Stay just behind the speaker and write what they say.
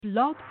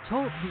Blog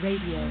Talk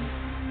Radio.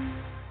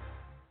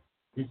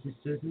 This is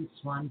Susan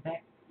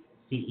Swanbeck,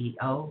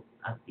 CEO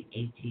of the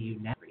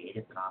ATU Net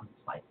Creative Commons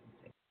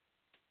Licensing.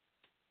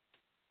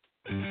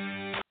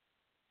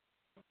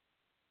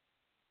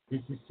 This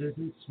is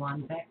Susan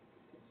Swanbeck,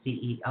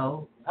 CEO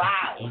of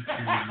the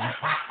ATU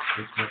Network,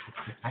 which work is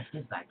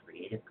protected by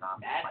Creative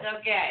Commons That's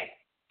licensing. okay.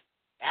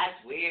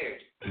 That's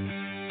weird.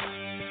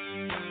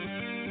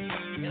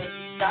 It was a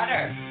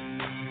stutter.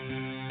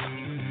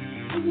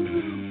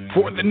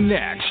 For the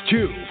next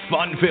 2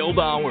 fun-filled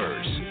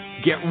hours,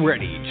 get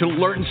ready to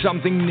learn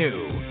something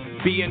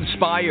new, be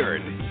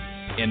inspired,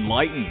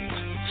 enlightened,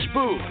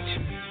 spooked,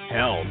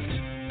 helped,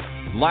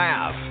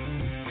 laugh,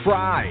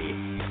 cry,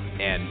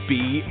 and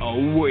be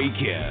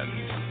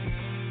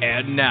awakened.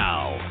 And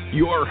now,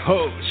 your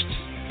host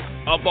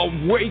of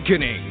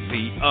Awakening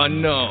the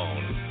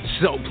Unknown.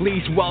 So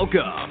please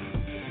welcome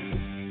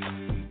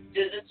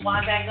Susan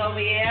Swanbeck over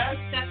here.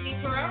 Stephanie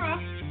Pereira.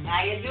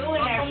 How you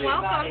doing, everybody?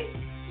 Welcome.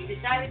 We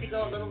decided to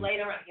go a little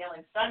later on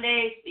Healing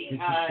Sundays This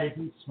because is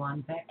Susan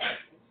Swanbeck,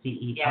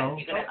 CEO Yeah,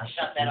 you're gonna have to of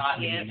shut the that off.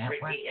 ATU Yeah,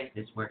 Network. repeat.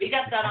 This work We is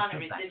got that on a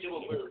protected by residual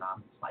Creative loop.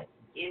 Commons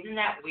licensing. Isn't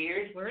that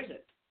weird? Where is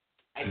it?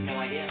 I have no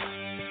idea.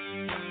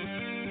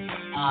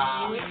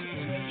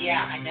 Yeah,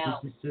 I know.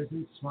 This is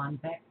Susan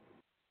Swanbeck.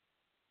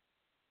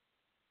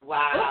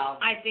 Wow.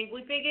 I think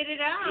we figured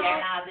it out.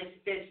 Yeah,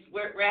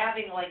 we're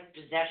having like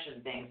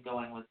possession things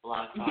going with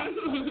Blog Talk.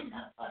 So it's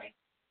kind of funny.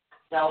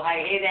 So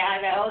hey there,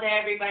 hello there,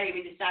 everybody.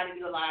 We decided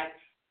to go live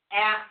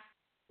at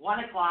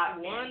 1 o'clock.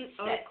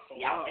 Instead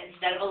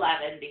of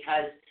 11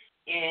 because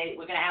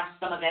we're going to have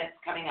some events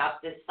coming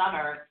up this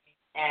summer,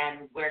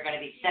 and we're going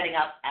to be setting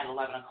up at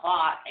 11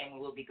 o'clock, and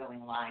we'll be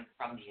going live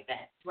from the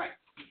event. Right,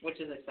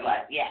 which is exciting.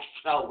 But yeah,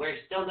 so we're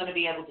still going to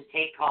be able to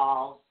take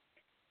calls.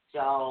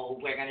 So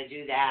we're going to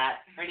do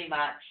that pretty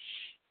much.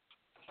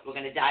 We're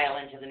going to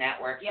dial into the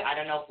network. Yep. I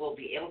don't know if we'll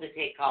be able to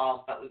take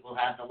calls, but we will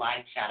have the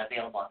live chat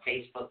available on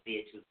Facebook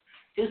via two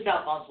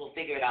cell phones. We'll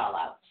figure it all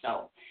out.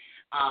 So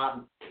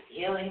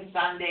Healing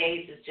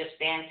Sundays is just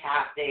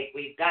fantastic.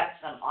 We've got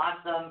some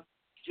awesome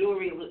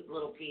jewelry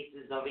little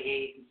pieces over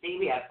here. You can see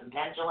we have some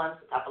pendulums,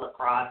 a couple of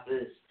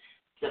crosses,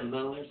 some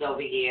moons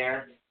over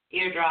here,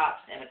 eardrops,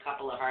 and a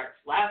couple of hearts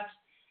left.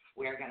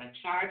 We're going to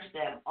charge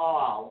them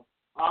all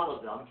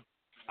of them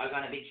are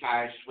going to be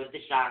charged with the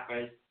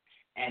chakras,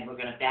 and we're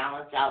going to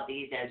balance out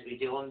these as we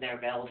do them. They're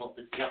available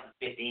for just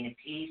 $15 a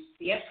piece.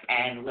 Yep.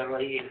 And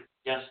literally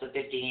just the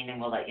 15, and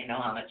we'll let you know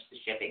how much the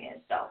shipping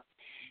is. So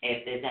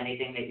if there's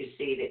anything that you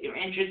see that you're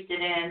interested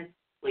in,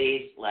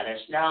 please let us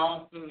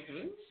know.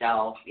 Mm-hmm.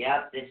 So,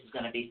 yep, this is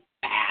going to be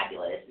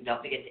fabulous. And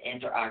don't forget to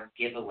enter our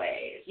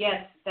giveaways.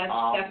 Yes, that's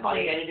All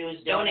definitely. you got to do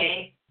is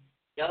donate.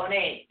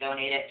 Donate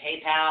at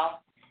PayPal.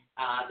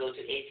 Go to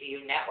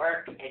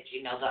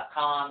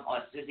atunetwork@gmail.com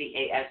or Susie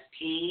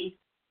ASP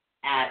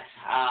at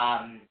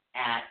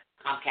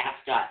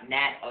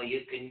Comcast.net, or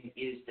you can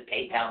use the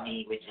PayPal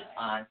me, which is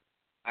on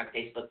our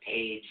Facebook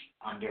page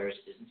under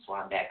Susan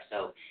Swanbeck.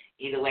 So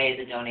either way,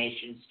 the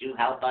donations do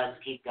help us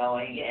keep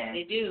going and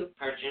They do.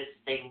 purchase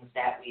things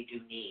that we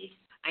do need.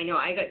 I know.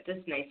 I got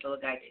this nice little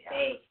guy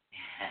today.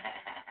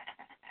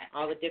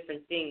 All the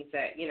different things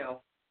that, Yeah.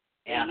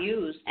 they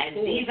use. And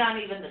these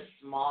aren't even the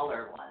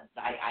smaller ones.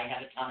 I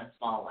have a ton of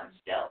small ones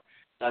still.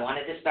 So I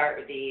wanted to start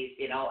with these,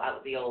 out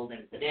with the old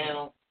and the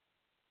new.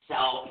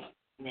 So,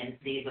 and then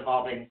these have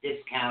all been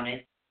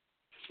discounted.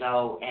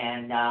 So,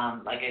 and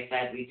like I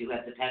said, we do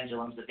have the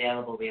pendulums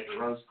available. We have a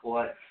rose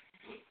quartz.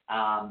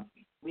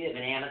 We have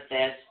an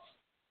amethyst.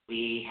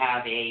 We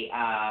have a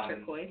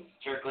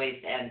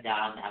turquoise and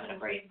having a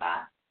braid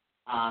spot.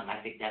 I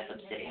think that's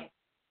obsidian.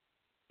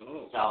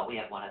 Oh. So we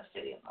have one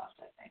obsidian left,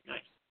 I think.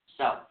 Nice.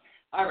 So,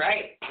 all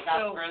right,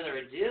 without further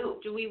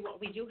ado. We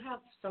do have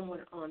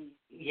someone on.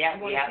 Yeah,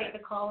 we haven't. take the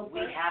call. We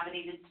haven't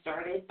even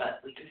started, but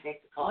we can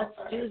take the call. Let's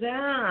first. do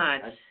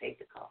that. Let's take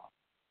the call.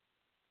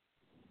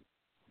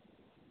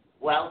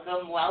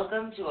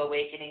 Welcome to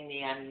Awakening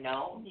the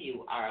Unknown.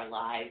 You are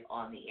live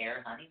on the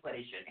air, honey. What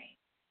is your name?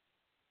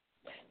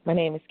 My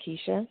name is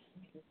Keisha.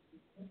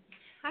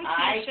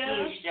 Hi,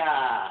 Keisha.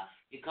 Keisha.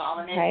 You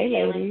calling in Hey, to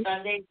Healing ladies.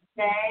 Sunday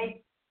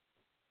today?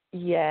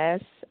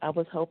 Yes, I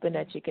was hoping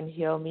that you can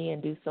heal me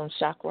and do some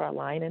chakra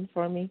aligning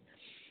for me.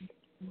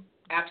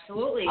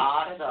 Absolutely.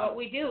 Awesome. That's what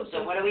we do.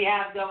 So what do we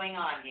have going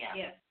on here?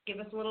 Yeah, give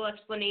us a little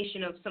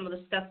explanation of some of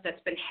the stuff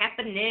that's been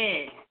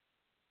happening.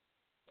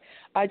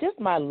 Just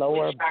my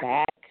lower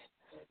back,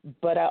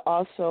 but I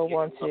also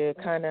want to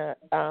kind of,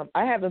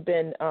 I haven't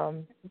been,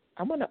 I'm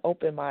going to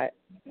open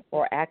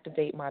or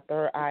activate my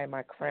third eye and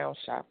my crown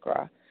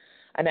chakra.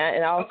 And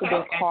I also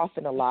been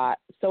coughing a lot.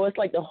 So it's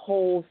like the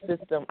whole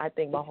system, I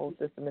think my whole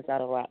system is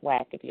out of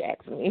whack, if you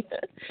ask me.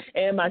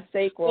 And my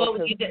sacral,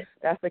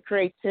 that's the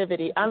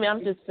creativity. I mean,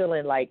 I'm just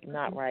feeling like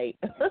not right.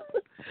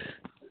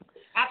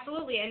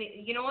 Absolutely. And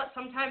you know what?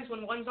 Sometimes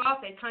when one's off,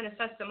 it kind of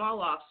sets them all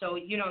off. So,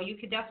 you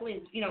could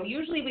definitely,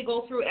 usually we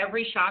go through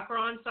every chakra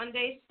on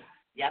Sundays.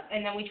 Yep.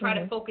 And then we try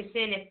to focus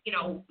in.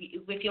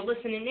 If you're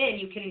listening in,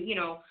 you can,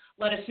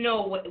 let us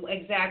know what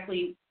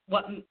exactly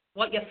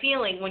what you're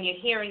feeling when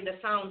you're hearing the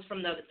sounds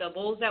from the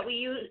bowls that we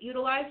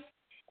utilize,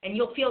 and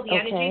you'll feel the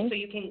energy, so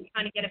you can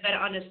kind of get a better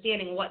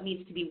understanding of what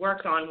needs to be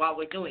worked on while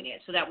we're doing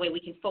it. So that way we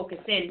can focus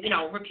in,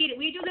 repeat it.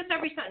 We do this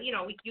every Sunday.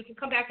 You can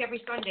come back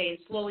every Sunday and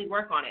slowly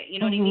work on it. You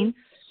know what I mean?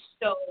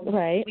 So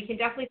we can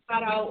definitely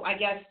start out, I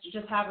guess,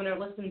 just having her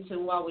listen to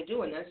while we're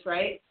doing this,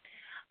 right?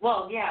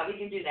 Well, yeah, we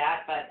can do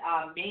that, but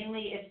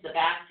mainly it's the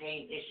back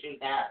pain issue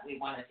that we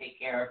want to take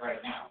care of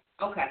right now.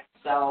 Okay.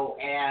 So,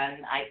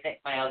 and I think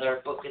my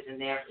other book is in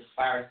there as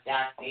far as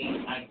back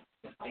pain.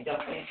 I don't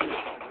think it's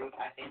the root.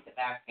 I think the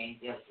back pain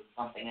deals with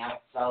something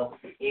else. So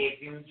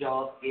if you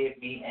just give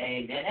me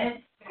a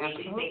minute,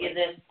 we can figure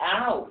this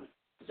out.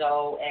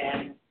 So,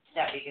 and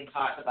that we can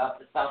talk about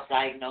the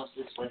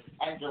self-diagnosis with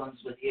pendulums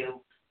with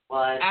you.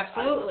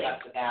 Absolutely.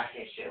 That's the back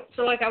issue.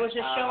 So like I was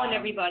just showing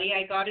everybody,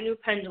 I got a new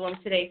pendulum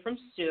today from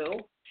Sue,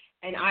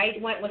 and I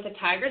went with a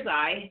Tiger's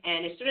Eye,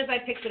 and as soon as I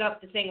picked it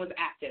up, the thing was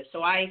active.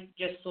 So I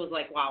just was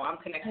like, wow, I'm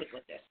connected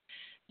with this.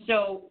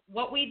 So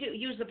what we do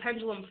use the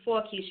pendulum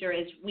for, Keisha,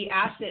 is we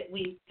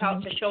tell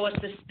it to show us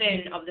the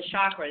spin of the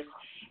chakras.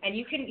 And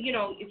you can,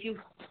 if you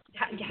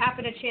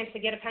happen a chance to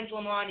get a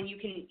pendulum on, and you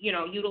can,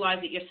 utilize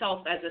it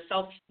yourself as a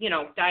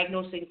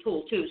diagnosing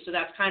tool too. So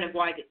that's kind of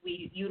why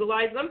we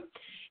utilize them.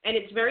 And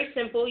it's very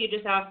simple. You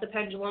just ask the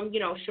pendulum,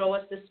 show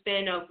us the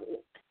spin of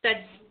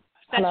said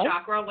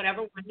chakra,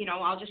 whatever.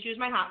 I'll just use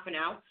my heart for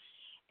now.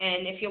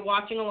 And if you're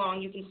watching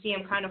along, you can see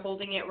I'm kind of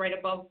holding it right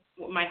above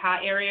what my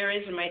heart area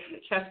is in my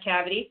chest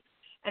cavity.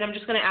 And I'm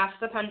just going to ask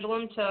the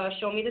pendulum to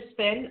show me the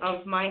spin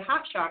of my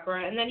heart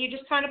chakra. And then you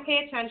just kind of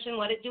pay attention,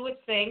 let it do its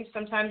thing.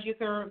 Sometimes you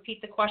can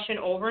repeat the question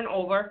over and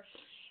over.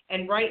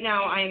 And right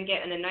now I am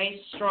getting a nice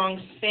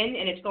strong spin,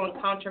 and it's going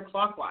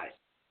counterclockwise.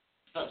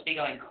 Supposed to be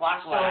going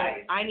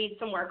clockwise. So I need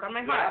some work on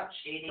my heart.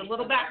 Yep, it's a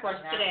little backwards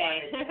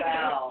today.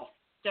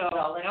 So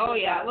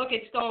look,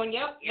 it's going,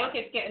 look,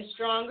 it's getting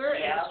stronger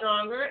and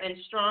stronger and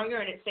stronger,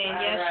 and it's saying,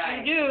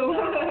 yes, you do.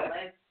 So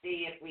let's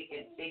see if we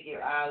can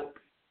figure out.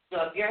 So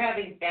if you're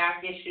having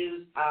back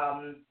issues,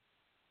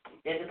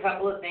 there's a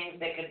couple of things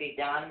that could be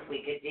done.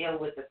 We could deal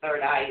with the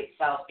third eye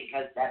itself,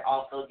 because that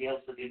also deals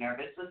with your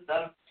nervous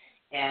system.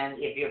 And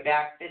if your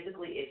back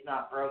physically is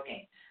not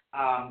broken,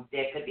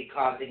 there could be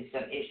causing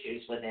some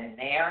issues within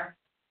there.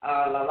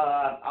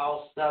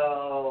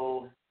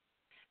 Also,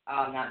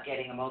 I'm not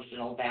getting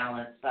emotional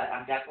balance, but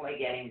I'm definitely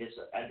getting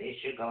an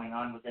issue going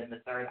on within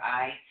the third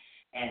eye.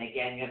 And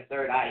again, your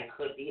third eye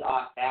could be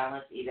off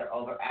balance, either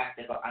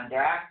overactive or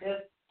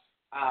underactive.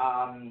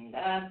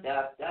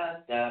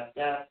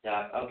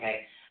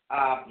 Okay.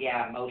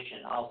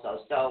 Motion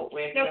also. So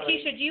we're now,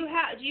 Keisha,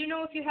 do you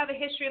know if you have a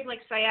history of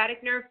like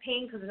sciatic nerve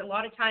pain? Because a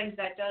lot of times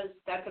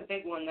that's a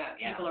big one that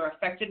people are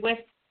affected with.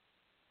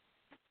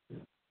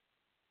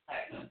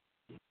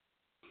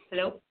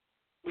 Hello?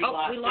 We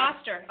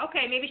lost her.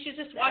 Okay, maybe she's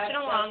just watching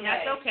along.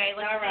 Okay. That's okay.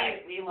 All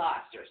right, we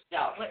lost her.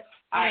 So,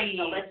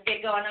 so let's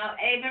get going on.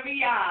 Hey,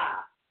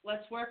 Maria.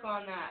 Let's work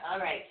on that. All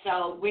right,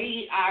 so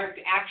we are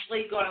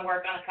actually going to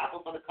work on a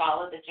couple for the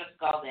caller that just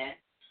called in.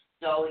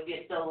 So if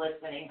you're still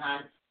listening,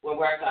 hon, we'll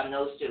work on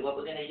those two. What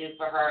we're going to do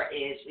for her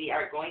is we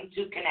are going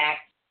to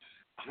connect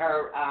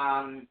her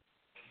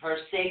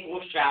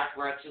sacral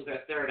chakra to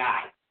her third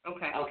eye.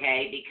 Okay.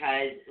 Okay,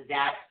 because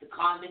that's the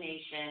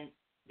combination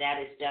that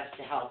is best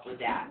to help with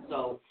that.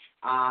 So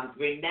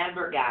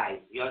remember, guys,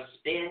 your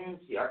spins,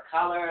 your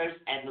colors,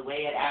 and the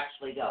way it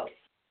actually goes.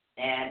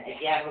 And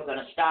again, we're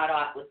going to start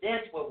off with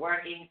this. We're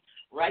working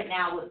right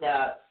now with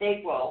the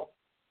sacral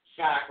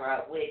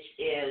chakra, which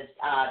is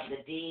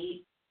the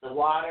D, the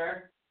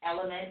water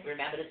element.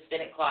 Remember to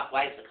spin it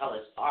clockwise. The color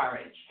is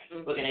orange.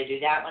 Mm-hmm. We're going to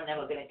do that one. Then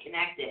we're going to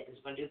connect it.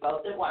 We're going to do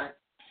both at once.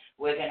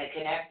 We're going to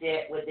connect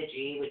it with the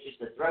G, which is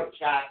the throat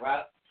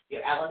chakra.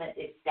 Your element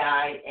is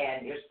sky,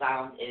 and your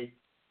sound is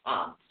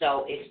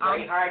So it's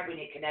very hard when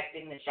you're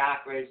connecting the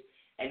chakras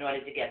in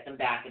order to get them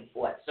back and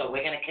forth. So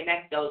we're going to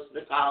connect those to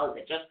the caller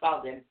that just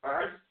called in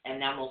first,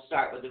 and then we'll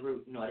start with the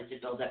root in order to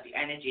build up your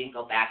energy and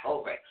go back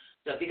over it.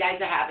 So if you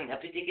guys are having a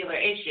particular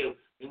issue,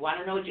 we want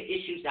to know what your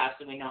issues are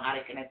so we know how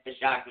to connect the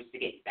chakras to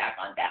get you back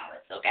on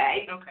balance,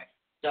 okay? Okay.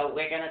 So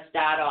we're going to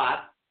start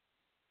off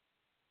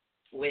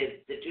with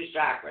the two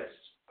chakras.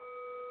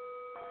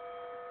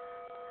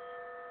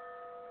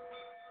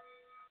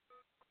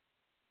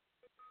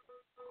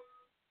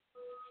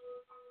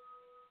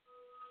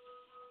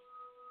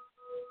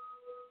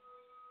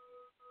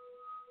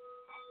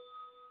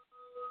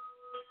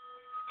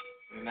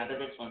 Remember,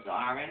 this one's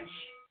orange.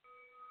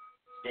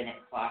 Spin it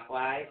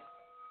clockwise.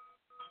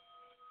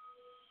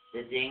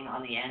 The ding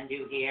on the end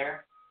you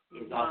hear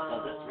is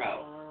also the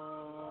throat.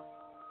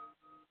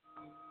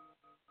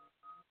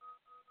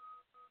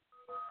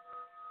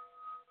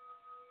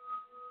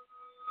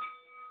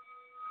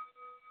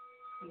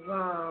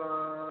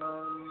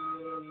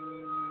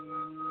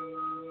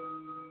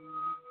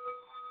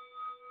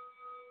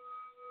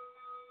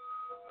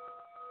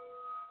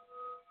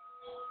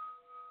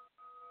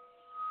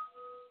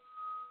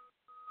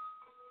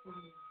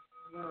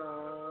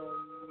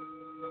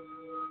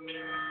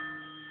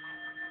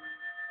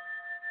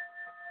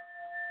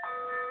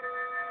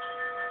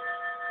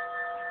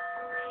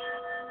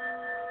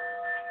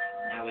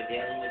 we're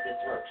dealing with the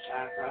throat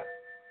chakra.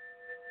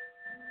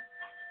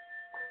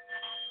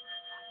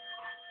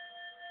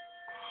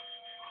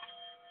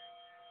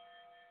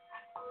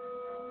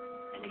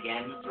 And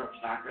again, the throat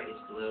chakra is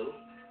blue.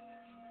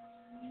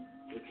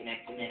 We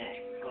connect in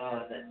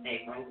the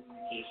sacral,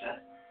 Keisha.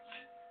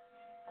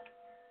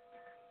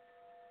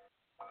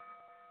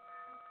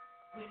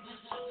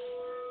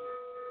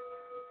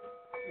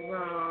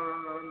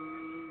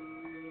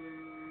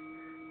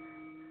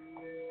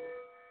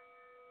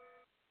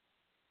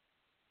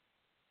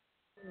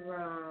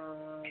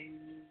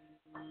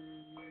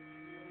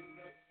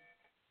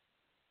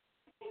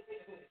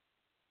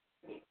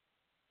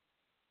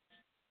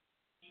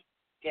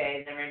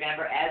 Okay, then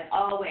remember, as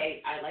always,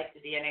 I like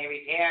the DNA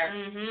repair.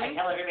 Mm-hmm. I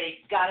tell everybody,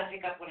 got to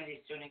pick up one of these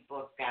tuning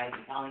books, guys.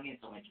 I'm telling you,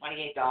 it's only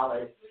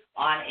 $28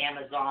 on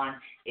Amazon.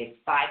 It's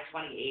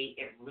 $5.28.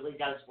 It really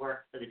does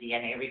work for the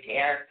DNA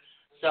repair.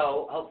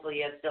 So hopefully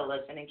you're still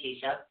listening,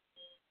 Keisha.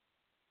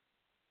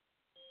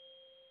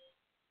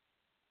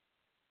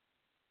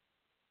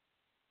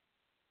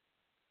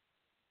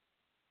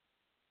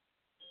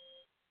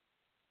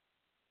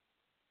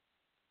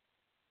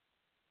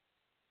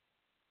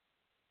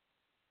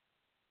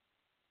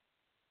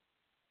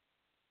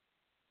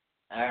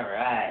 All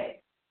right.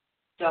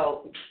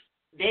 So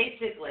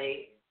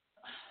basically,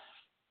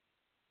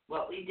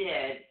 what we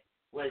did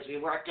was we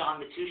worked on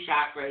the two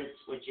chakras,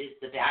 which is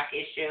the back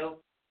issue,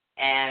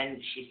 and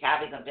she's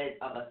having a bit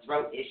of a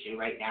throat issue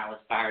right now as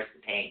far as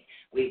the pain.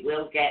 We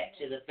will get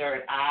to the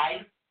third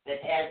eye, but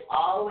as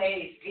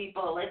always,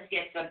 people, let's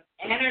get some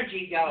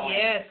energy going.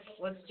 Yes,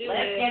 let's do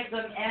Let's it. get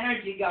some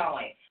energy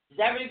going. Does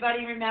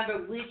everybody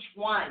remember which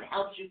one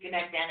helps you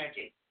connect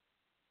energy?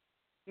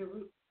 Your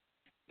root.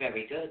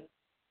 Very good.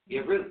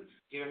 Your root.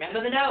 Do you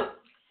remember the note?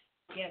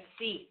 Yes,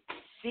 C.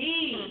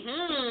 C.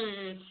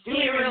 Mm-hmm. Do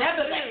you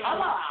remember the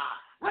color?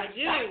 I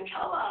do. That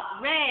color?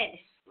 Red.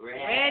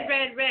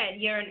 Red. Red.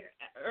 You're an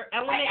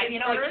element I in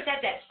just earth.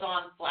 had that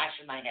song flash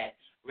in my head.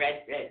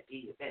 Red,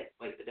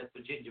 wait,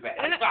 the ginger red.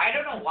 I'm sorry, I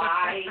don't know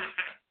why.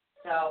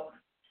 So,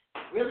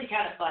 really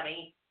kind of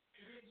funny.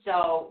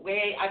 So,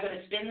 I'm going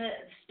to spin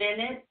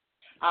it.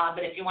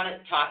 But if you want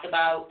to talk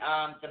about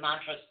the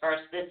mantras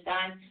first this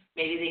time,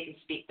 maybe they can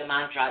speak the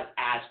mantras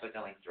as we're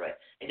going through it.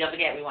 And don't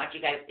forget, we want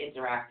you guys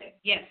interacting.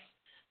 Yes.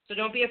 So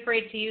don't be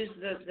afraid to use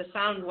the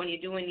sound when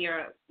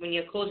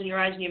you're closing your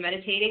eyes and you're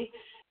meditating.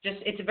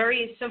 It's a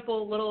very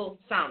simple little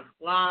sound.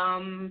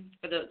 Lam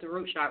for the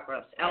root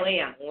chakras.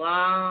 Lam.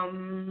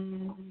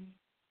 Lam.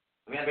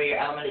 Remember, your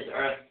element is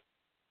earth.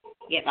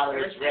 Yes.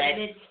 Color is red.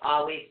 element.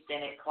 Always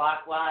spin it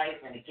clockwise.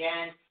 And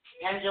again,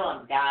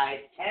 pendulum,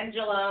 guys.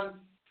 Pendulum.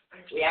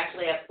 We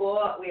actually have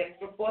four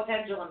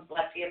pendulums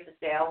left here for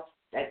sale.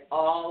 That's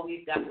all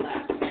we've got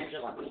left.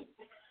 Pendulums.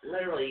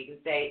 Literally, you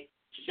can say,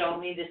 show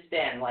me the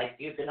spin. Like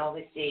you can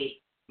only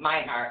see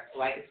my heart.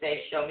 So I can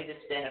say, show me the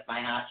spin of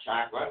my heart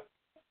chakra.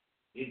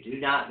 You do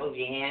not move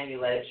your hand. You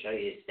let it show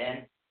you the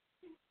spin.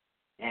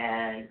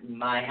 And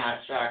my heart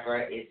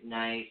chakra is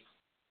nice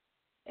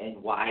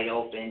and wide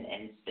open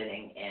and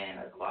spinning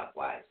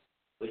anti-clockwise,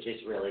 which is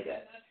really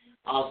good.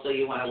 Also,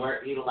 you want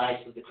to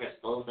utilize with the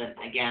crystals. And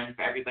again,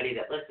 for everybody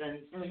that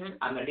listens,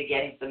 I'm going to be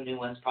getting some new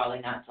ones, probably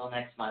not until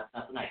next month.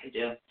 Nothing I can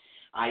do.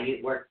 I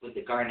work with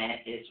the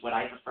garnet. Is what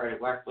I prefer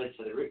to work with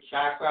for the root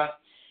chakra.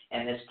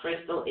 And this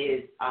crystal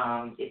is,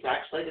 it's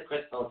actually the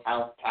crystal of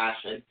health,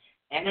 passion,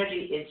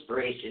 energy,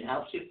 inspiration.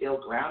 Helps you feel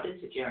grounded,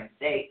 secure, and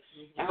safe.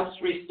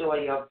 Helps restore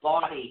your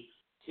body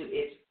to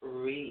its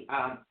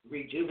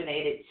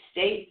rejuvenated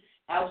state.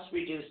 Helps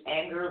reduce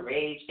anger,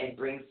 rage, and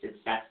brings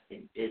success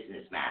in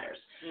business matters.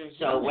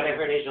 So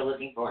whatever it is you're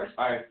looking for as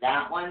far as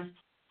that one's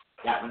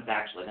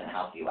actually going to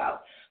help you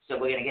out. So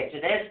we're going to get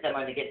to this, then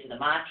we're going to get to the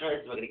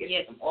mantras, we're going to get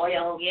to some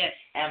oils,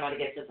 and we're going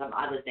to get to some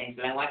other things.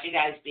 But I want you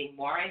guys being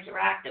more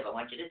interactive. I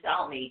want you to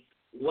tell me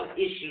what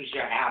issues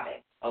you're having.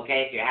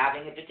 Okay, if you're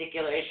having a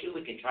particular issue,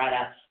 we can try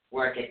to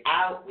work it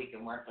out. We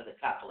can work with a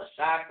couple of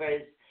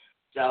chakras.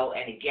 So,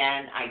 and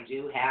again, I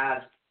do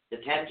have the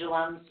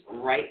pendulums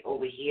right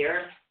over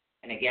here.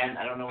 And again,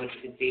 I don't know what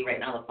you can see right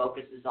now. The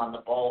focus is on the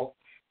bowl,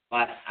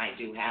 but I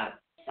do have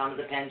some of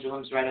the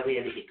pendulums right over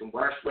here that you can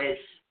work with.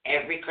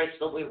 Every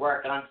crystal we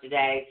work on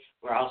today,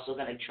 we're also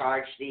going to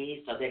charge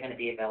these, so they're going to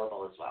be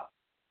available as well.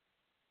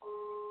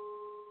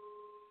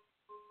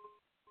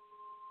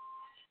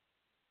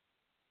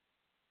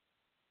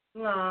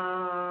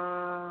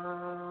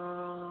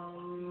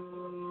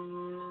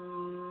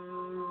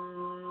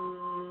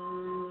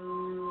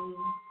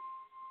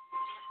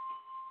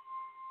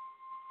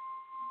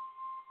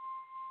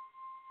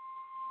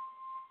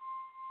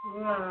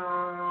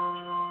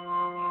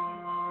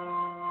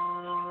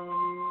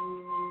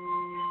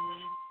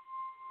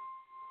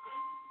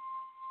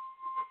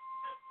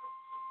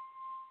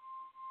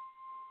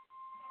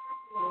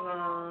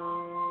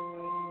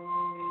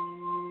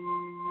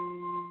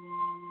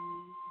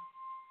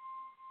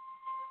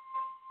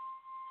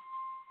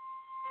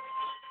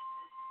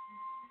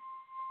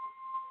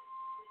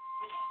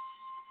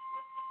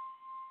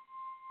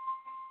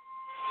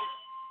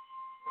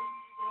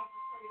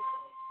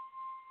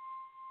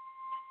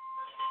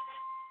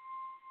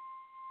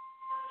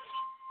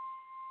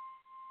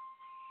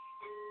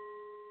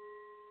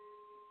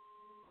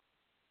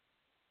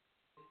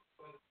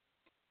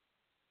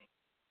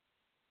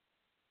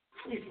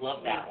 always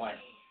loved that one.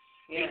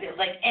 Yeah. It's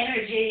like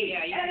energy.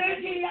 Yeah,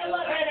 Energy. I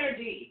love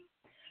energy.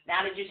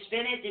 Now, did you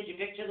spin it? Did you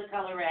picture the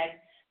color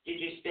red? Did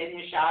you spin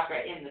your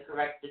chakra in the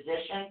correct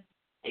position?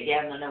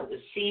 Again, the note was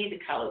C. The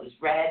color was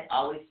red.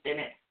 Always spin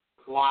it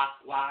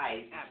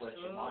clockwise. Is what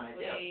you want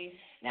to do.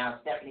 Now,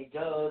 Stephanie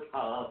Dode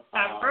calls.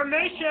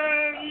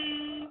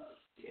 Affirmation.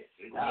 Yes.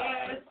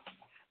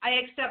 I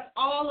accept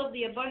all of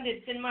the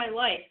abundance in my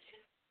life.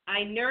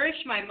 I nourish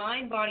my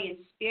mind, body, and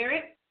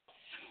spirit.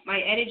 My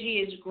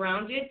energy is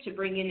grounded to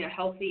bring in a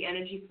healthy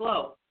energy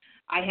flow.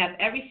 I have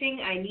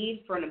everything I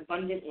need for an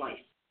abundant life.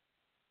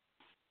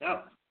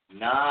 So.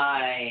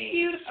 Nice.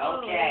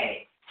 Beautiful.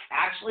 Okay.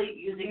 Actually,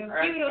 using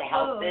herbs to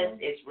help this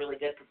is really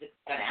good because it's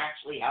going to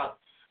actually help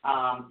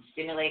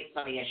stimulate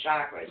some of your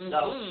chakras.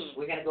 So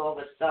we're going to go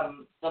over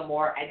some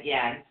more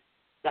again.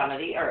 Some of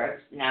the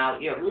herbs. Now,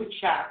 your root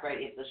chakra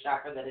is the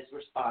chakra that is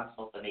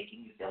responsible for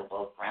making you feel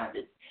both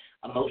grounded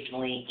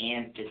emotionally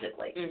and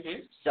physically.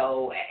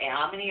 So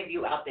how many of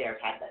you out there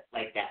have had that,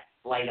 like that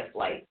flight of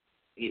flight?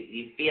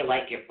 You feel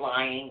like you're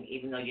flying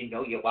even though you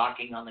know you're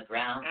walking on the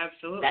ground?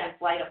 Absolutely. That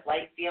flight of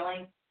flight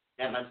feeling,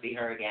 that must be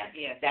her again.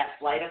 Yes. That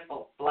flight of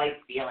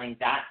flight feeling,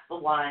 that's the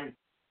one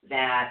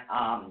that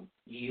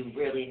you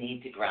really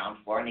need to ground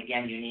for. And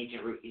again, you need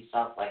to root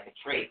yourself like a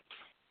tree.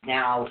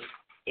 Now,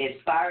 as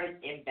far as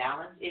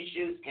imbalance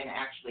issues can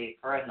actually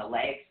occur in the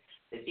legs,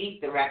 the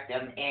feet, the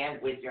rectum,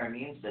 and with your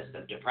immune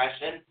system,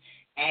 depression,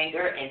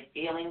 anger, and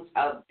feelings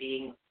of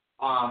being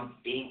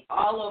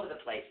all over the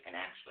place can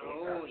actually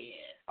occur. Oh,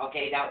 yeah.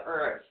 Okay, now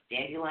herbs,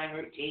 dandelion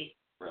root tea,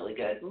 really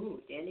good.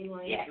 Ooh,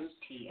 dandelion root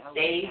tea. I like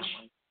Sage, that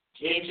one.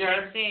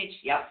 ginger, Sage.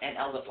 Yep, and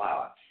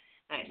elderflower.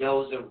 Nice.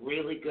 Those are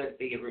really good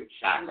for your root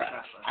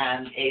chakra.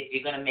 If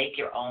you're going to make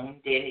your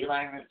own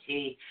dandelion root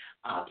tea,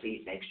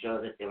 please make sure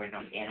that there are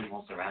no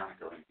animals around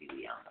going to be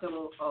beyond them.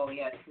 So,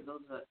 because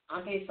those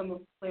aren't they some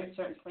of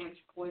certain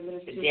plants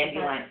poisonous? The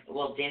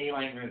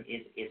dandelion root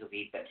is a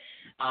weed, but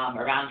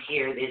around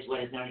here there's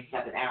what is known as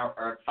 7-hour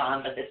herb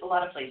farm, but there's a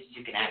lot of places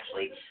you can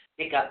actually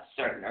pick up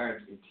certain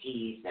herbs and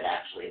teas that are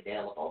actually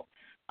available.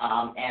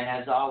 And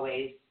as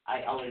always,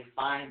 I always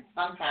find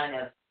some kind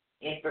of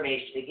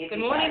information to give you guys. Good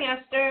morning,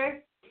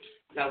 Esther.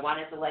 So I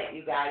wanted to let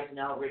you guys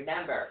know,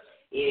 remember,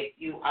 if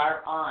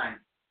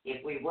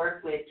we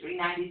work with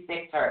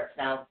 396 hertz,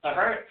 now the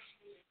hertz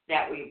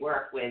that we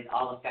work with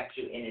all affects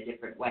you in a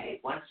different way.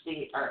 Once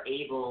we are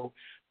able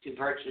to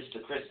purchase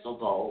the crystal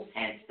bowls,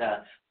 hence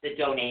the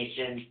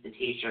donations, the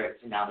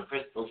T-shirts, and now the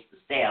crystals for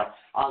sale,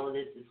 all of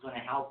this is going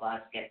to help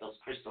us get those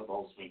crystal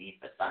bowls we need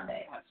for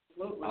Sunday.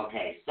 Absolutely.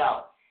 Okay,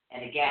 so,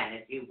 and again,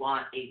 if you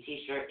want a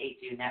T-shirt,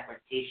 A2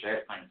 Network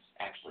T-shirt, mine's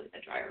actually in the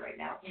dryer right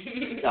now.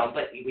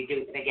 But we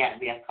do, and again,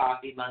 we have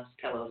coffee mugs,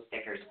 pillows,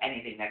 stickers,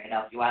 anything that can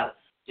help you out.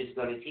 Just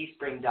go to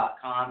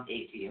teespring.com,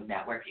 ATU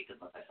Network. You can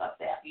look us up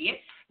there.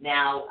 Yep.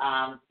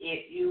 Now,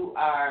 if you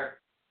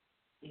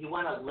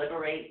want to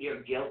liberate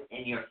your guilt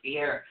and your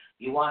fear,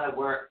 you want to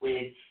work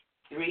with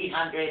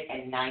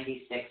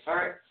 396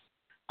 hertz.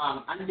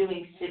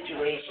 Undoing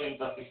situations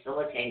or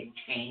facilitating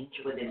change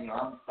within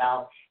your own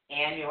self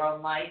and your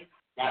own life,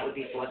 that would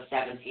be for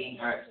 17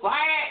 hertz.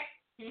 Quiet!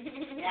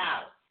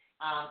 Now,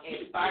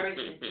 as far as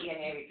the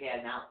DNA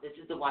repair, now, this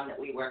is the one that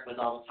we work with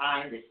all the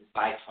time. This is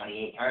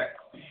 528 hertz.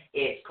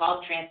 It's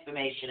called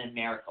Transformation and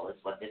Miracle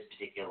is what this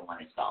particular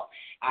one is called.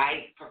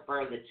 I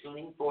prefer the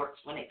tuning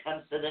forks when it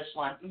comes to this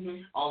one,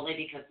 only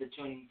because the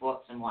tuning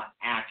forks are more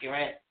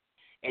accurate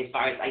as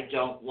far as I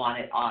don't want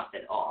it off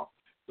at all.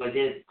 So I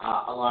did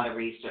a lot of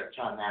research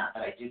on that,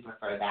 but I do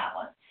prefer that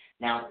one.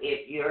 Now,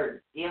 if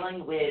you're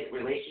dealing with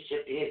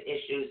relationship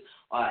issues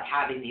or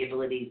having the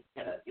ability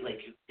to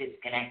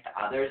disconnect to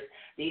others,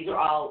 these are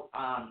all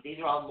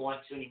more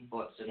tuning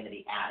forks that are going to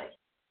be added.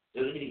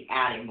 So we're going to be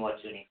adding more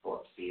tuning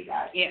forks for you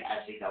guys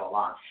as we go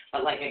along.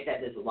 But like I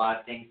said, there's a lot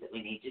of things that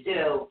we need to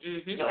do.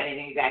 So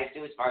anything you guys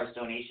do as far as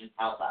donations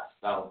help us.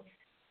 So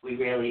we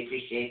really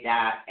appreciate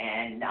that.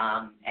 And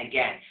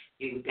again,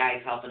 you guys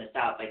helping us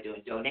out by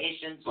doing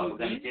donations. What we're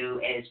going to do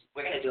is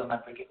we're going to do a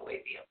monthly giveaway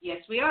for you.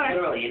 Yes, we are.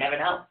 Literally, you never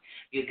know.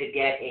 You could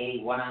get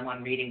a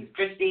one-on-one reading with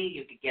Christy.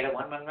 You could get a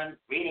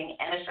one-on-one reading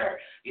and a shirt.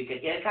 You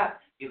could get a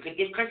cup. You could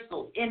get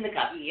crystals in the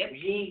cup. Yep.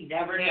 You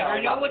never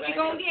know what you're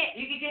going to get.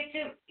 You could get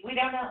two. We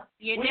don't know.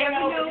 You we never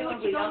don't know what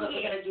you're going to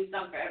We're get. going to do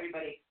something for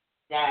everybody.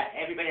 That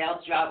everybody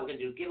else job. We're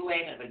going to do a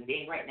giveaway. We're going to put a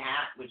name right in the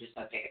hat. We're just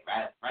going to take it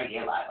right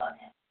here live on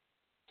here.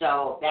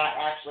 So that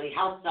actually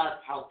helps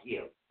us help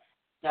you.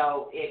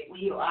 So if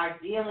we are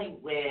dealing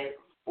with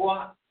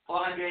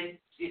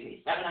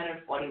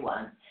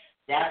 741,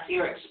 that's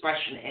your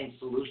expression and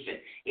solution.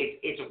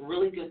 It's a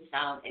really good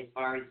sound as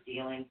far as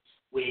dealing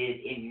with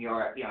in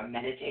your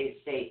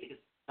meditative state, because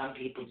some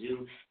people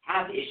do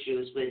have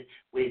issues with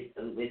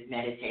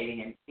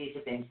meditating, and these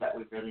are things that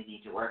we really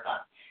need to work on.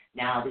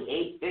 Now, the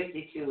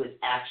 852 is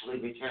actually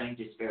returning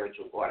to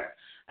spiritual order,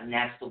 and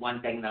that's the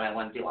one thing that I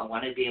want to do. I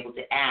want to be able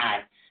to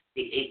add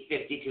the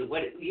 852.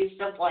 What, you're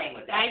still playing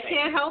with that I thing.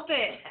 can't help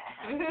it.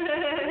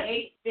 The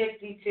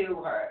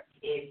 852 hertz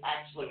is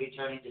actually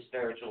returning to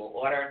spiritual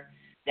order.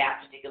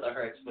 That particular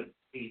hertz would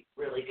be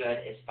really good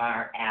as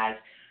far as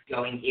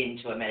going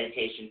into a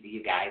meditation for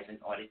you guys in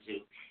order to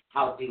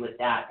help you with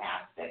that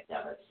aspect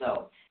of it.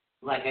 So,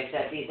 like I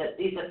said,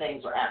 these are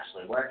things we're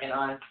actually working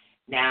on.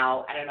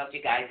 Now, I don't know if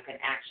you guys can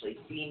actually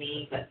see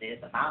me, but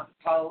there's a mountain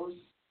pose.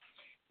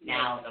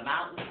 Now, the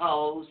mountain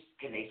pose,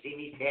 can they see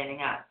me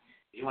standing up?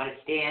 You want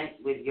to stand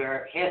with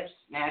your hips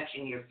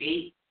matching your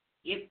feet.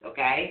 Yep.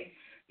 Okay?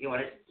 You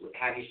want to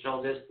have your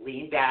shoulders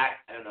lean back.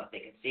 I don't know if they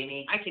can see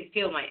me. I can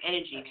feel my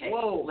energy. Okay.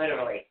 Whoa.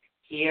 Literally.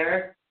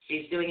 Here,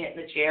 she's doing it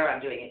in the chair.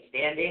 I'm doing it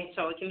standing.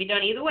 So it can be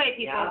done either way,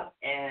 people.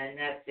 Yeah, and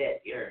that's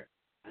it. You're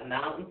a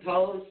mountain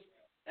pose.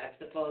 That's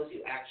the pose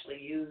you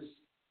actually use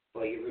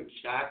for your root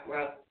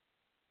chakra.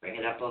 Bring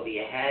it up over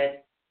your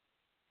head.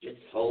 Just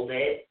hold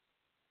it.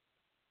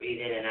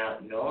 Breathe in and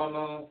out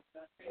normal.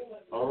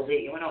 Hold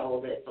it. You want to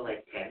hold it for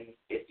like 10,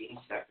 15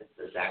 seconds.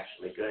 Is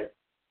actually good.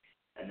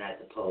 And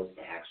that's a pose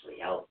to actually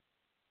help.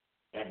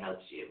 That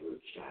helps your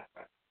root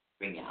chakra.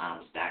 Bring your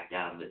arms back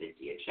down with it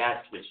to your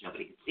chest, which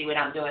nobody can see what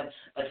I'm doing.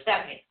 But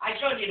Stephanie, I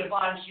showed you the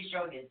bottom. She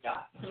showed you the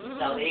top.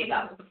 So there you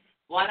go.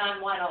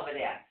 One-on-one over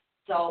there.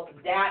 So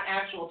that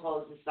actual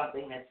pose is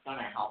something that's going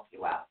to help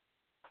you out.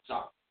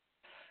 So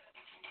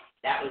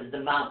that was the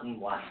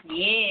mountain one.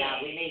 Yeah. Now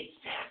we made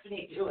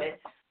Stephanie do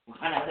it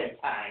one other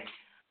time.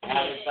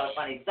 That was so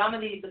funny. Some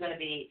of these are going to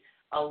be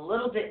a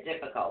little bit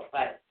difficult,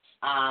 but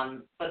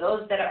for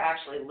those that are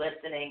actually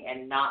listening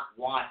and not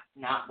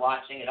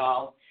watching at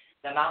all,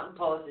 the mountain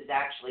pose is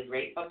actually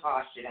great for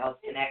posture. It helps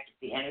connect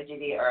the energy of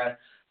the earth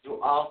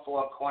through all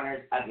four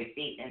corners of your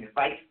feet and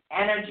invites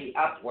energy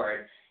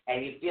upward,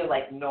 and you feel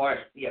like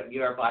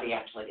your body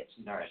actually gets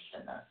nourished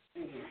in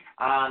this.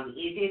 Mm-hmm. The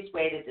easiest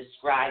way to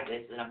describe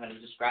this, and I'm going to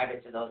describe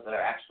it to those that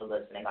are actually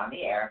listening on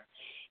the air,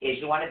 is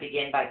you want to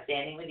begin by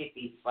standing with your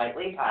feet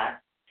slightly apart.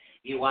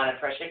 You want to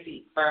press your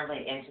feet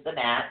firmly into the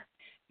mat.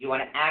 You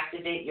want to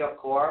activate your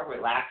core,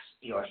 relax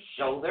your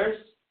shoulders.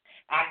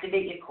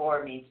 Activate your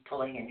core means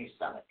pulling in your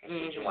stomach. That's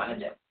what you want to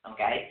do,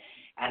 okay?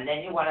 And then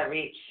you want to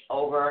reach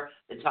over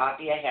the top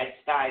of your head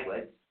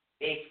skyward,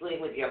 basically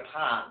with your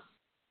palms.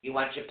 You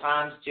want your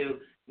palms to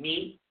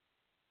meet,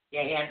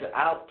 your hands are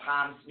out,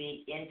 palms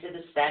meet into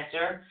the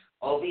center,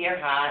 over your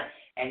heart,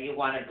 and you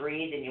want to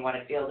breathe and you want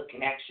to feel the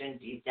connection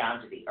deep down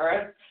to the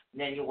earth.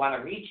 And then you want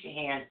to reach your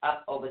hand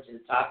up over to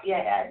the top of your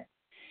head,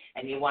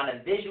 and you want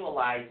to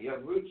visualize your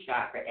root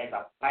chakra as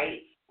a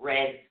bright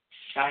red,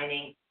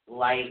 shining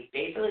light,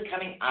 basically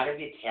coming out of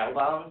your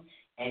tailbone,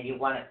 and you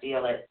want to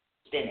feel it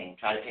spinning.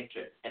 Try to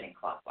picture it spinning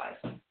clockwise.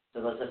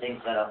 So those are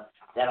things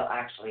that'll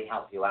actually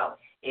help you out.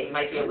 It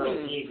might be a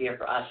little easier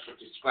for us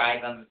to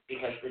describe them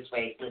because this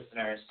way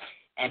listeners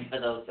and for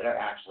those that are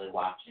actually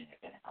watching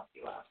are going to help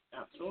you out.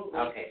 Absolutely.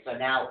 Okay, so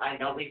now I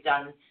know we've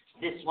done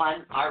this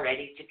one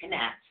already to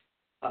connect,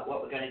 but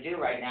what we're going to do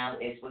right now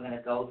is we're going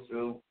to go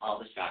through all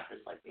the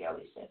chakras like we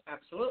always did.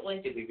 Absolutely.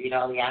 Did we read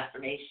all the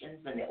affirmations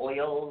and the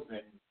oils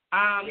and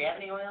do we have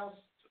any oils?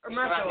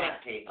 Mirth oil.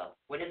 That paper.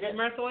 What is it?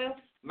 Mirth oil?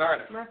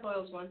 Mirth. Mirth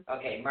oil's one.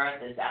 Okay,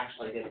 mirth is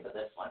actually good for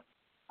this one.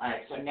 All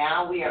right, so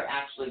now we are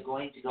actually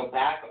going to go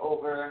back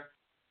over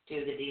to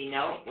the D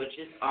note, which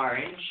is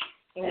orange.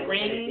 Orange.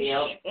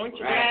 Orange is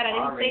red. I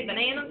didn't say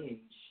banana.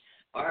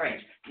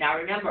 Orange. Now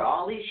remember,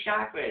 all these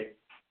chakras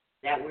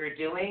that we're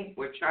doing,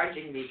 we're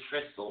charging these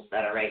crystals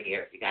that are right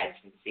here. If you guys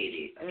can see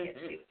these, I can't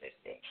see what they're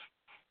saying.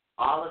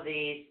 All of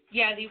these.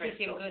 Yeah, these crystals.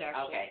 seem good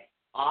actually. Okay.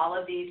 All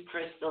of these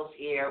crystals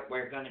here,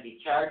 we're going to be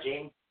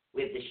charging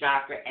with the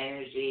chakra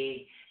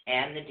energy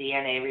and the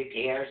DNA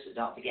repair. So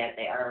don't forget,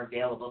 they are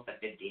available for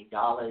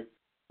 $15.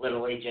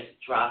 Literally just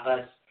drop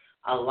us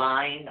a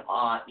line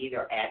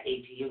either at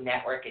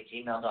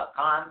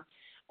apunetwork@gmail.com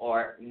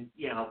or,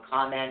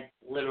 comment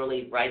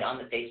literally right on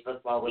the Facebook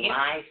while we're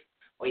live,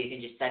 or you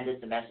can just send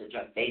us a message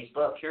on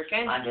Facebook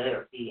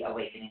under the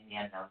Awakening the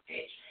Unknown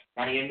page.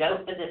 Now, your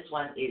note for this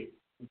one is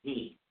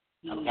D,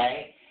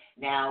 okay?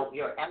 Now,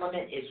 your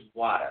element is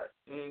water,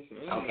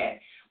 okay?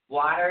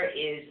 Water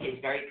is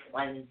very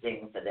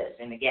cleansing for this.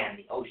 And, again,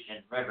 the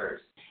ocean,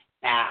 rivers,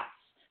 baths,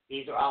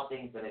 these are all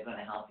things that are going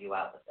to help you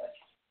out with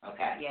this,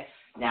 okay? Yes.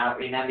 Now,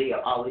 remember, you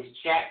always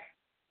check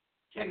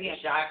your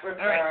chakra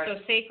first. All right,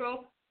 so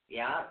sacral.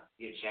 Yeah,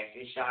 you check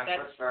your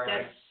chakra first.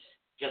 That's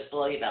just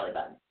below your belly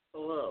button.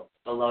 below.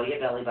 Below your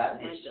belly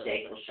button is your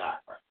sacral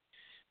chakra.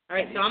 All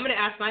right, so I'm going to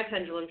ask my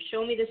pendulum,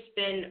 show me the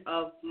spin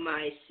of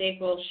my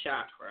sacral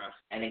chakra.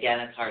 And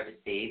again, it's hard to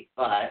see,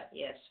 but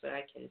yes, but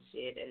I can see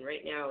it. And right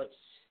now it's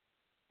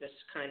just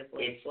kind of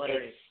like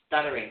fluttering. It's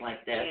stuttering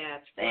like this. Yeah,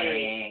 it's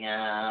fluttering. Saying,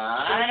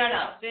 I don't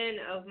know. Spin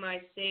of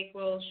my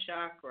sacral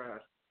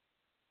chakra.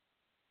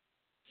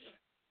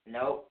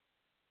 Nope.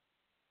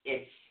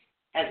 It's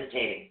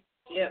hesitating.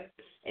 Yep.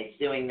 It's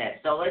doing this.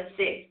 So let's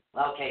see.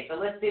 Okay, so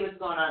let's see what's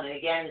going on. And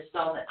again, the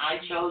stone that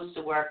I chose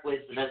to work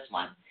with this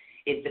one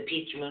is the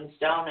peach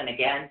moonstone. And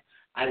again,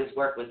 I was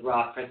work with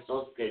raw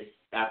crystals because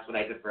that's what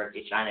I prefer. If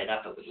you shine it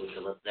up, it would look a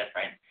little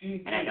different.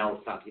 Mm-hmm. And I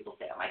know some people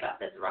say, oh my God,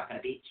 that's a rock on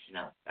a beach.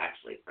 No, it's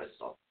actually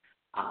crystal.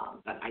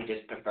 But I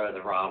just prefer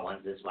the raw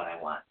ones is what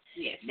I want.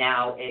 Yes.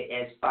 Now,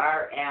 as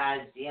far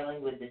as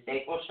dealing with the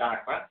sacral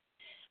chakra,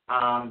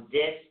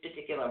 This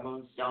particular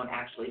moonstone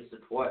actually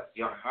supports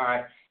your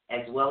heart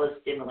as well as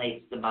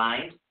stimulates the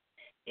mind.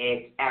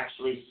 It's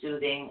actually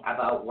soothing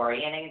about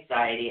worry and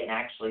anxiety and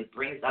actually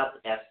brings out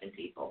the best in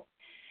people.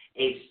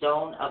 A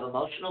stone of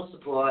emotional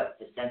support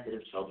for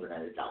sensitive children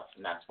and adults,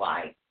 and that's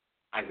why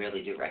I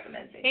really do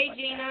recommend things Hey, like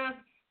Gina. that.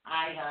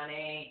 Hi,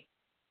 honey.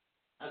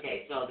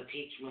 Okay, so the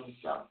peach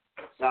moonstone.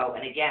 So,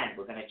 and again,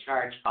 we're going to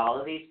charge all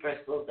of these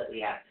crystals that we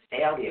have to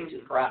sale. We have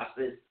 2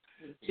 crosses,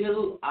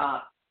 2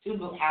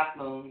 half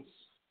moons,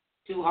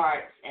 2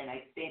 hearts, and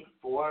I think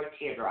 4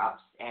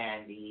 teardrops,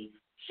 and the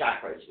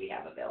chakras we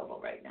have available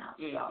right now.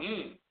 So,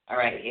 all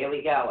right, here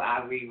we go.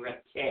 Arirete.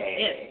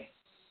 Yes.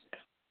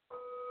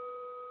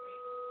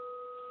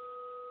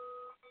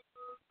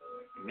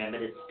 Remember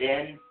to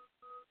spin.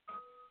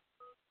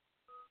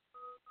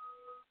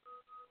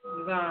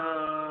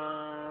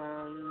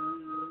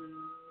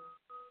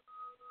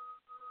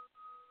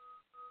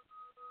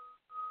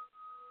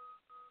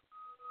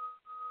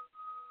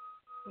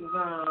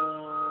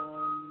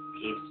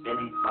 Keep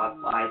spinning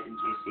clockwise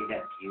until you see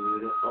that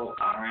beautiful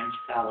orange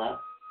color.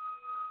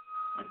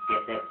 Let's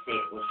get that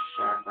sacral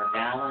chakra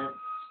balance.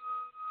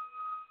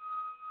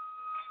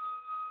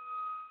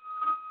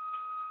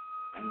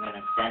 I'm going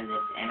to send this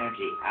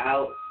energy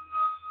out.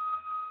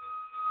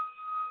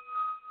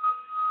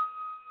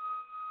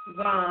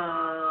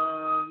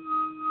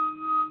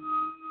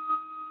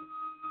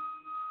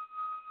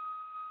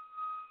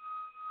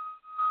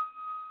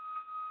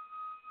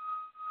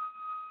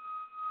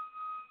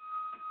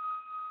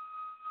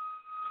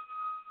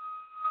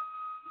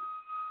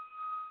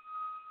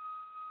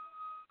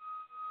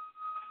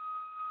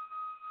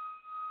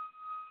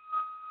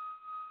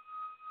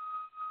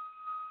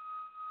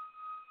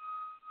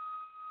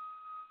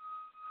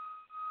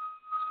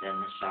 Spin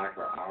the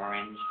chakra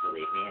orange.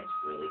 Believe me, it's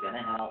really going to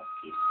help.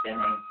 Keep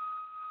spinning.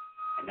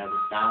 I know the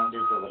sound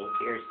is a little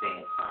piercing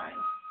at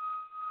times.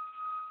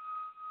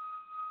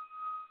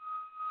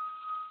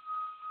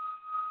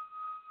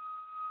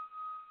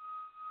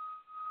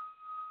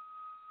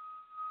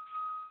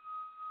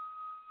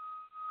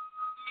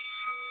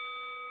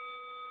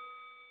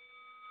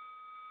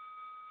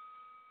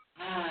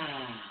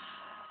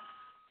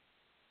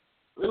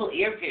 A little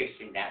ear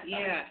piercing that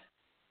time.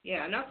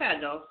 Yeah, not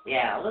bad though.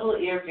 Yeah, a little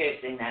ear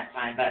piercing that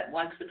time, but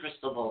once the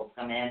crystal bowls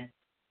come in,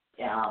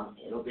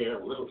 it'll be a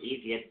little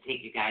easier to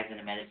take you guys in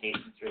a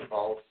meditation through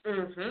bowls.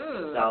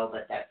 So,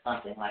 but that's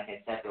something, like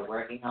I said, we're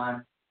working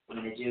on. We're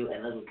going to do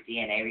a little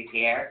DNA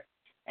repair.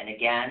 And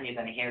again, you're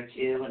going to hear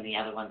 2, and the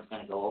other one's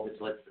going to go over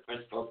towards the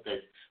crystals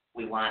because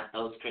we want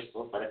those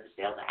crystals that are for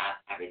sale to have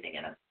everything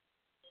in them.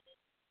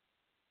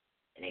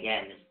 And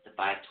again, this is the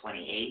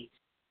 528.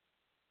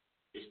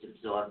 Just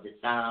absorb the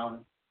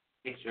sound.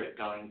 Picture it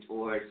going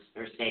towards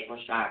her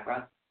sacral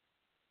chakra.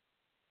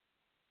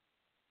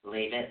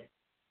 Believe it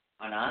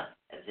or not,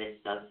 this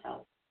does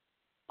help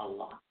a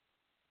lot.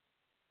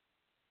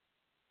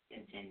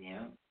 Continue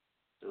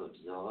to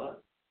absorb.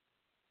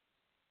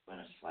 I'm going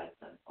to swipe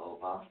them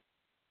over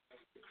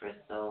the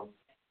crystals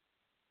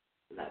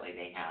so that way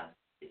they have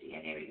the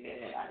DNA repair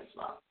for that as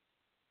well.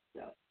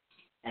 So,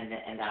 and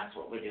that's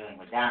what we're doing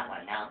with that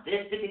one. Now,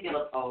 this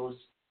particular pose,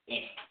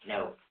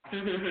 no.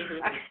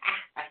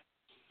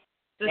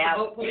 Does Now,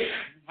 the boat pose?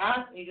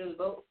 Huh? You do the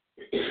boat?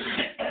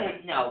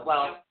 No,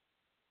 well,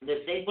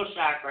 the sacral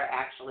chakra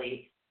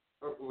actually,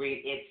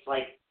 it's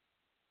like,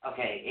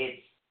 okay,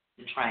 it's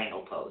the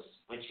triangle pose,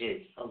 which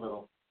is a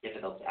little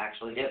difficult to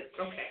actually do.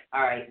 Okay.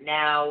 All right,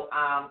 now,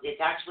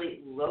 it's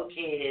actually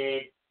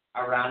located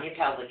around your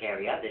pelvic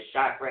area. This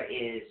chakra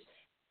is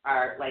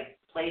our, like,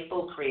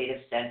 playful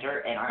creative center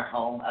and our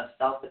home of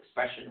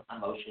self-expression,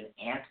 emotion,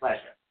 and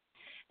pleasure.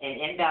 An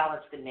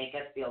imbalance can make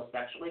us feel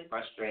sexually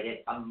frustrated,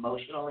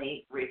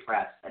 emotionally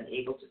repressed, and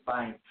able to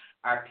find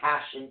our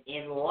passion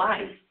in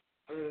life.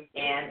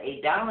 And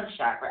a balanced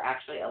chakra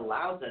actually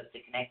allows us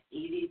to connect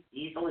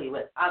easily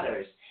with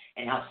others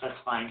and helps us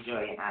find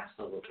joy in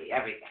absolutely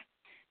everything.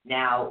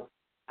 Now,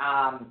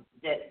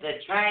 the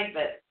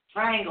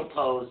triangle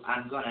pose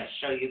I'm going to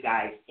show you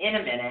guys in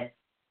a minute.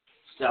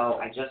 So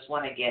I just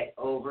want to get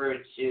over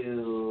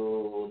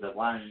to the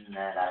one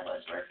that I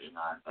was working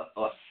on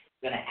before.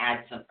 Going to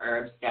add some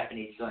herbs.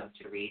 Stephanie's going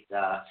to read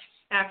the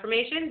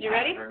affirmations. You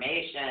ready?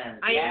 Affirmations.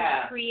 I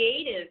am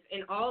creative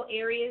in all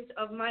areas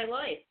of my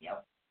life.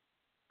 Yep.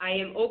 I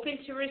am open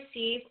to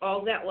receive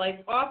all that life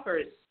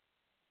offers.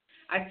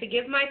 I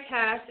forgive my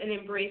past and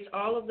embrace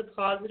all of the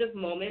positive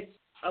moments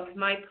of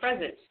my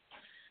present.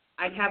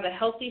 I have a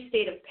healthy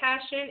state of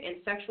passion and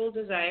sexual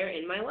desire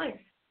in my life.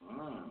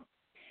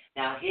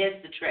 Now,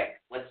 here's the trick.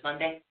 What's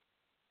Monday?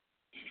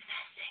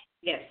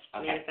 Yes.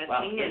 Okay,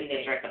 well, here's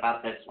the trick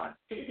about this one.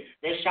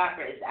 This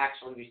chakra is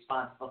actually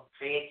responsible for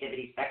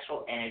creativity,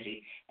 sexual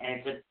energy, and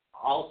it's an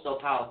also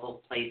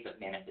powerful place of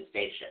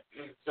manifestation.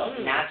 So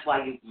that's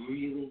why you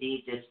really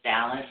need this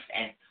balance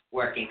and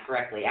working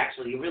correctly.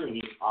 Actually, you really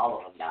need all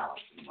of them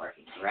balanced and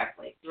working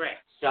correctly. Right.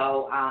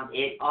 So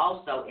it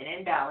also, an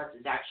imbalance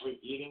is actually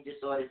eating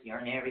disorders,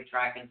 urinary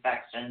tract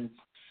infections,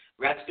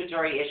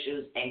 respiratory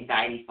issues,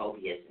 anxiety,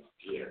 phobias, and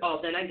fears. Oh,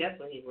 then I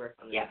definitely need work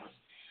on that. Yes.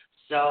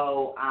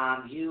 So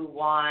you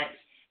want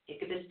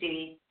Incubus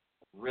tea,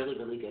 really,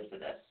 really good for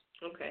this.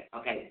 Okay.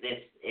 Okay,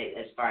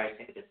 as far as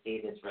Incubus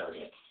tea, this really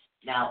good.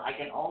 Now, I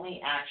can only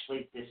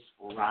actually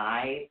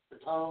describe the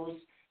pose.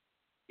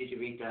 Did you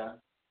read the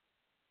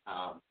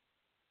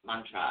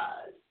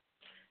mantras?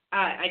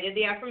 I did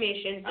the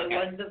affirmations. Okay. It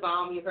was the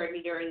Valm. You heard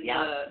me during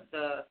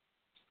the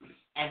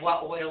And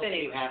what oils do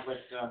you have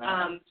listed on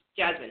that?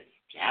 jasmine.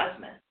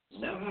 Jasmine.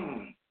 So.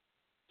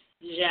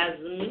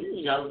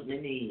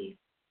 Jasmine.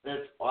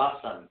 That's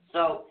awesome.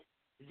 So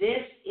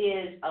this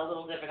is a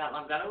little different.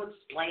 I'm going to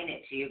explain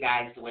it to you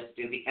guys what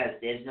to do because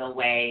there's no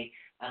way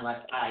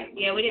unless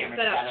we didn't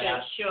set up the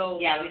show.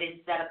 Yeah, we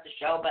didn't set up the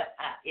show, but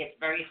it's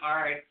very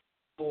hard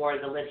for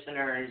the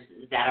listeners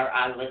that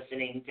are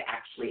listening to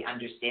actually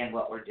understand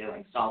what we're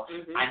doing. So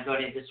I'm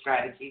going to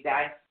describe it to you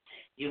guys.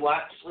 You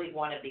actually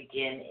want to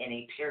begin in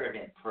a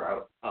pyramid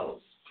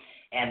pose,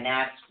 and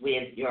that's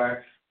with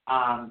your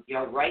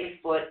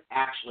right foot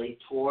actually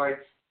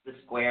towards the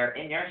square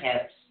in your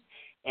hips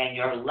and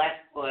your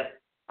left foot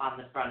on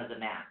the front of the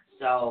mat.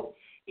 So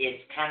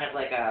it's kind of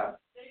like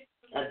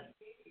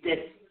this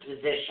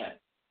position,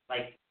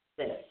 like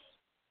this.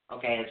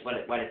 Okay, it's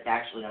what it's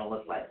actually going to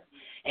look like.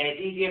 And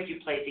it's easier if you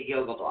place a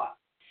yoga block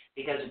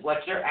because what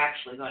you're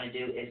actually going to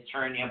do is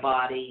turn your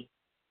body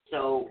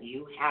so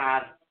you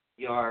have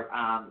your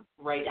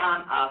right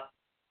arm up,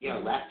 your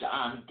left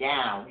arm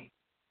down,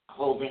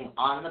 holding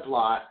on the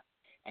block,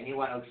 and you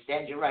want to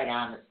extend your right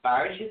arm as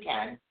far as you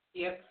can.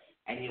 Yep.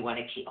 And you want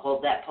to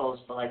hold that pose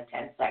for like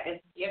 10 seconds.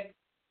 Yep.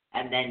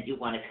 And then you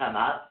want to come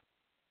up,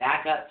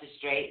 back up to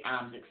straight,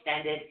 arms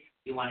extended.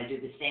 You want to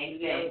do the same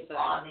thing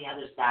on the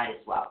other side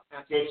as well.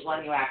 Absolutely. This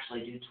one you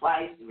actually do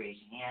twice. You raise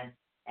your hand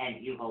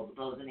and you hold the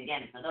pose. And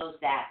again, for those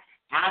that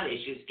have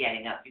issues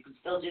getting up, you can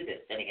still do this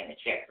sitting in a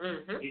chair.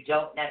 Mm-hmm. You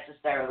don't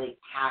necessarily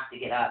have to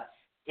get up.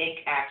 Take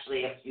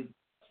actually a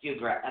few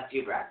breaths.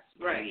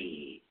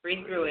 Right.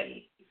 Breathe through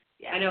it.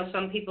 Yeah. I know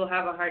some people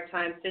have a hard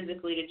time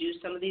physically to do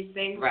some of these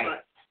things, right.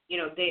 but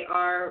they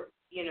are,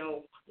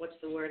 what's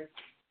the word?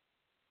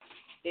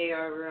 They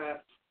are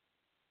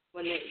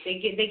when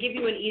they give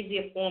you an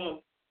easier form of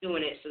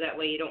doing it, so that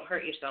way you don't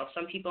hurt yourself.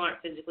 Some people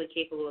aren't physically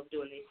capable of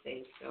doing these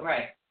things. So.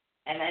 Right.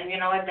 And then you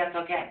know what? That's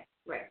okay.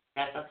 Right.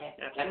 That's okay.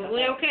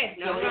 Absolutely okay.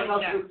 So we're going to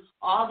go through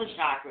all the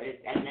chakras,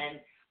 and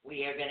then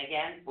we're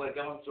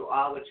going through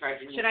all. We're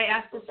charging. Should I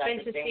ask the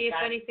spin to see if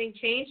anything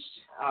changed?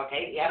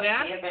 Okay. Yep.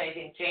 Yeah. See if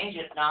anything changed.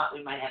 If not,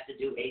 we might have to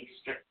do a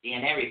strict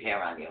DNA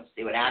repair on you.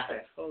 See what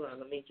happens. Hold on.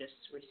 Let me just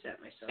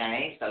reset myself.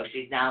 Okay. So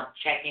she's now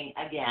checking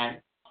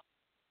again.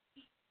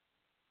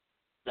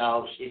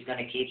 So she's going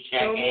to keep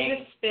checking. Show me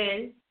the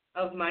spin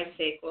of my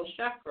sacral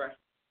chakra.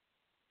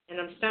 And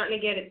I'm starting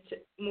to get it to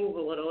move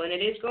a little, and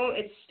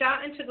it's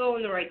starting to go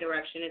in the right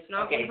direction. It's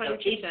not 100%. Okay, so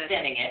keep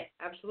spinning it.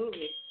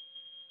 Absolutely.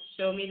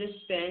 Show me the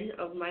spin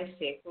of my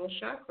sacral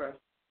chakra.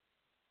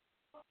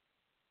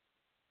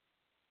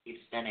 Keep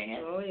spinning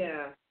it. Oh,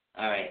 yeah.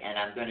 All right, and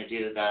I'm going to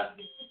do the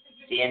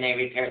DNA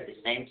repair at the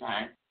same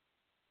time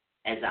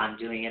as I'm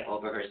doing it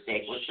over her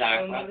sacral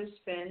chakra. Show me the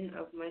spin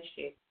of my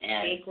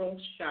sacral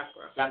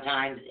chakra.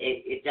 Sometimes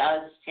it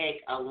does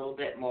take a little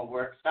bit more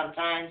work.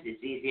 Sometimes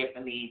it's easier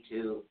for me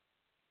to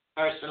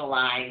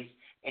personalize,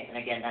 and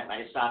again, that might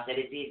have stopped it.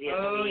 It's easier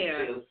for me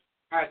to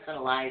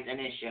personalize an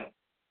issue.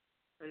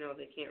 I know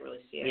they can't really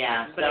see it.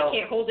 Yeah, but I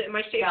can't hold it in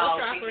my sacral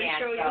chakra and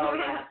show you.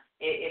 Yeah,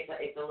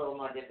 it's a little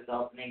more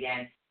difficult. And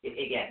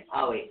again,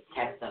 always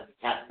test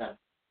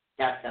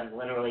them.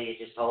 Literally,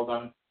 you just hold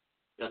them.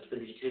 Just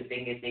with your 2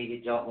 fingers, maybe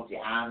you don't move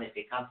your arm. If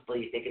you're comfortable,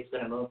 you think it's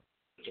going to move,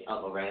 put your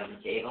elbow right on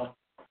the table.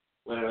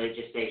 Literally,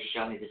 just say,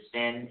 show me the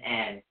spin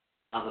and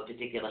of a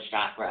particular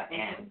chakra,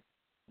 and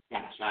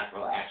that chakra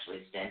will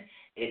actually spin.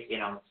 It's,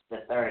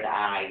 the third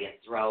eye, your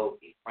throat,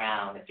 your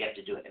crown. If you have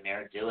to do it in the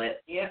mirror, do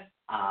it. Yeah.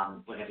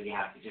 Whatever you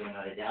have to do in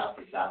order to help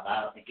yourself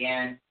out.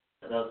 Again,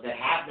 for those that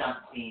have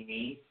not seen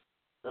these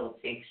little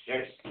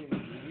tinctures,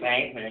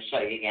 right? I'm going to show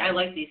you again. I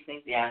like these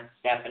things. Yeah,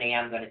 Stephanie,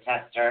 I'm going to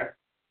test her.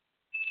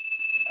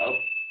 Oh,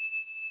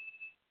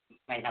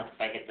 might help if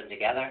I hit them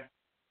together.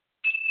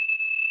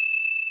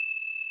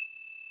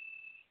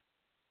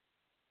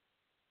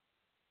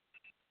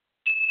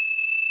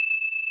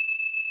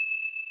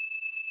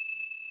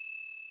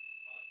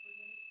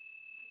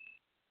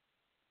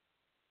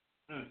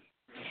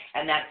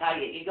 And that's how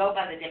you go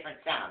by the different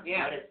sounds.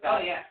 Yeah. Notice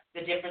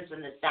the difference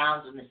in the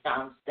sounds when the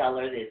sound's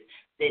stellar.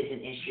 There's an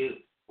issue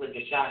with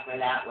the chakra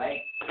that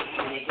way.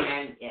 And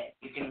again,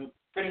 you can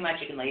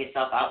lay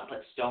yourself out and put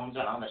stones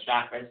on all the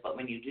chakras, but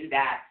when you do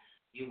that,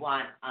 you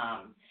want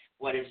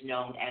what is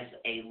known as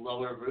a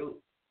lower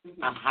root,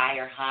 a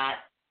higher heart,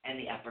 and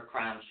the upper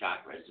crown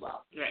chakra as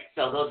well. Right.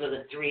 So those are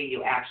the 3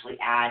 you actually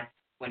add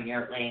when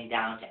you're laying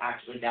down to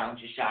actually balance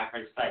your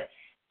chakras. But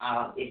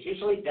it's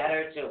usually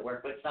better to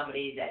work with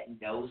somebody that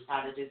knows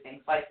how to do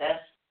things like this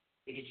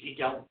because you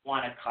don't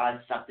want to cause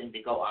something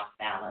to go off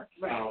balance.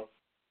 Right. So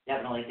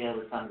definitely deal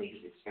with somebody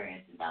who's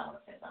experienced in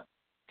balancing them.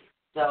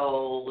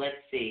 So let's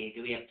see.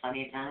 Do we have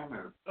plenty of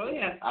time? Oh,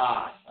 yeah.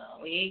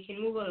 Awesome. We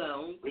can move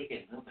along. We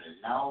can move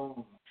it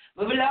along.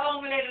 Move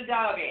along, little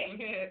doggy.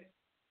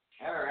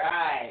 All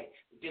right.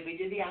 Did we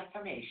do the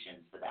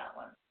affirmations for that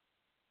one?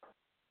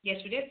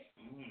 Yes, we did.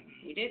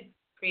 We did.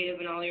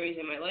 Creative in all areas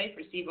of my life.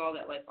 Receive all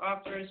that life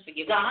offers.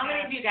 Forgive. So how many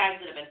of you guys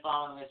that have been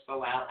following us for a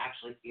while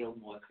actually feel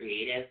more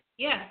creative?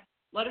 Yeah.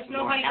 Let us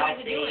know more how you guys are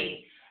healthy?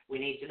 doing. We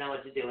need to know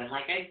what to do. And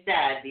like I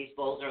said, these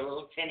bowls are a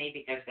little tinny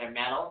because they're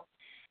metal.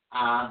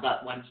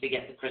 But once we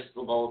get the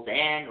crystal bowls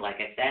in, like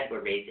I said,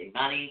 we're raising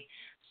money.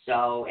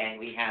 So, and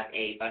we have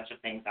a bunch of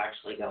things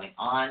actually going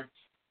on.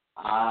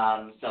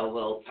 So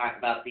we'll talk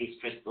about these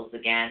crystals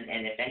again.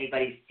 And if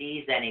anybody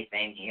sees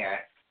anything here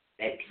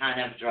that kind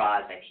of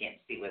draws, I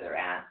can't see where they're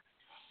at.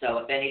 So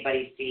if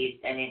anybody sees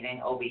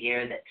anything over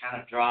here that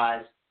kind of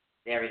draws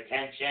their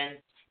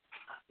attention,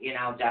 you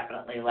know,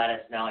 definitely let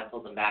us know. I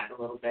pulled them back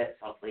a little bit,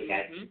 so hopefully you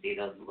guys can see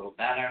those a little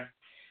better.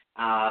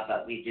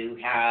 But we do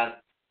have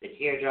the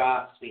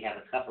teardrops. We have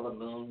a couple of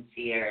moons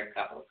here, a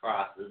couple of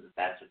crosses, if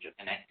that's what you're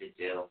connected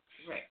to.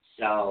 Right.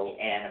 So,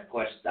 and of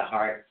course the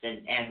hearts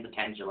and the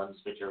pendulums,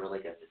 which are really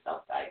good for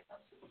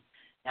self-diagnosis.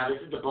 Now this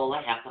is the bowl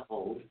I have to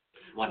hold,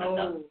 one of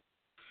them.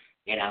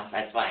 You know,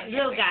 that's why.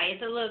 Little guy.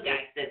 It's a little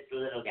guy. It's the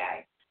little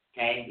guy.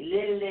 Okay,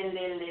 little.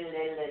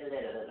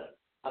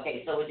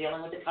 Okay, so we're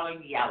dealing with the color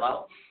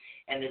yellow,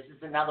 and this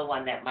is another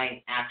one that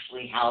might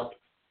actually help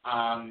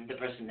the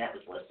person that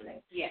was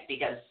listening. Yes.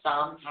 Because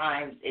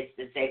sometimes it's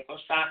the sacral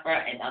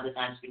chakra, and other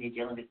times when you're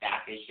dealing with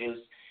back issues,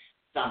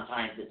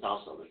 sometimes it's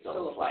also the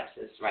solar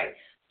plexus, right?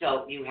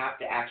 So you have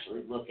to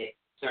actually look at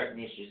certain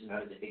issues in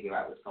order to figure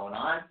out what's going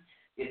on.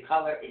 Your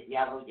color is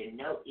yellow, your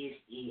note is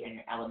E, and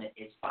your element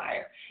is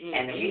fire.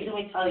 And the reason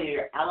we tell you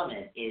your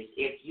element is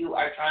if you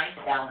are trying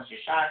to balance your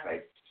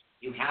chakras,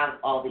 you have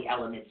all the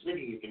elements with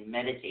you. You can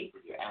meditate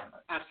with your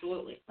elements.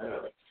 Absolutely.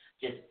 Literally.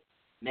 Just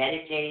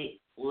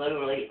meditate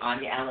literally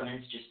on your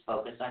elements. Just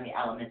focus on your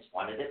elements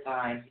one at a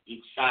time,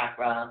 each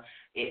chakra.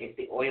 If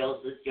the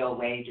oils is your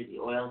way, do the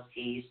oils,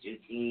 teas, do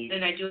teas.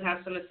 And I do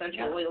have some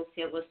essential oils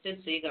here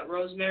listed. So you got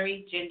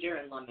rosemary, ginger,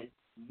 and lemon.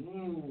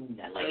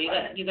 I like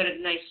so you got a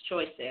nice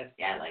choice there.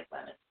 Yeah, I like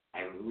lemon.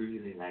 I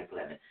really like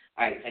lemon.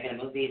 All right, so I'm going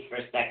to move these for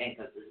a second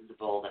because this is the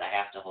bowl that I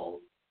have to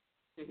hold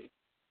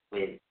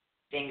with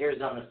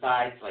fingers on the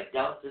side so I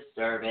don't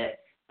disturb it.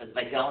 Because if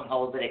I don't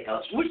hold it, it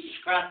goes whoosh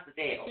across the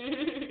table.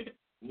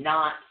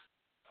 Not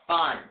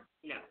fun.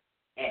 No.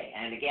 Okay,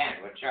 and again,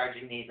 we're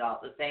charging these all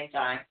at the same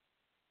time.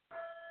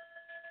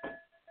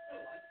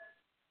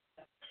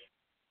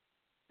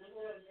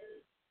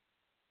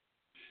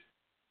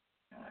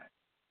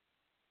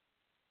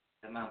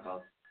 Come on,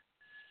 folks.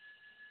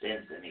 Spin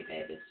for me,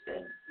 baby.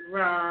 Spin.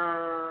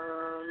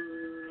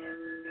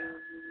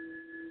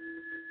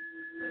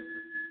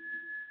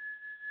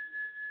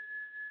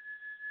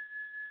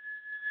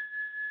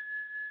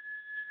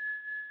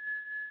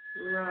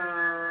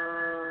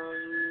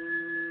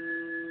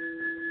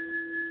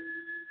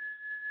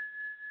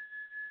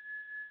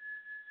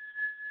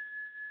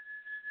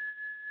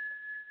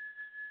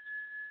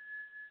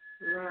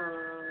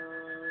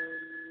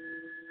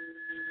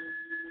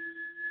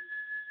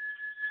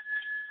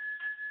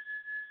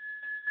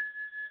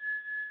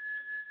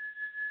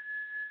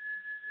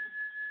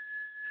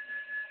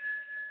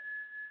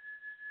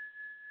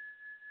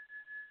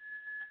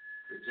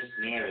 Is it just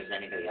me or is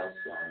anybody else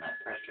feeling that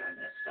pressure in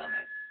their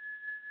stomach?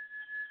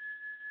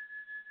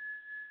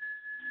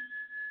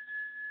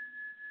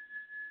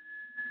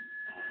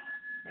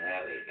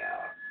 There we go.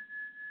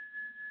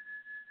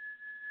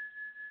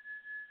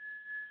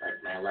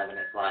 Like my 11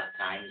 o'clock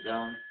time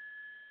zone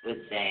was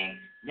saying,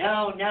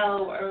 no,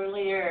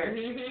 earlier.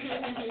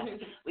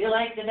 We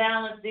like the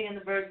balancing in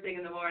the first thing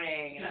in the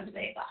morning. And I'm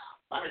saying, wow,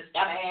 summer's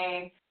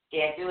coming.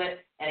 Can't do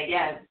it. And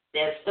again,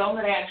 there's stone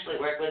that I actually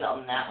work with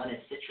on that one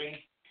is citrine.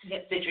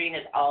 Citrine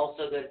is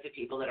also good for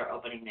people that are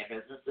opening their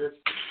businesses.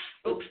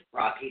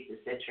 Raw piece of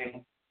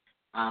citrine.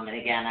 And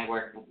again, I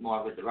work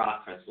more with the raw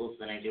crystals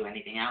than I do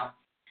anything else.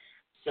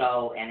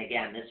 So, and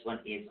again, this one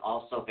is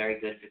also very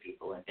good for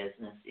people in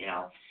business. You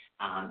know,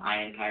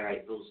 iron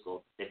pyrite, fool's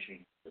gold,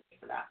 citrine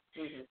for that.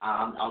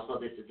 Also,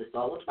 this is the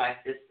solar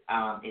plexus.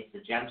 It's the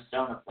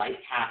gemstone of life,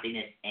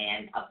 happiness,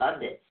 and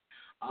abundance.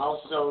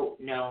 Also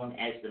known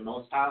as the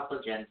most powerful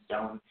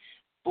gemstone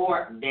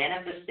for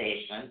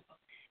manifestation,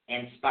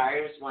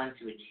 inspires one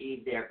to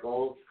achieve their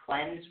goals,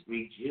 cleanse,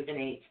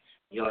 rejuvenate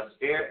your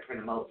spirit,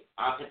 promote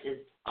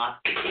optimism,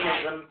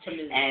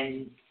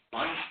 and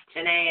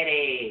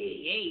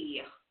spontaneity.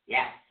 Yay.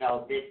 Yes,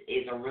 so this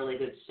is a really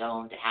good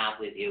stone to have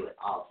with you at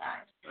all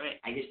times. Right.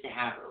 I used to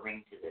have a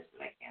ring to this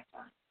that I can't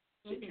find.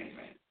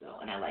 So,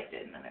 and I liked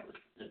it, and then it was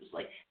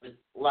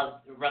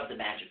rub the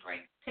magic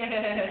ring.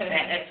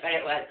 That's what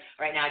it was.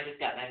 Right now, I just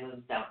got my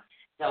moonstone.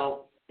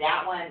 So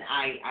that one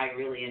I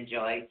really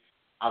enjoyed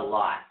a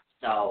lot.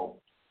 So,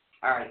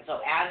 all right.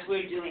 So as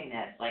we're doing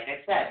this, like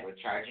I said, we're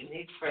charging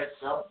these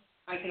crystals.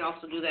 I can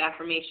also do the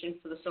affirmation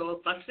for the solar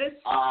plexus.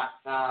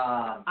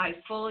 Awesome. I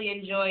fully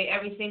enjoy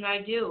everything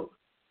I do.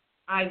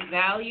 I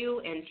value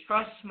and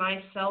trust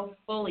myself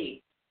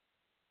fully.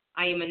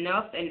 I am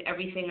enough, and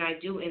everything I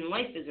do in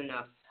life is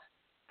enough.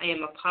 I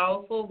am a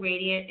powerful,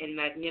 radiant, and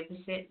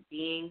magnificent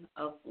being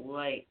of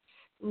light.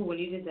 Ooh, when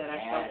you did that, I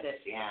felt this.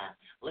 Yeah.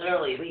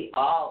 Literally, we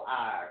all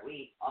are.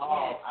 We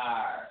all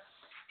are.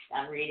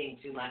 I'm reading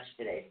too much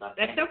today, so I'm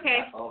That's okay.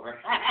 over.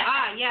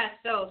 Yes.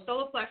 So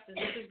solar plexus,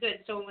 this is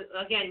good. So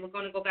again, we're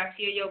going to go back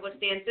to your yoga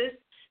stances.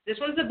 This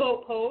one's the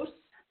boat pose.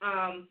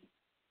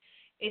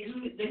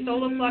 It's the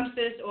solar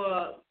plexus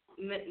or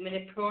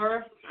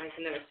Manipura. I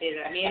can never say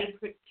that.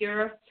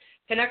 Manipura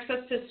connects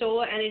us to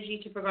solar energy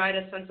to provide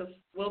a sense of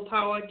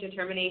willpower,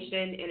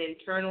 determination, and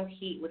internal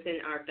heat within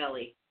our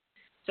belly.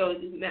 So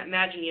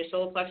imagine your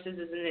solar plexus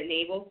is in the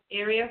navel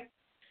area.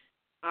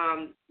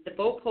 The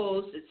boat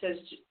pose, it says,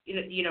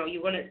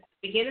 you want to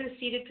begin in a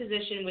seated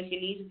position with your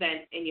knees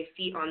bent and your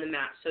feet on the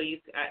mat. So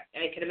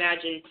I can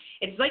imagine,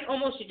 it's like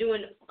almost you're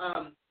doing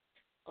a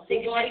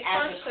full body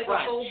crunch, like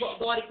a full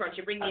body crunch.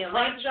 You bring your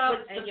legs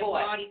up and your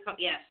body comes.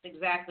 Yes,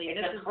 exactly.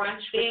 It's this a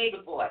crunch big,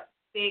 with the board.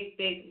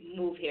 big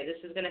move here. This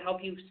is going to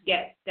help you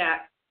get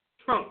that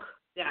trunk,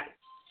 that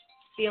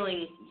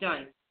feeling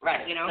done.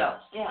 Right.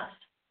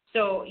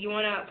 So you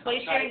want to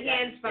place your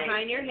hands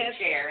behind your hips.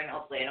 Chair, and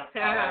hopefully I don't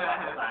fall over.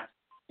 Hold on.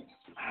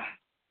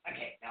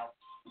 Okay, no,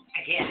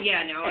 I can't.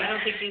 Yeah, no, I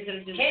don't think he's going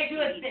to do Can't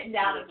do it sitting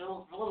down. It's a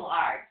little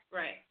hard.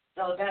 Right.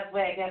 So the best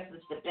way, I guess,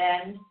 is to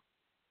bend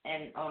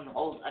and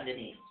hold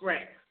underneath.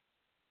 Right.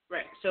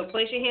 So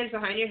place your hands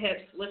behind your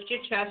hips, lift your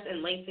chest,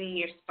 and lengthen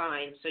your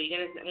spine. So you're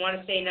going to want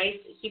to stay nice,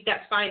 keep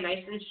that spine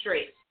nice and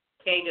straight.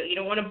 Okay, you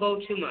don't want to bow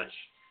too much.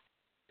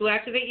 To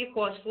activate your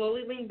core,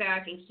 slowly lean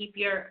back and keep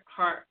your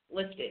heart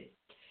lifted.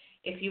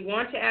 If you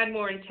want to add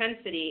more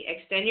intensity,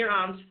 extend your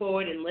arms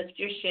forward and lift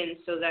your shins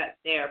so that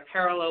they are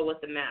parallel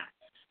with the mat.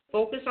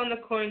 Focus on the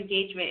core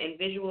engagement and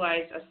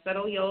visualize a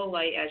subtle yellow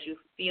light as you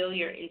feel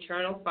your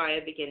internal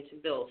fire begin to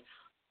build.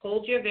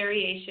 Hold your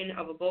variation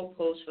of a boat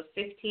pose for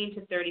 15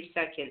 to 30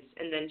 seconds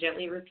and then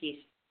gently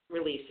release.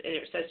 And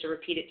it says to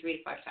repeat it 3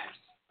 to 5 times.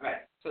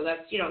 Right. So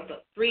that's,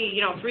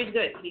 three, three's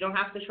good. You don't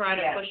have to try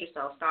to push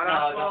yourself. Start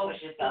off slow,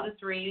 do the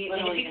 3.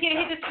 And if you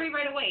can't hit the 3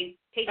 right away,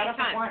 take your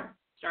time.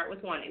 Start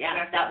with 1.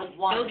 Yeah, start with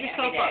 1 Build yourself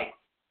every day. up.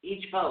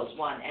 Each pose,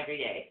 1 every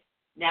day.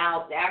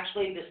 Now,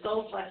 actually, the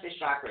solar plexus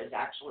chakra is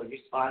actually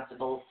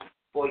responsible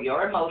for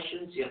your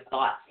emotions, your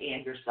thoughts,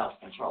 and your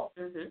self-control.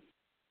 Mm-hmm.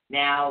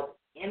 Now,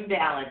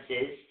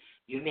 imbalances,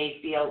 you may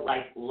feel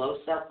like low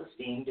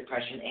self-esteem,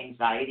 depression,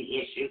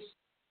 anxiety issues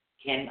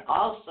can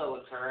also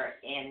occur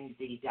in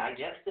the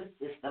digestive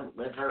system,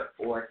 liver,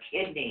 or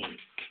kidneys.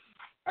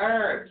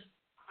 Herbs,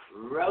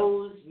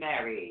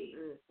 rosemary,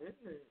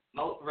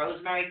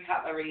 rosemary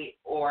cutlery,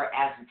 or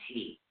as a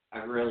tea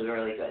are really,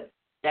 really good.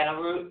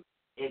 Fennel root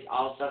is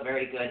also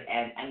very good,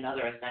 and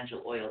another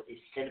essential oil is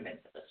cinnamon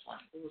for this one.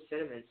 Ooh,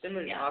 cinnamon.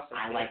 Cinnamon is awesome.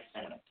 I like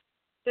cinnamon.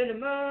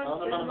 Cinnamon.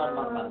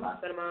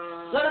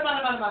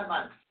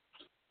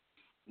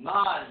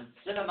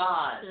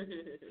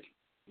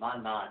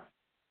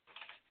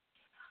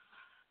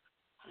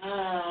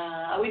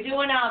 Are we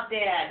doing out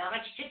there? Not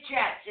much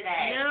chit-chat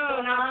today.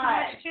 No, not too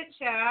much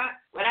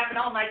chit-chat. What happened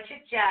to all my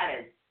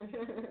chit-chatters?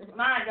 Come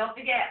on, don't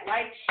forget,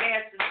 like,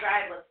 share,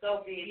 subscribe. Let's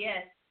go, please.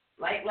 Yes.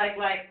 Like.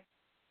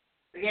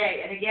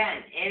 Okay, and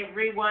again,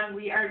 everyone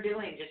we are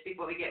doing, just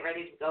before we get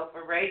ready to go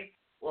for break,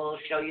 we'll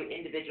show you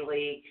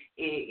individually,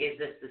 is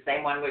this the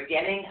same one? We're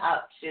getting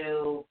up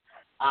to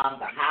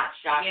the heart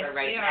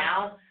chakra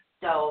now.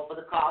 So for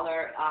the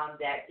caller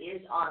that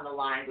is on the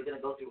line, we're going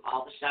to go through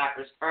all the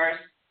chakras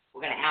first. We're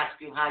going to ask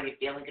you how you're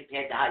feeling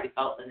compared to how you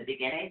felt in the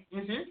beginning.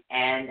 Mm-hmm.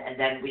 And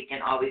then we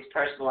can always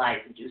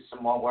personalize and do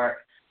some more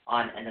work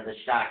on another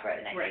chakra.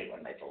 And I hate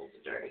when my bowls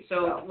are dirty.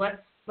 So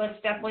let's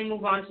definitely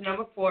move on to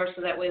number 4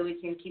 so that way we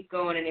can keep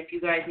going. And if you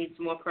guys need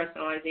some more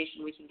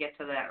personalization, we can get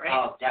to that, right?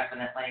 Oh,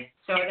 definitely.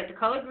 So I got the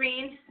color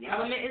green. Yep.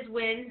 Element is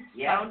wind.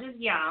 Yep. Sound is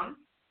yam.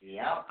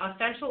 Yep.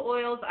 Essential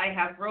oils, I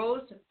have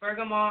rose,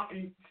 bergamot,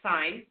 and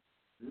thyme.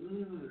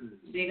 Ooh.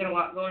 So you got a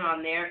lot going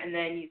on there. And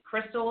then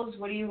crystals,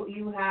 what do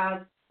you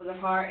have for the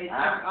heart?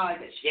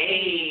 It's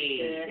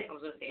jade.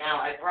 Now,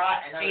 I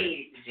brought another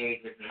piece of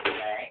jade with me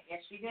today.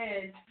 Yes, you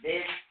did.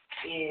 This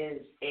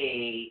is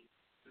a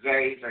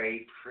very,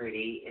 very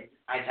pretty.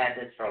 I've had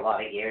this for a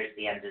lot of years.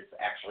 The end is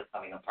actually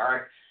coming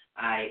apart.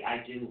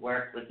 I do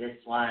work with this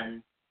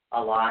one a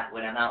lot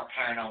when I'm out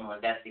paranormal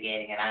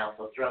investigating, and I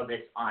also throw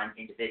this on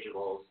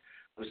individuals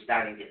who's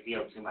starting to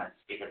feel too much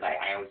because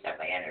I always have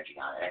my energy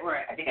on it.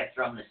 Right. I think I've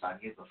thrown this on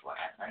you before,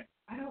 haven't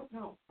I? I don't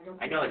know.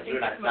 I know I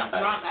threw it on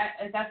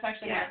somebody. That's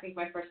actually, I think,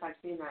 my first time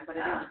seeing that, but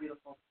it is a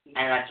beautiful piece.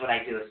 And that's what I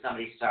do. If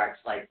somebody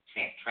starts, like,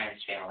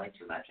 trans-channeling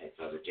too much, I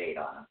throw the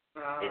jade on them.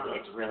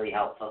 It's really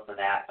helpful for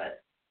that, but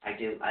I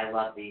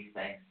love these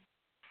things.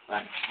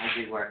 But I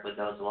do work with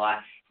those a lot.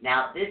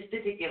 Now, this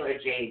particular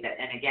jade,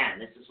 and again,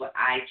 this is what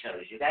I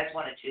chose. You guys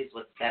want to choose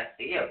what's best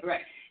for you.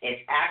 Right.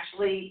 It's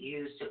actually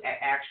used to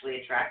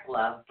actually attract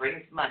love,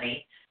 brings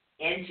money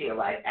into your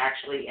life,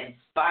 actually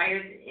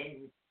inspires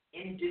and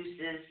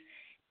induces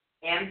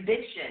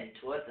ambition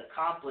towards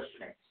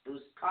accomplishments,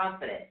 boosts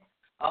confidence,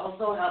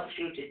 also helps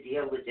you to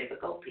deal with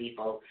difficult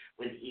people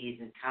with ease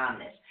and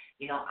calmness.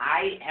 You know,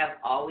 I have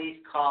always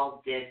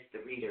called this the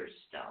Reader's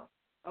Stone.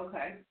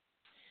 Okay.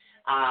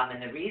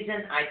 And the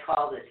reason I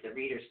call this the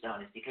Reader's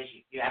Stone is because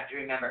you have to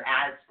remember,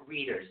 as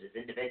readers, as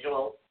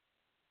individual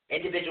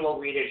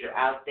readers, you're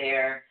out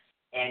there,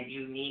 and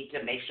you need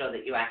to make sure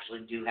that you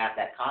actually do have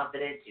that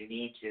confidence. You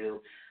need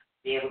to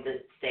be able to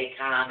stay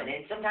calm. And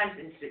then sometimes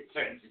in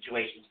certain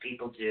situations,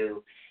 people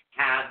do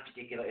have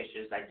particular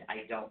issues.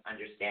 I don't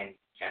understand.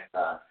 Check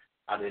the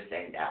other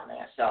thing down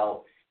there.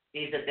 So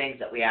these are things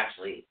that we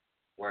actually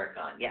work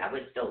on. Yeah,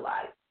 we're still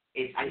live.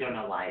 I don't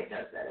know why it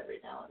does that every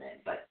now and then,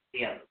 but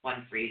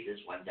one freezes,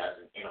 one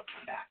doesn't. It'll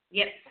come back.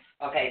 Yep.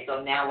 Okay,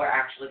 so now we're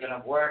actually going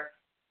to work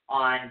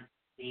on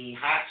the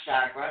heart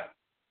chakra.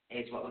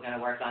 Is what we're going to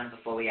work on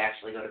before we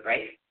actually go to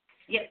break.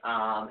 Yep.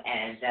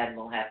 And then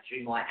we'll have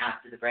 3 more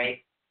after the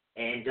break.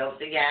 And don't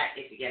forget,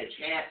 if you get a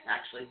chance,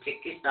 actually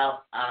pick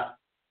yourself up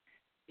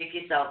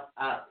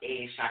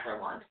a chakra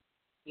wand.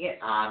 Yes.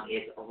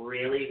 It's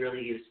really,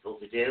 really useful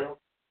to do.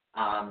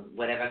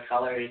 Whatever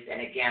colors,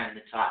 and again,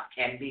 the top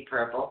can be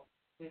purple,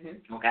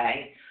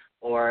 okay,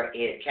 or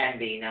it can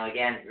be, now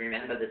again,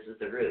 remember this is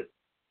the root.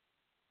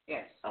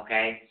 Yes.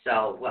 Okay,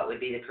 so what would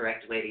be the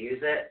correct way to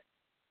use it?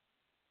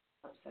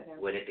 Upside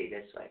down. Would it be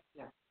this way?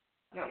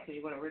 No, because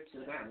you want to root to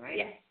the ground, right?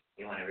 Yes,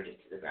 you want to root it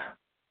to the ground.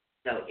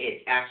 So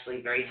it's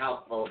actually very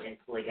helpful in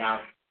pulling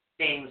out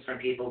things from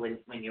people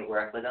when you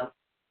work with them.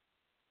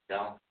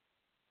 So.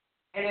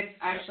 And it's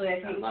actually,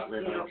 I think, a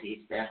lovely little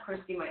piece there.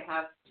 Christy might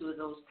have 2 of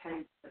those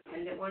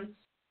pendant ones.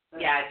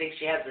 Yeah, I think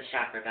she has the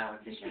chakra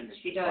balancing.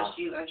 She does.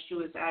 She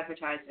was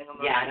advertising them.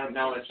 Yeah, I don't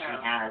know if she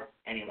has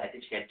anyway. I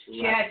think she had 2.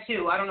 She had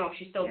 2. I don't know if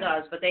she still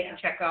does, but they can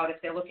check out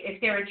if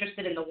they're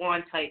interested in the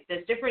wand type.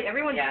 There's different.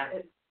 Everyone's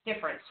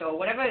different. So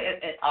whatever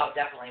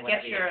definitely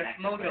gets your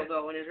mojo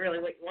going is really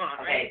what you want,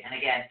 right? Okay, and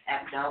again,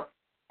 F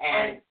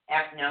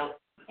note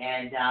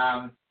and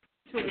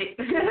Sweet.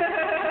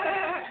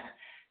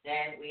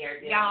 then we are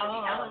dealing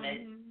with the element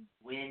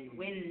wind.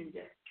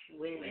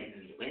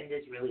 Wind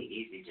is really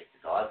easy, just to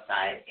go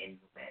outside in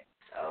the wind.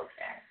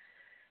 Okay.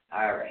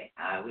 All right.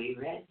 Are we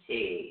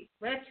ready?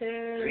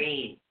 Ready.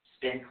 Green.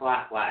 Spin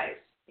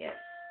clockwise. Yes.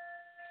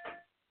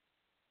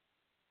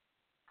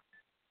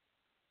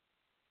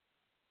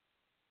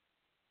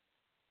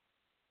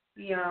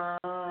 Yum.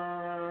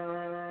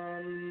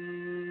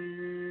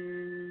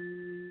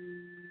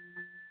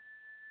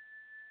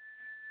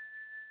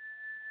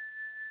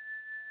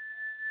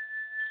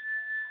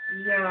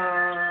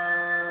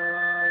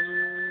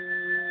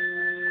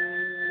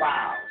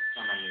 Wow,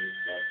 someone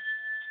used this.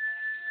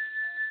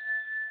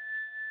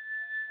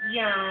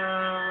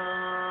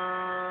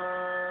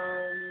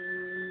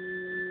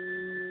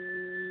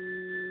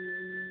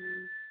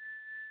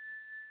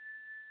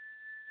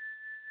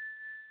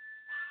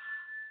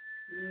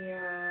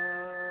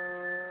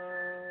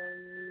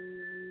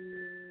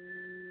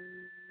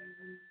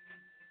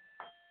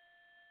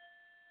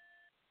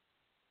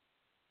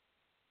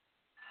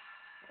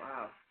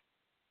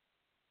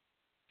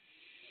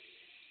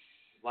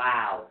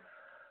 Wow.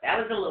 That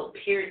was a little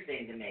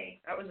piercing to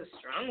me. That was a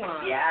strong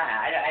one. Yeah,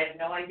 I have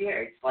no idea.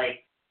 It's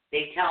like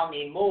they tell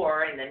me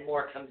more, and then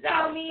more comes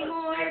out. Tell me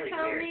more. And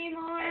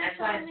that's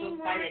why I'm so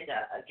excited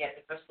to get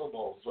the crystal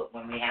bowls.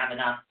 When we have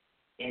enough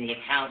in the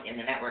account, in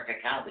the network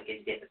account, we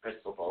can get the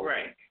crystal bowls,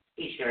 right?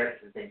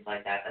 T-shirts and things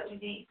like that we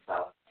need.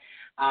 So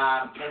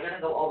we're going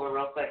to go over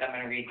real quick. I'm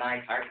going to read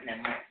my part, and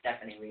then let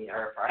Stephanie read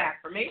her part.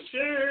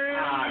 Affirmation.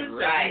 All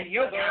right.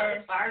 Now,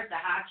 as far as the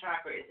heart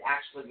chakra is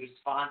actually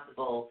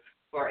responsible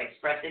for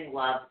expressing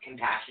love,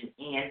 compassion,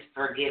 and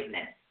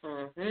forgiveness.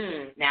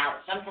 Now,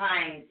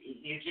 sometimes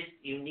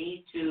you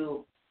need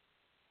to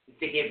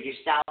forgive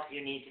yourself,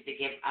 you need to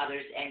forgive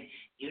others, and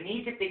you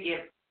need to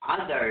forgive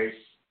others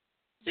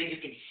so you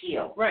can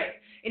heal. Right.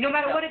 And no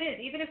matter what it is,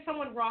 even if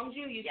someone wrongs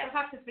you, you still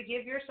have to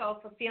forgive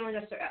yourself for feeling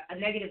a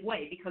negative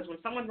way, because when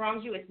someone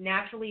wrongs you, it's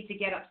naturally to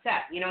get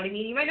upset. You know what I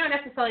mean? You might not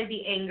necessarily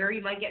be angry.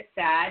 You might get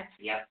sad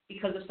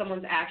because of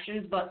someone's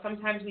actions, but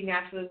sometimes we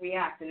naturally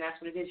react, and that's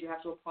what it is. You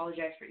have to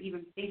apologize for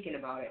even thinking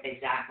about it.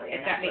 Exactly.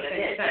 And that's what it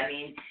is. Sense. I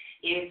mean,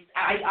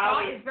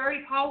 thought is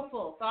very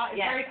powerful. Thought is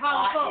very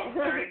powerful. Thought is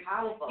very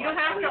powerful. You don't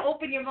have to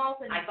open your mouth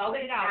and I've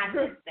always spit it out. had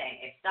this thing.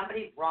 If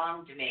somebody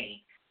wronged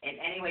me in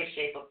any way,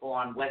 shape, or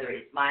form, whether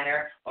it's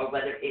minor or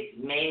whether it's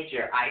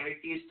major, I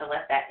refuse to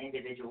let that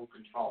individual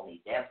control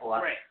me.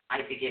 Therefore,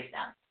 I forgive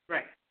them.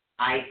 Right.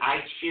 I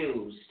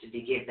choose to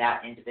forgive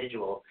that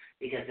individual,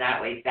 because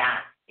that way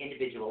that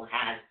individual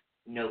has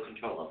no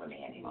control over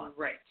me anymore.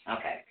 Right.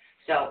 Okay.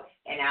 So,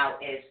 and now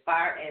as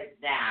far as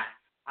that,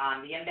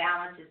 the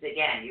imbalance is,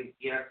 again,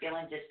 you're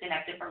feeling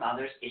disconnected from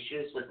others,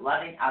 issues with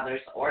loving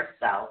others or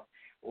self,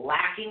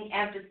 lacking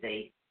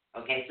empathy.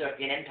 Okay, so if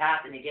you're an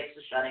empath and your gifts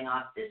are shutting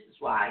off, this is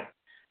why.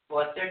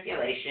 Poor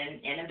circulation,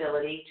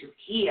 inability to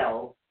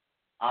heal,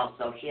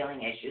 also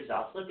healing issues,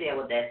 also deal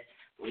with this,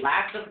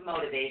 lack of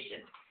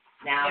motivation.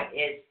 Now,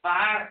 as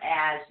far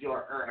as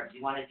your herbs,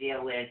 you want to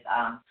deal with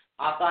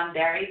hawthorn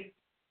berry,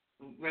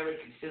 really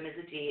consume as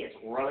a tea. It's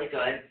really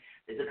good.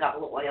 There's a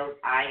couple of oils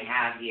I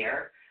have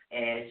here.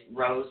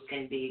 Rose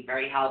can be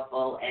very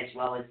helpful, as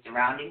well as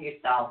surrounding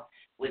yourself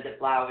with the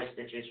flowers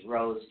such as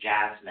rose,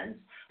 jasmine,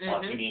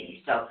 or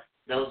panini. So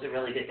those are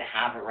really good to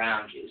have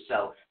around you.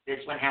 So this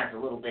one has a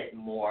little bit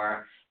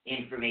more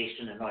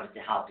information in order to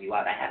help you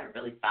out. I haven't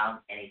really found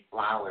any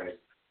flowers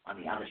on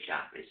the other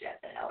chakras yet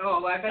that help.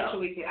 Oh, I bet you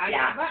we can.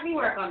 Let me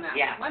work on that.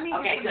 Yeah. Let me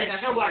okay, good.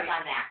 She'll work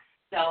on that.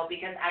 So,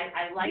 because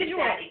I like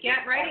visual, that.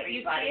 Get right.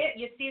 You see it.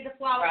 You see the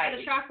flowers right. for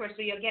the chakra,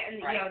 so you're getting,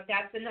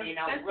 that's enough.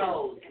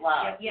 Rose,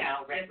 love.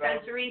 Red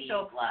sensory.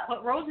 So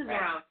put roses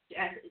around.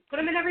 Put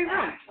them in every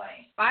room.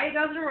 Buy a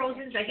dozen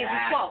roses. That gives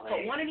you 12.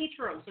 Put one in each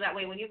room, so that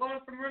way when you're going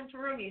from room to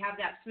room, you have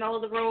that smell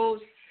of the rose.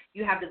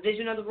 You have the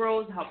vision of the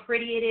rose, how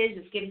pretty it is.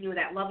 It's giving you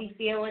that lovey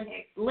feeling.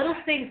 Little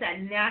things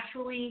that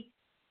naturally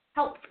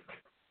help.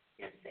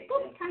 Yes, they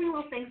do. Tiny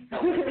little things. So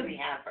what do we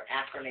have for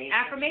affirmations?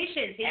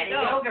 Affirmations. Here and you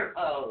go. Yoga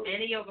pose.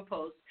 And a yoga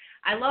pose.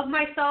 I love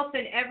myself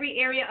in every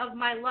area of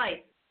my life.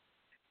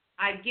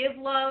 I give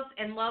love,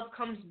 and love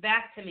comes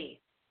back to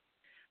me.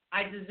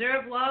 I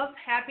deserve love,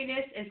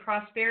 happiness, and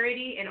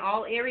prosperity in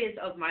all areas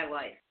of my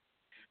life.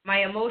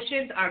 My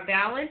emotions are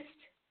balanced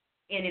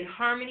and in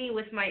harmony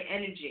with my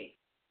energy.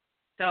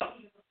 So,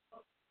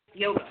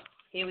 yoga.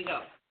 Here we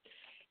go.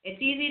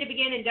 It's easy to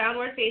begin in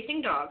downward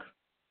facing dog.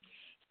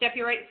 Step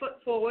your right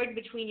foot forward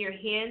between your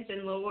hands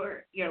and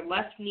lower your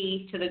left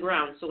knee to the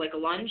ground. So like a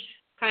lunge,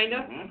 kind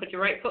of. Put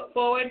your right foot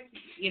forward,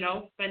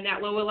 bend that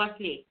lower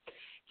left knee.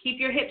 Keep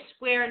your hips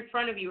square in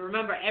front of you.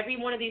 Remember, every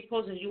one of these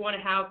poses you want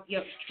to have, you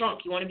have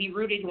trunk. You want to be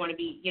rooted. You want to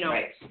be,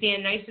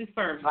 stand nice and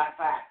firm. Flat.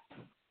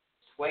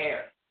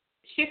 Square.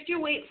 Shift your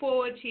weight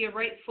forward to your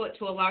right foot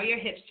to allow your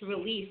hips to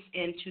release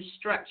and to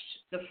stretch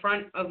the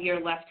front of your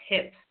left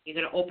hip. You're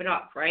going to open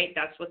up, right?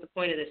 That's what the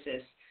point of this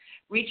is.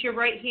 Reach your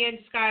right hand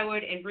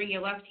skyward and bring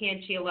your left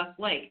hand to your left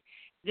leg.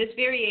 This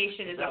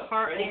variation is a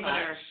heart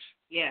opener.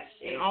 Yes,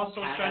 and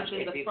also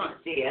stretches the front.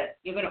 See it.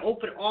 You're going to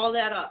open all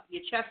that up.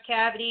 Your chest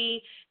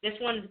cavity. This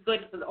one's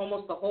good for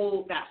almost the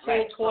whole, that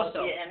whole torso.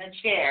 So if you're in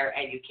a chair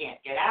and you can't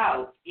get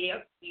out.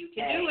 Yep, you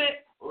can do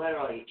it.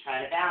 Literally,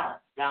 try to balance.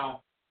 Don't.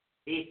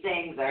 These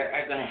things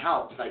are going to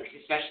help, like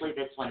especially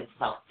this one. It's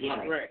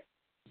self-healing. Right.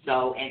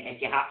 So, and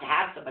if you have to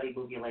have somebody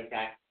move you like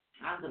that,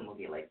 have them move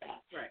you like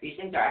that. Right. These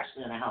things are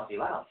actually going to help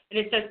you out. And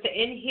it says to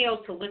inhale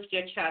to lift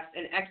your chest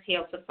and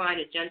exhale to find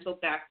a gentle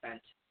back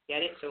bend.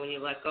 Get it? So when you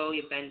let go,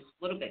 you bend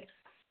a little bit.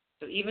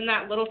 So even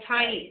that little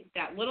tiny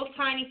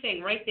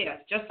thing right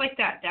there, just like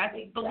that,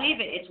 believe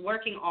it, it's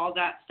working all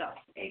that stuff.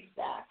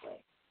 Exactly.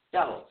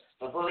 So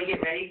before we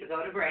get ready to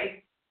go to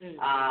break,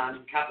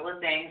 couple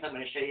of things. I'm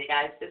going to show you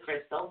guys the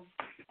crystals.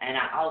 And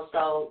I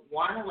also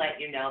want to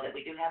let you know that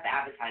we do have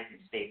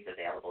advertising space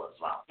available as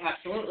well.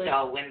 Absolutely.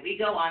 So when we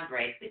go on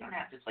break, we don't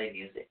have to play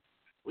music.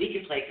 We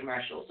can play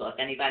commercials. So if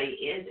anybody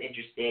is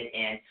interested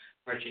in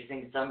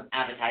purchasing some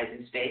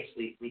advertising space,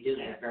 we do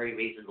have very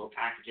reasonable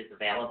packages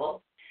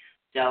available.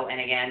 So,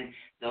 and again,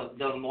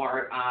 the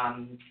more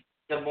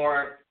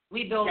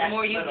we build, the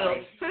more you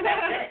build.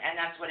 That's it, and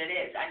that's what it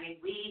is. I mean,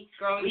 we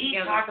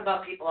talk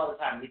about people all the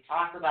time. We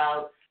talk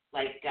about,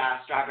 like,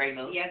 Strawberry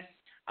Moon. Yes.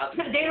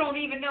 They don't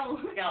even know.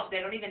 No, they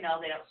don't even know.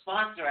 They don't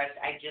sponsor us.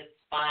 I just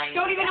find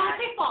don't even know if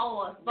they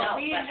follow us, but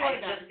we enjoy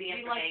them. Just the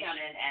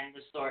information and the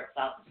store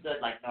itself is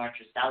good. Like Nora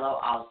Tristello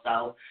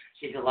also.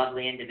 She's a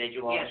lovely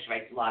individual. Yes. She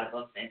writes a lot of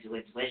books into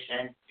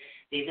intuition.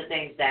 These are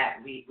things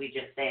that we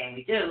just say and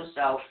we do.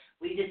 So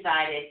we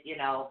decided,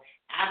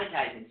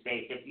 advertising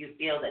space. If you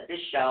feel that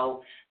this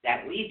show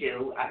that we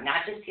do,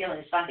 not just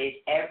Healing Sundays,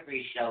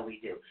 every show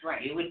we do,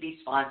 right. You would be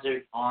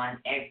sponsored on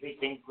every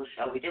single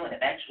show we do. And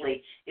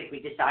eventually, if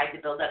we decide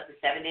to build up to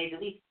 7 days a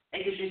week,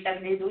 that gives you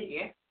 7 days a week.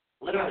 Yeah.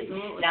 Literally.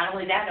 Absolutely. Not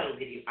only that, it'll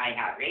give you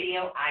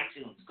iHeartRadio,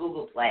 iTunes,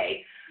 Google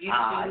Play,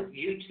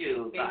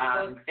 YouTube,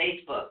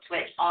 Facebook,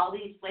 Twitch, all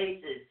these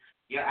places.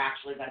 You're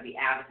actually going to be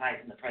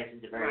advertising. The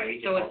prices are very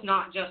reasonable. So it's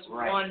not just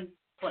one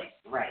place.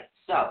 Right.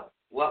 So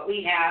what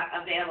we have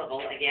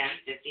available, again,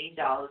 $15.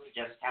 You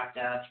just have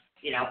to,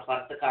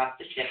 plus the cost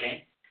of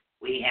shipping.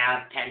 We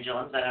have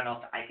pendulums. I don't know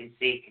if I can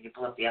see. Can you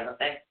pull up the other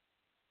thing?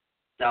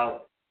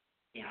 So,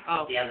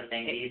 the other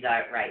thing. These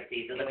are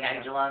the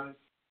pendulums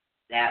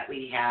that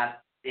we have.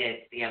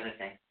 The other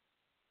thing.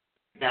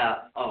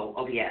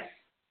 OBS.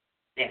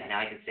 There, now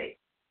I can see.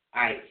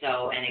 All right.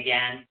 So, and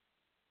again,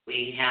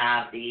 we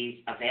have these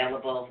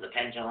available. The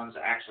pendulums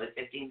are actually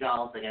 $15.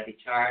 They're going to be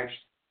charged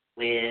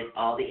with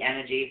all the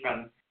energy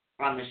from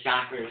the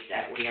chakras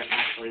that we are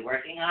actually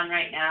working on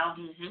right now.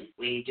 Mm-hmm.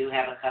 We do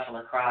have a couple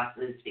of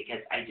crosses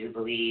because I do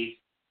believe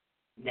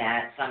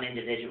that some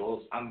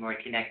individuals are more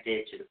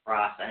connected to the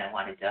cross, and I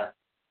wanted to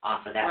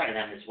offer that to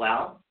them as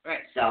well.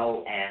 Right.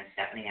 So, and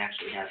Stephanie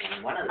actually has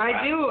one of the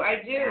crosses. I do.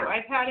 Yeah.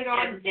 I've had it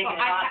on.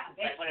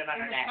 I put it on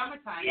in her the neck.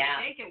 summertime.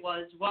 Yeah. I think it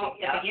was, the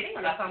beginning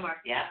of the summer.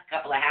 Yeah, a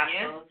couple of half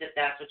moons if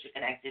that's what you're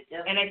connected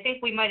to. And I think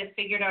we might have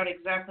figured out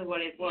exactly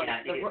what it was.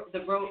 Yeah,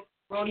 the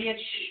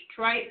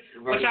Rhodiatrite,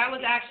 which I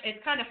was actually,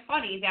 it's kind of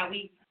funny that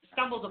we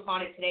stumbled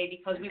upon it today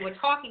because we were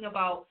talking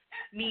about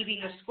me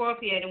being a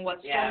Scorpion and what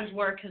stones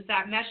were, because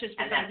that meshes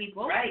for some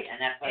people. Right,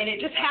 and it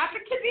just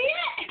happened to be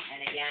it.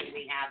 And again,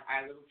 we have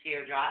our little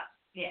teardrops.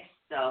 Yes.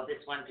 So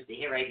this one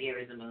right here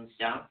is a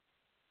moonstone.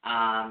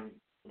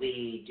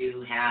 We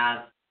do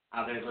have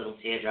other little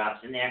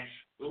teardrops in there,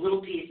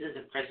 little pieces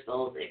of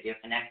crystals if you're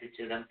connected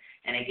to them.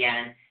 And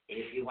again,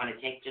 if you want to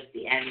take just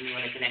the end and you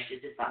want to connect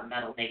it to something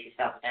that'll make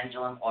yourself a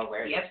pendulum or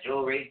wear your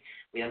jewelry,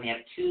 we only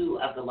have 2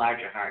 of the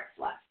larger hearts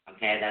left.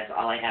 Okay, that's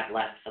all I have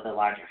left for the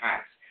larger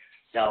hearts.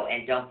 So,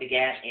 and don't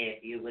forget,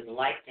 if you would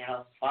like to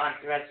help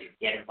sponsor us, you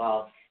get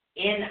involved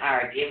in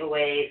our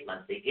giveaways,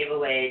 monthly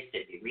giveaways,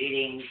 could be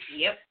readings.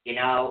 Yep. You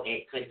know,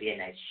 it could be a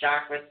nice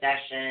chakra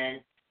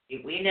session.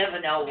 We never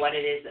know what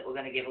it is that we're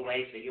going to give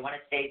away, so you want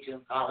to stay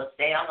tuned, call us,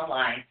 stay on the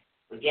line.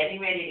 We're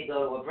getting ready to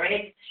go to a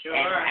break, Sure.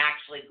 and we're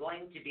actually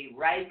going to be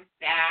right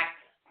back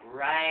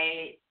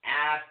right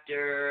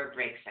after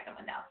break. Second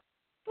one down.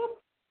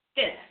 Boop.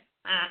 This.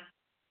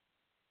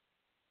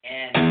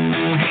 And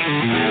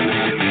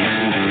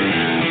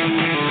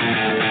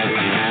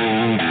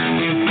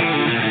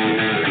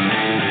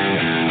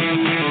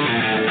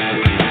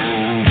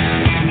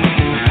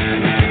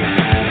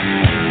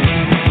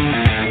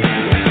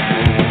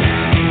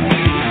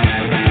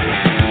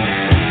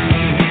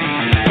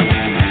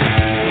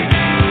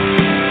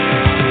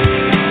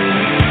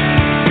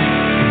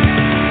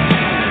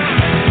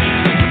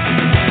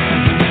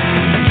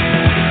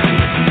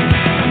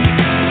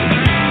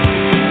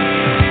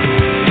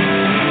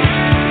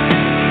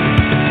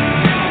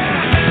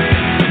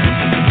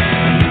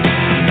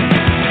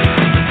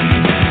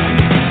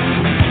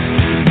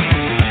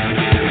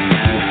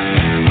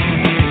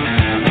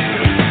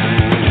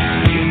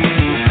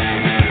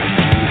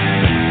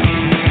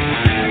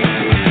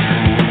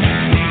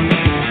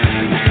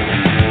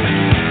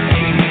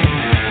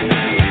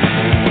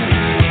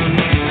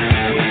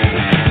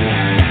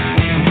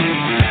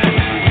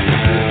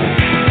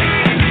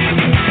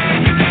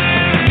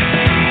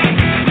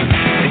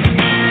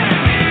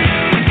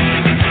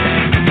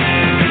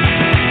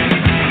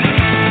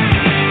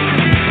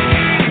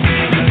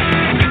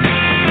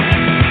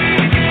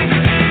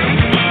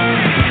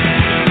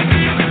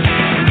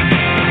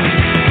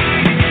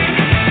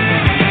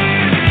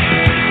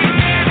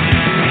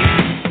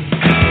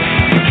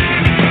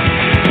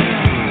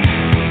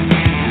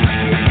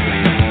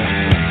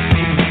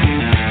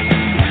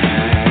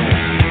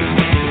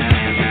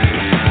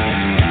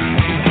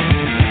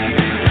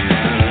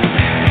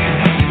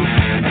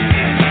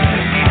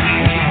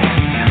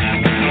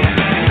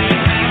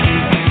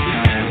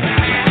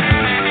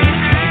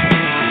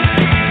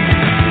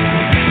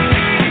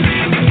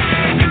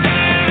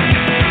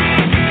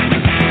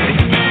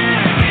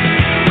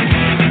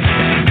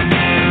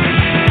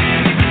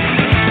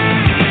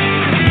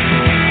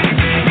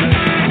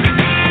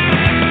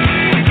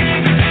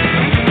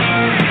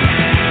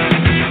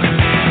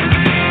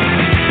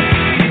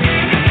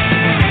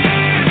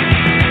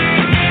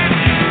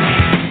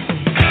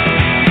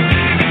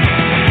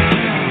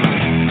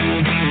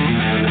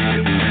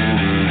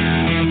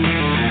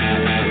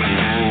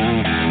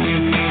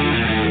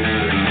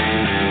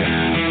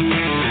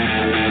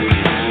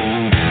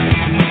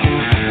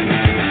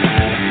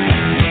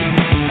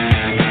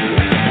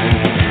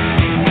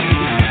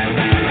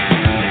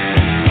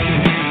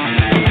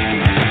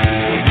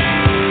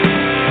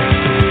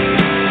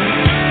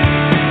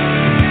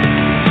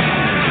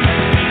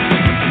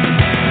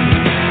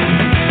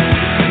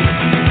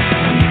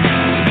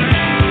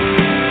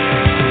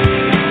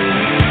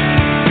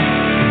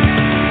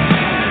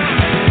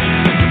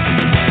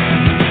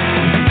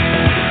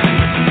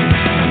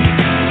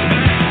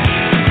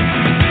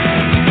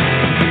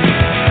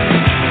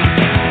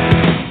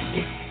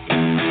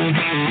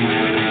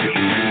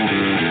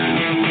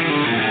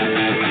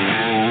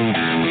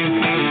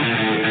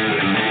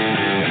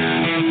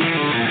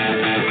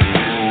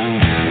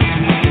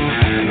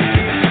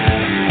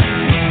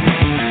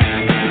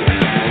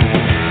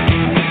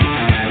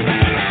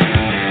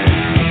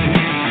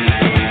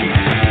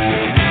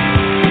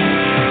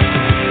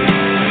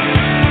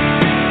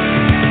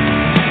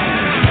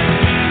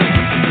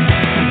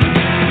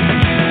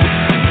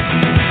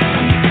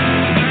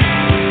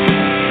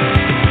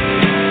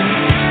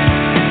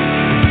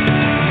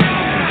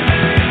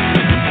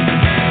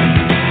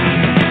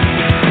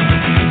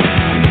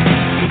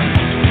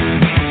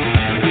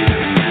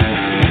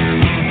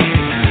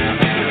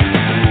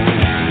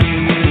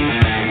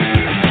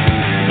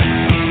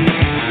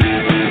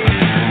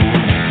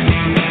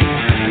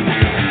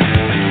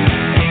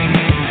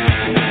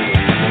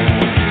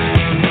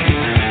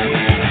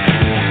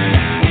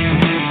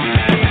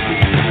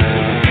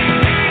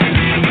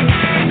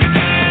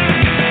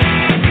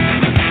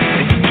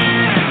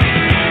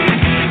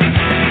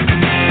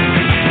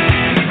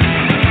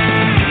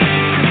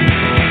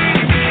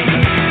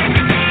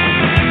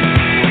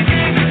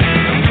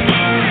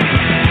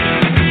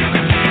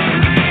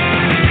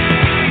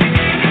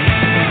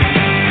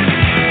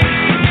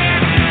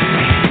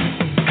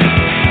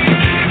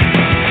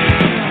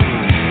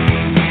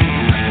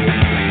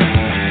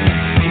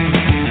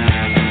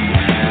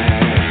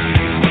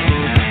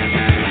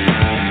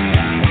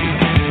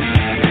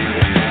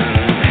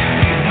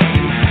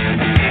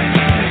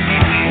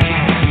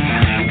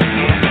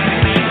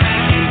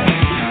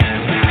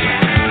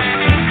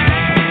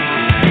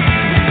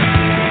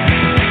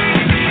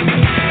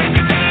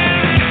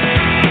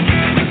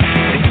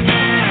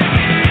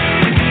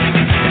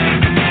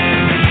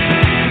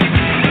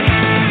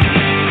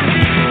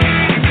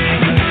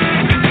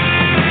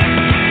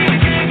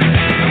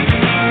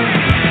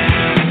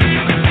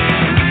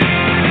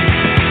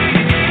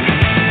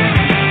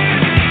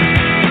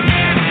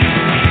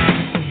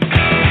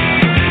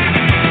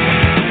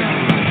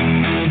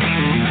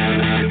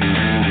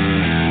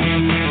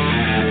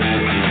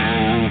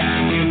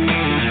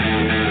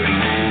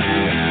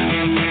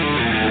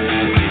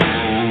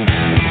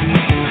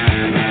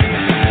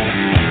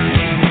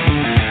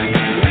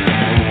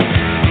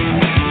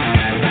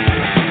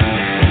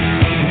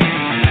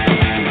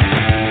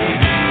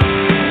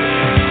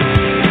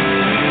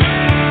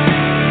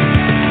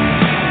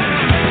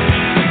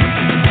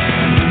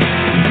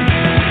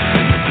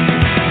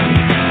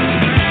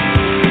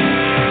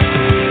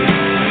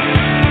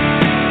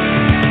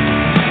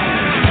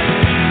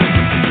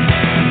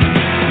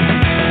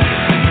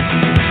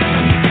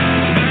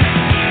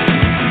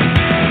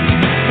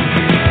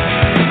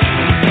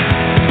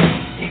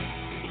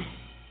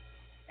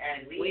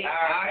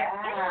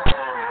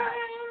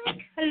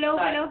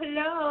but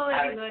hello,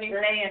 I was everybody.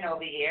 saying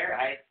over here,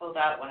 I pulled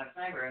out one of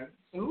my rooms,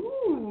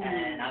 Ooh.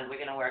 and we're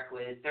going to work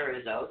with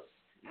Thurzos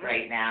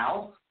right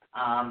now.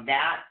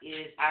 That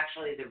is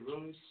actually the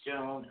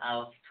runestone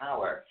of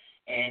power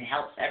and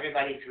helps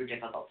everybody through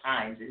difficult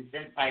times. And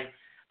since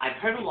I've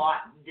heard a lot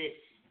this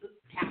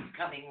past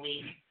coming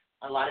week,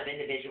 a lot of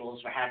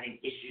individuals were having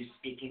issues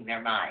speaking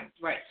their mind.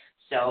 Right.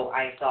 So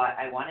I thought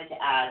I wanted to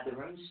add the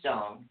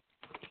runestone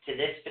to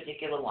this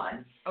particular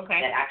one Okay.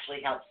 that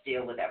actually helps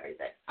deal with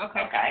everything. Okay.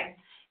 Okay?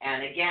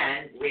 And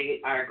again,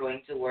 we are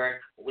going to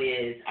work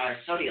with our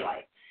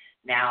sodiolite.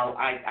 Now,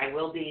 I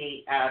will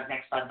be,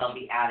 next month I'll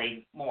be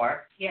adding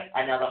more. Yep.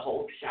 Another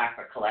whole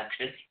chakra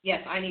collection.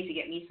 Yes, I need to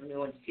get me some new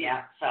ones too.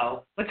 Yeah,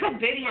 so. Look how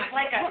big my, It's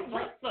like a-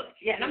 look.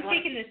 Yeah, And I'm like-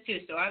 taking this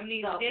too, so I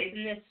need So this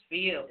and this for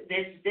you.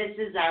 This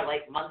is our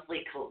like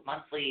monthly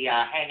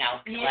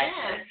hangout collection.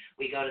 Yeah.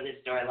 We go to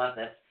this store. I love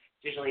this.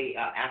 It's usually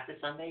after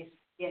Sundays.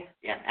 Yeah.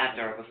 Yeah,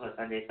 after or before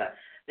Sundays. But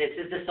this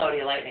is the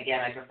sodiolite, and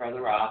again, I prefer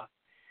the raw.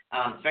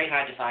 It's very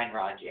hard to find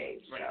raw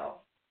jade, Right.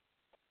 so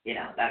you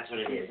know that's what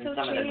it is. So And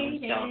some of the jaded.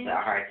 moonstones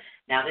are hard.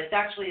 Now, this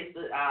actually is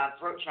the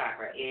throat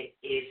chakra. It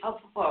is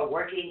helpful for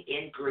working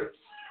in groups,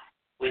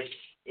 which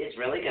is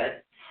really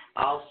good.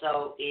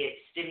 Also, it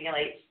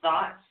stimulates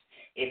thoughts.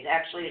 It's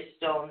actually a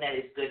stone that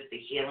is good for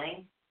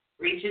healing,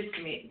 breaches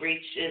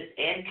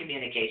and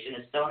communication.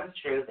 A stone of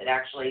truth. It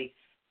actually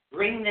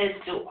bring this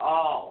to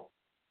all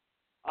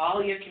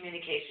your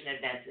communication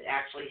events. It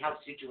actually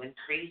helps you to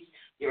increase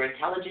your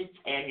intelligence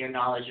and your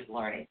knowledge of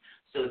learning.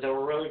 So it's a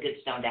really good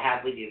stone to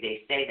have with you.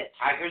 They say that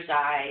tiger's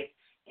eye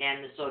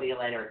and the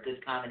sodiolite are a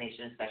good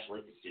combination,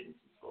 especially for students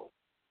in school.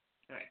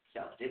 All right.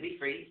 So did we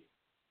freeze?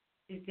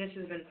 This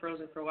has been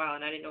frozen for a while,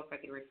 and I didn't know if I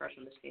could refresh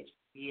on this page.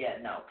 Yeah,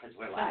 no, because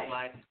we're It's live.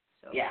 live.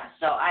 So. Yeah,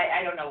 so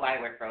I don't know why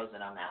we're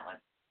frozen on that one.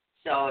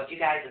 So if you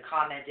guys are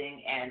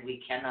commenting and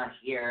we cannot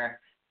hear,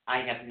 I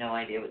have no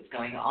idea what's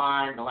going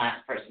on. The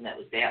last person that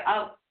was there,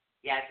 oh,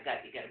 yeah, I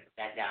forgot you got to put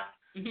that down.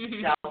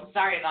 So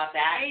sorry about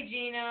that. Hey,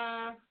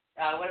 Gina.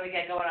 What do we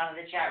got going on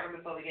in the chat room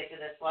before we get to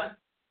this one?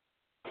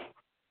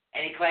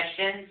 Any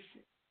questions?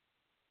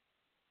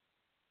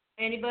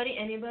 Anybody?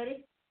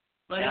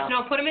 Let No. us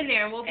know. Put them in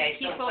there. We'll Okay,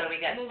 keep so what do we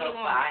got moving so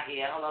along. far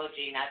here? Hello,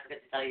 Gene. I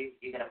forgot to tell you,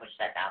 you got to push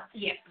that down.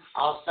 Yeah.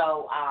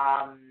 Also,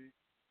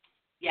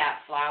 yeah,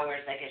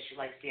 flowers. I guess she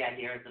likes the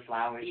idea of the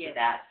flowers Yeah. with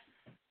that.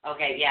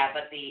 Okay, yeah,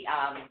 but the,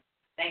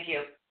 thank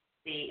you.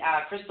 The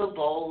crystal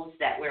bowls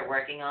that we're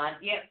working on,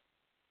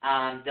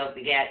 Yep. don't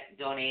forget,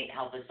 donate,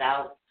 help us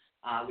out.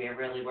 We are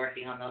really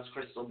working on those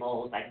crystal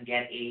bowls. I can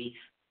get a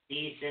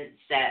decent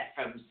set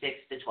from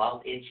 6 to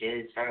 12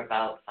 inches for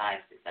about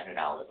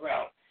 $500-$600.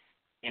 Right. So,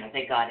 you know,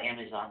 thank God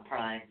Amazon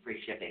Prime,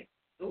 free shipping.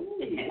 Ooh.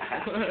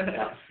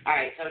 So, all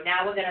right, so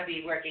now we're going to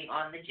be working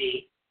on the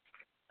G,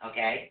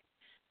 okay?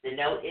 The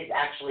note is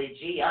actually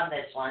G on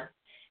this one.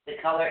 The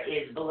color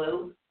is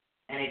blue,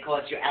 and of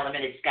course your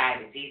element is sky.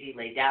 It's easy to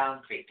lay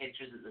down, create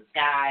pictures of the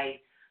sky.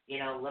 You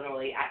know,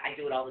 literally, I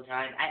do it all the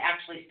time. I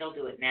actually still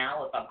do it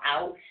now if I'm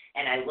out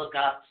and I look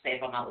up, say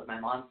if I'm out with my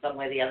mom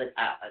somewhere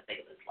I think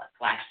it was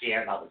last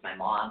year, I'm out with my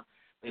mom.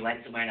 We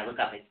went somewhere and I look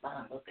up, it's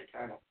Mom, look, a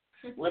turtle.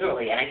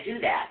 Literally, and I do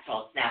that, so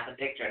I'll snap a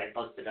picture and I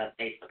post it on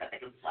Facebook. I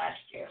think it was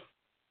last year.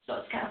 So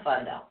it's kind of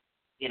fun though.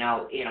 You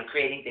know,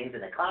 creating things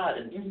in the cloud,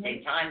 and at the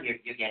same time, you're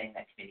getting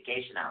that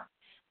communication out.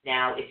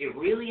 Now, if you're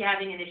really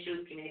having an issue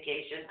with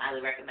communication, I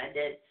highly recommend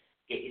it.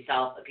 Get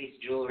yourself a piece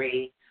of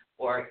jewelry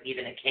or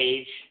even a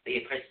cage for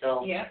your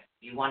crystal. Yeah.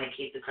 You want to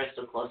keep the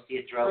crystal close to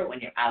your throat when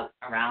you're out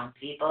around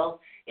people.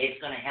 It's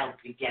going to help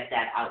you get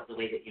that out the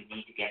way that you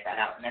need to get that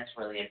out, and that's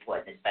really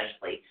important,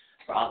 especially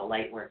for all the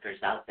light workers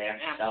out there.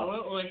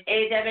 Absolutely. So,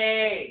 hey,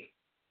 Debbie.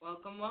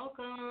 Welcome.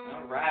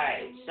 All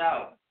right,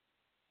 so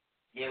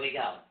here we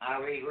go.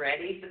 Are we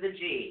ready for the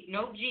G?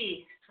 Nope,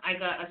 G. I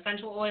got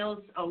essential oils,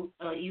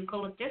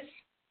 eucalyptus.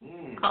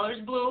 Mm.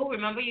 Color's blue.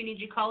 Remember, you need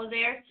your color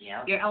there.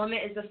 Yeah. Your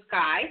element is the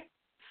sky,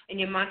 and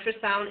your mantra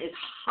sound is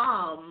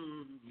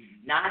hum.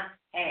 Not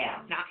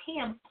ham. Not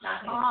ham.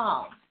 Not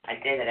ham. I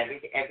say that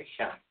every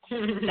show.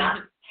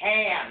 Not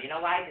ham. You know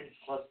why? Because it's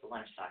close to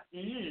lunchtime.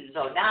 Mm.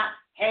 So not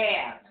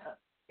ham.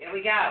 Here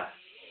we go.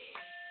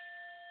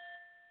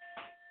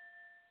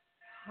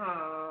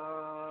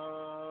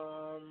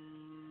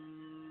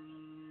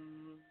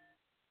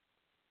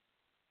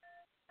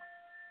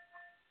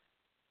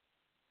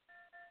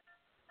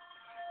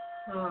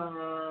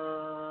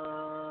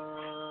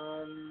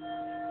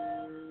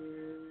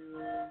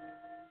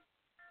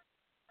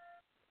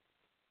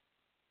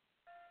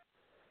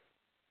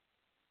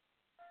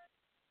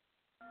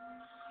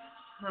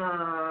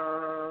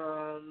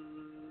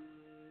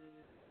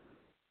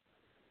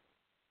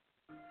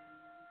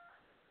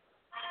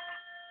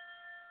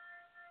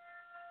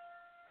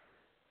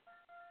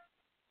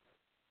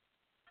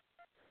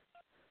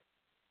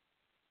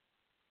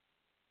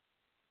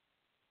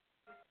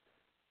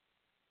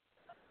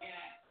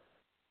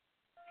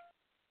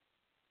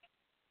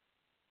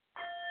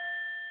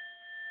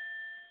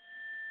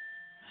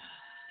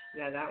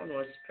 Yeah, that one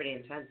was pretty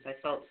intense. I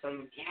felt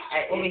some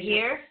Yeah, over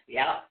here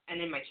Yeah.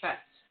 and in my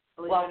chest.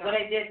 Well, what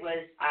I did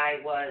was I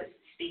was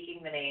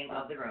speaking the name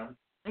of the room,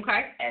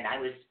 Okay. and I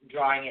was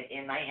drawing it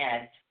in my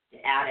head to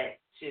add it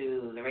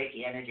to the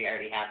Reiki energy I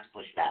already have to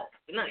push it out.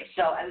 Nice.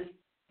 So I was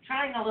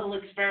trying a little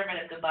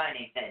experiment of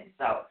combining things.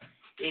 So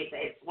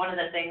it's one of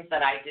the things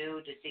that I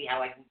do to see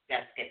how I can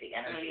best get the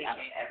energy out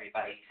of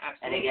everybody.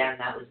 Absolutely. And again,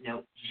 that was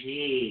note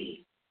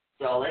G.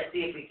 So let's see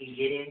if we can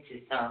get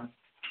into some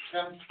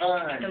fun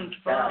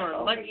stuff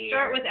over Let's here.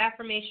 start with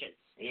affirmations.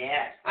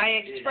 Yes. I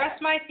let's do express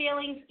that. my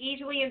feelings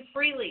easily and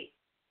freely.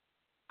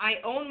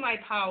 I own my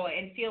power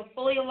and feel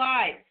fully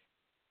alive.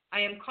 I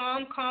am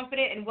calm,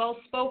 confident, and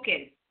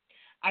well-spoken.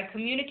 I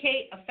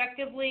communicate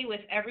effectively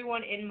with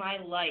everyone in my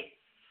life.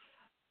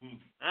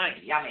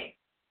 Nice. Yummy.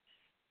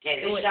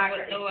 Okay, this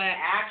chakra is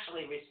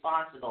actually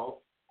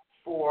responsible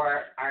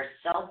for our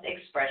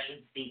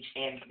self-expression, speech,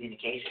 and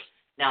communication.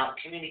 Now,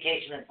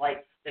 communication is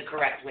like the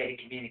correct way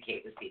to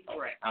communicate with people.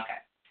 Right.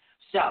 Okay.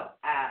 So,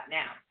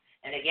 now,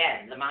 and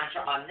again, the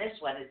mantra on this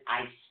one is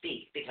I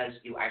speak, because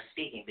you are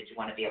speaking, but you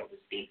want to be able to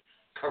speak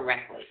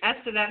correctly.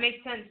 Esther, that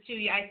makes sense,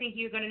 too. I think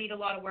you're going to need a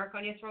lot of work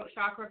on your throat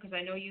chakra because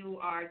I know you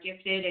are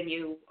gifted and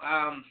you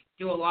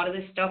do a lot of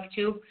this stuff,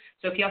 too.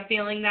 So if you're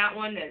feeling that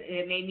one,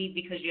 it may be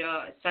because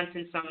you're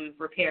sensing some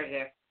repair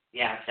there.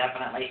 Yeah,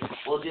 definitely.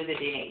 We'll do the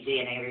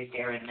DNA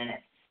repair in a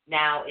minute.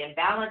 Now,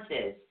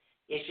 imbalances,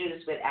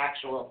 issues with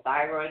actual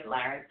thyroid,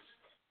 larynx,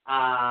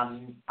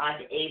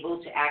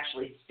 unable to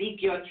actually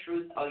speak your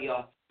truth or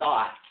your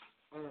thoughts,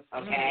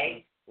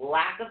 okay?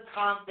 Lack of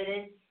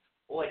confidence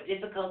or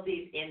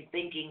difficulties in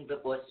thinking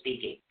before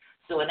speaking.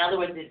 So in other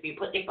words, if you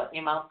put your foot in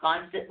your mouth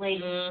constantly,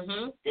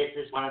 this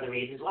is one of the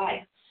reasons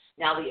why.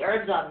 Now, the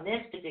herbs on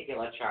this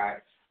particular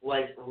chart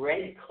was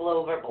red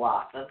clover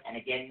blossom, and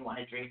again, you want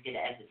to drink it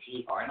as a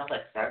tea or an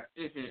elixir.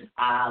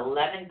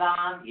 Lemon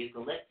balm,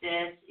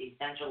 eucalyptus,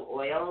 essential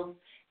oils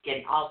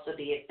can also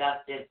be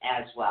effective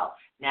as well.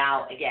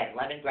 Now, again,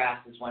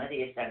 lemongrass is one of the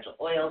essential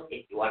oils.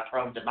 If you are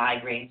prone to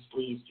migraines,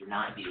 please do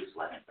not use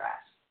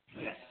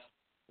lemongrass. Yes.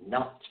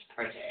 Not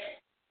pretty.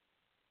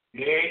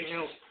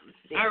 No.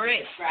 All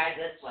right. Try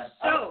this one.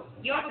 So,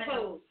 yoga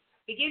pose.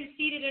 Begin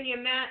seated on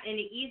your mat in an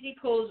easy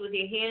pose with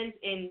your hands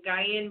in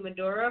Gyan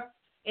Mudra.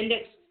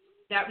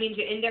 That means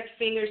your index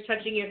fingers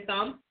touching your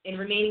thumb and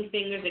remaining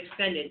fingers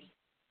extended.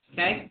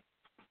 Okay?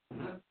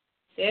 That's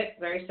it.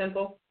 Very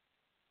simple.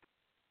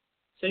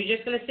 So you're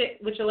just going to sit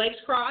with your legs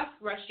crossed,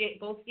 rest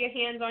both your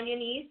hands on your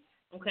knees.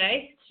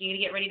 Okay? So you're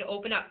going to get ready to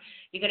open up.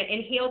 You're going to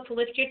inhale to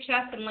lift your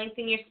chest and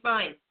lengthen your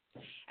spine.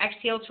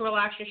 Exhale to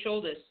relax your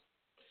shoulders.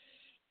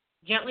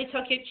 Gently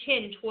tuck your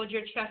chin towards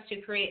your chest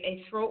to create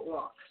a throat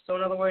rock. So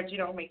in other words,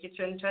 make your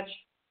chin touch.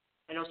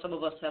 I know some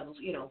of us have,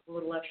 a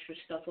little extra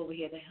stuff over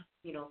here that,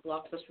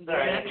 blocks us from doing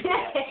that.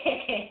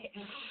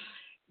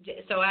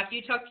 So after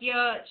you tuck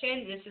your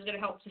chin, this is going to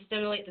help to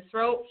stimulate the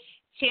throat.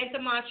 Chant the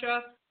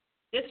mantra.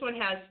 This one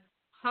has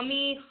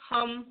hummy,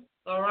 hum,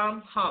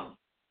 baram, hum.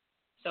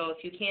 So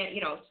if you can't,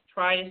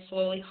 try to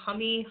slowly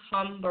hummy,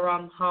 hum,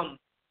 baram, hum.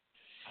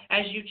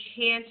 As you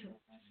chant,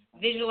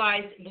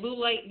 visualize blue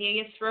light near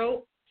your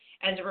throat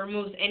as it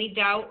removes any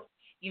doubt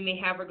you may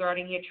have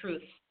regarding your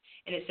truth.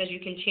 And it says you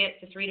can chant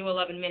for 3 to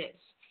 11 minutes.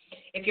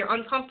 If you're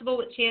uncomfortable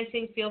with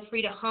chanting, feel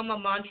free to hum a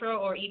mantra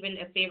or even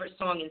a favorite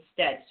song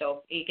instead.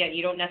 So, again,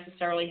 you don't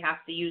necessarily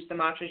have to use the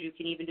mantras. You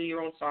can even do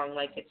your own song,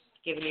 like it's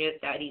giving you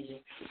that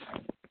easy.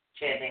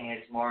 Chanting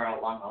is more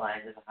along the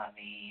lines of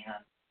hummy,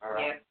 hum,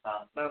 barum,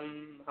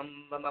 bum.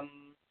 Hum, bum,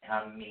 bum.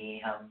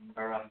 Hummy, hum,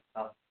 barum,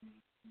 bum.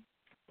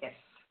 Yes.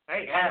 All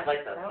right. Kind of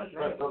like the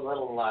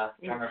little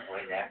drummer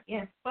boy there.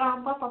 Yeah.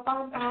 Bum, bum, bum,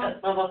 bum, bum.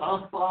 Bum,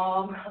 bum,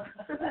 bum.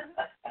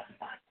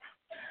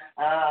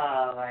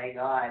 Oh, my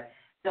God.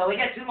 So we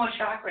got 2 more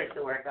chakras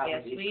to work on.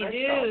 Yes, with these we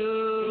crystals.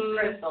 do. These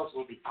crystals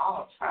will be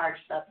all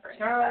charged up for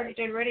Charged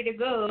and ready to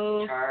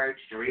go.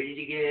 Charged, ready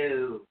to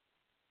go.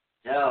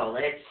 So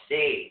let's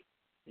see.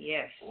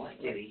 Yes.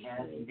 What do we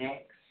have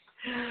next?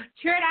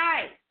 Third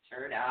eye.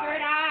 Third eye.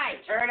 Third eye.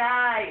 Third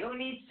eye. Who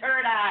needs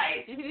third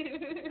eyes?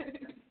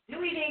 Do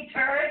we need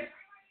turds?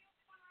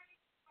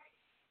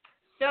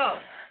 So.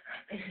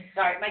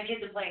 Sorry, my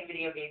kids are playing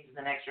video games in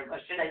the next room. Or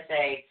should I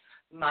say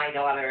my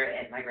daughter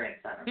and my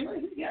grandson are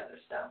playing together.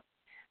 So,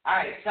 all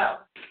right. So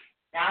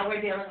now we're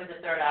dealing with the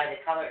third eye.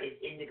 The color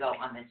is indigo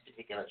on this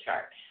particular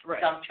chart.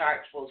 Right. Some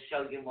charts will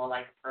show you more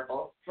like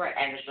purple, right,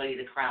 and will show you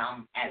the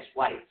crown as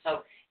white.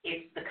 So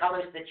it's the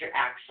colors that you're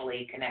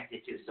actually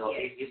connected to. So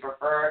yes, if you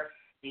prefer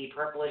the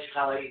purplish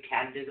color, you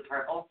can do the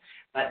purple,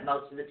 but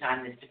most of the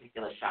time this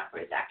particular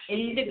chakra is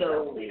actually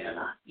indigo. Believe it or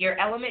not. Your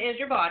element is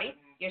your body.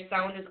 Your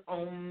sound is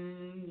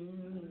om.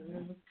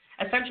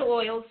 Essential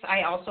oils,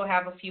 I also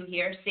have a few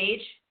here.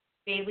 Sage,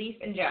 bay leaf,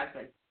 and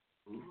jasmine.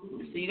 Ooh.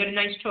 So you got a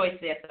nice choice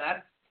there for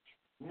that.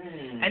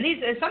 And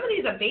some of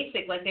these are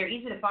basic, like they're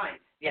easy to find.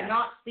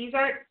 Yeah. These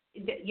aren't,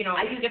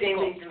 I use difficult. bay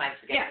leaf in my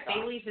spaghetti sauce.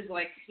 Bay leaf is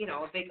like,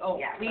 a big,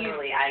 yeah, we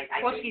literally, I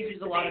Portuguese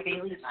use a lot of bay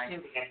leaves in my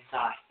too. spaghetti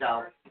sauce.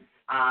 So,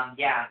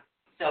 yeah.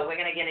 So we're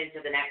going to get into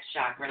the next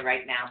chakra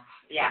right now.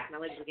 Yeah. My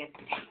legs again.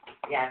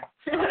 Yeah.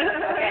 Okay,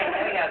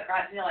 there we go.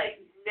 Crossing the leg.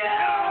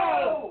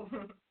 No!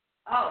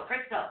 Oh,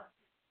 Crystal.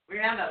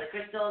 remember, the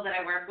crystal that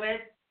I work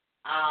with,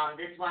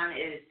 this one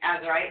is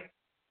azurite.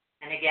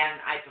 And again,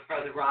 I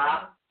prefer the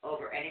raw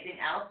over anything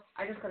else.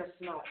 I just got to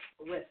smell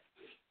the whiff.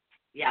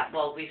 Yeah,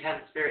 well, we've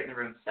had a spirit in the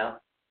room, so.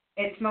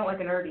 It smelled like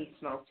an herby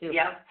smell, too.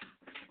 Yep.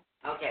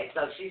 Okay,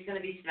 so she's going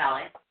to be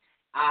smelling.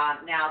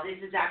 Now, this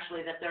is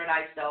actually the third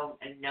eye stone,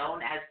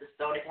 known as the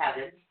Stone of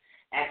Heavens.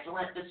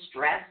 Excellent for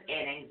stress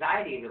and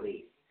anxiety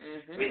relief.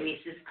 Mm-hmm.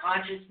 Releases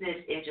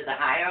consciousness into the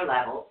higher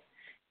levels,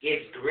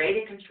 gives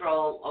greater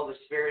control over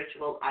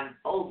spiritual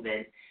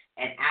unfoldment,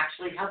 and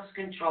actually helps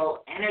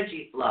control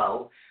energy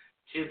flow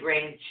to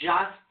bring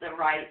just the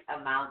right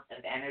amount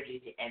of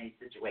energy to any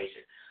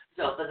situation.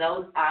 So for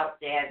those out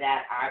there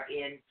that are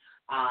in,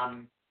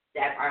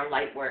 that are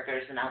light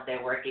workers and out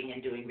there working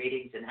and doing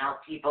readings and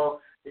help people,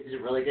 this is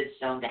a really good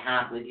stone to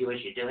have with you as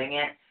you're doing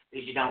it,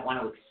 because you don't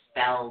want to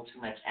expel too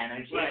much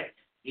energy. Right.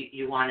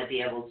 You want to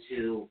be able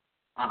to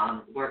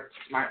work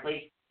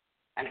smartly,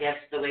 I guess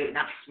the way,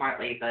 not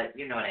smartly, but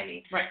you know what I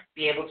mean. Right.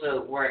 Be able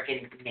to work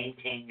and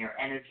maintain your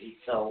energy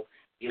so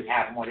you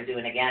have more to do.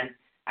 And again,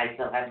 I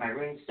still have my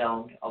rune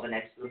stone over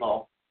next to the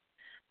bowl.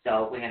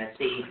 So we're going to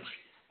see.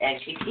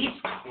 And she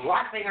keeps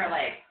crossing her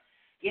legs.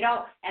 You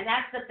know, and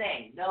that's the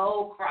thing.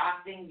 No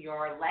crossing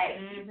your legs.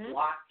 Mm-hmm. You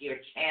block your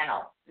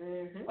channel.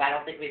 Mm-hmm. I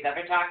don't think we've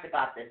ever talked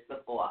about this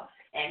before.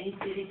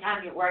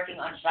 Anytime you're working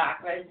on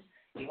chakras,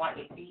 you want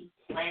your feet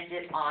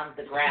planted on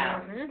the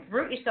ground. Mm-hmm.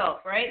 Root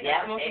yourself, right? Yep,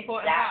 That's the most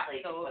important exactly.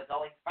 part. So We're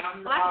going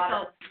from the collect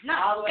bottom yourself. No,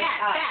 all the way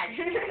up. bad.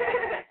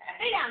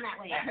 Stay down that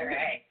way.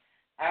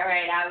 All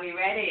right, are we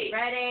ready?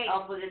 Ready.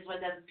 Hopefully this one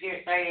doesn't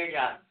pierce our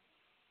eardrums.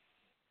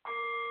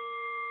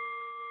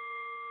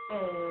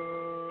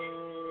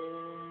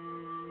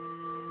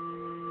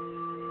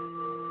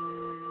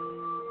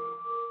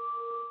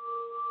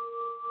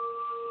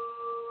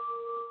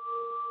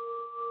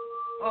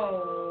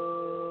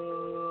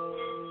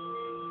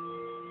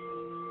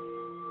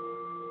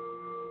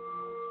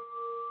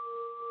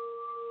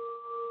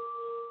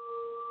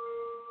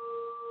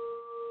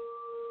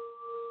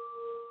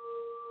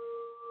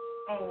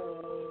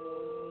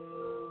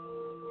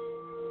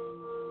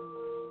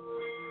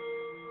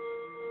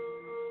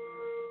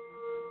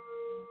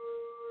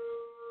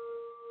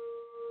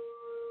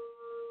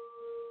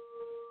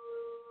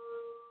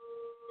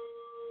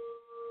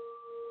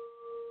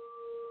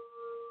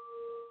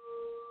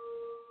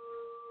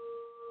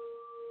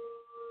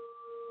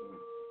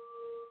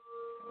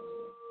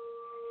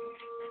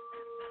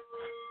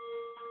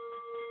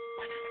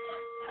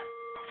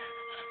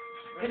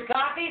 Good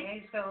coffee? I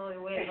just felt a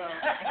little weird.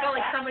 I felt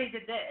like somebody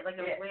did that. Like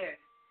it was weird.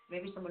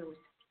 Maybe somebody was.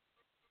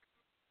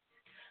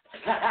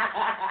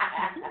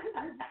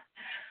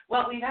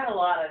 Well, we've had a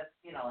lot of,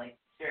 like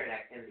spirit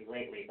activity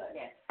lately, but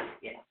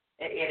it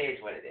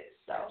is what it is.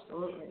 So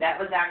Absolutely. that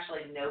was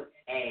actually note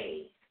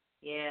A.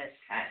 Yes.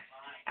 Okay.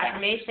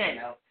 Affirmation.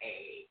 Note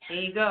A.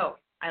 Here you go.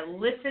 I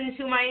listen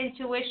to my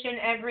intuition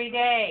every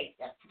day.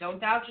 Yep.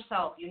 Don't doubt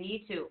yourself. You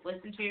need to.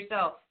 Listen to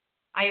yourself.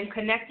 I am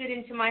connected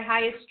into my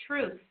highest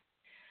truth.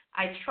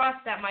 I trust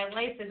that my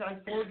life is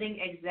unfolding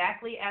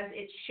exactly as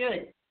it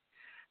should.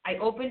 I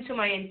open to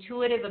my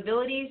intuitive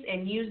abilities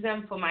and use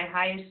them for my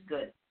highest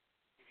good.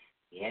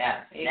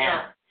 Yeah.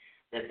 Now,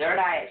 the third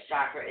eye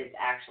chakra is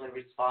actually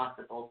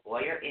responsible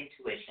for your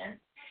intuition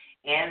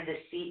and the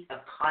seat of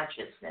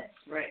consciousness.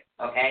 Right.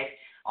 Okay?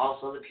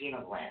 Also the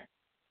pineal gland.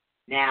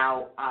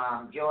 Now,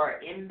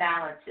 your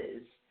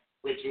imbalances,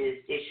 which is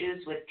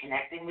issues with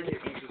connecting with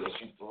your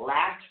intuition,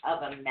 lack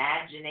of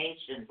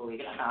imagination, believe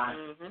it or not.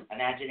 Mm-hmm.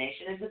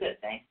 Imagination is a good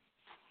thing.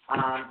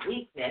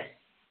 Weakness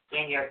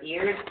in your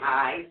ears,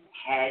 eyes,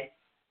 head,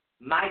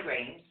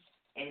 migraines,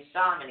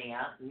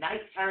 insomnia,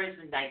 night terrors,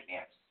 and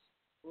nightmares.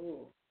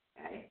 Ooh.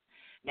 Okay.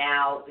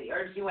 Now, the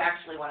herbs you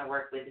actually want to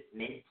work with is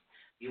mint.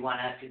 You want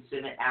to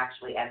consume it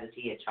actually as a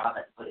tea or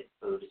chocolate and put it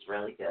in food. It's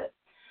really good.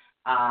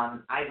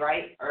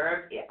 Ivorite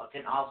herb, it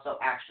can also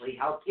actually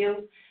help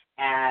you,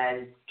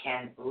 as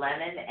can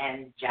lemon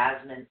and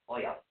jasmine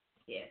oil.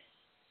 Yes.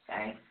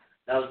 Okay?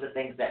 Those are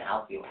things that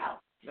help you out.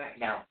 Right.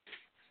 Now,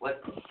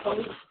 what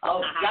pose?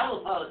 Oh,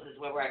 double poses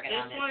we're working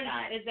on This this one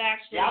time. is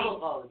actually Double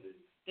poses.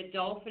 the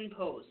dolphin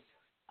pose.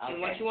 Okay.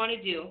 And what you want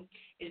to do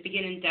is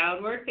begin in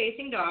downward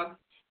facing dog,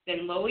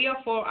 then lower your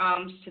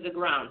forearms to the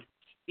ground.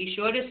 Be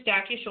sure to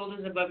stack your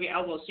shoulders above your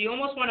elbows. So you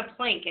almost want to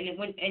plank, and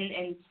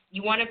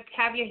you want to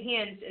have your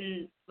hands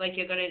in like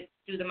you're going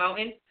to do the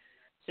mountain.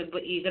 So,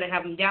 but you're going to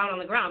have them down on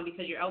the ground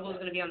because your elbow is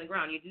going to be on the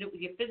ground.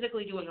 You're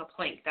physically doing a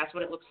plank. That's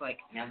what it looks like.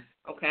 Yeah.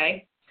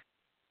 Okay.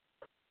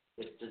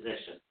 This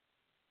position.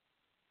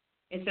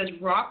 It says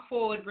rock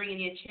forward, bringing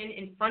your chin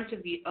in front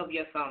of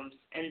your thumbs,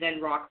 and then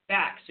rock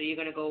back. So you're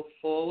going to go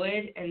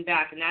forward and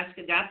back, and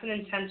that's an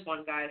intense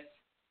one, guys.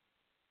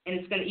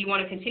 And you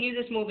want to continue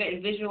this movement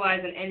and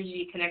visualize an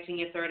energy connecting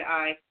your third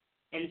eye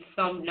and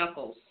thumb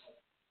knuckles.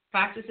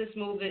 Practice this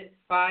movement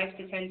 5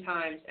 to 10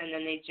 times, and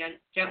then they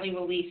gently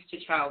release to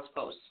child's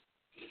pose.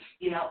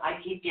 I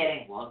keep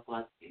getting,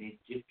 what, you need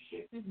to do.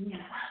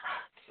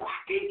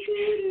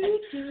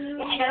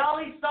 And all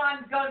these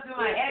songs go through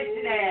my head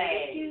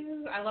today.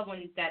 I love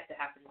when that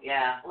happens.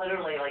 Yeah,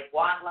 literally, like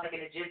walk like an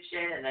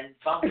Egyptian and then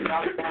bump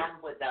them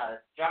with the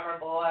drummer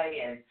boy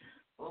and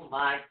oh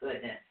my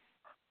goodness.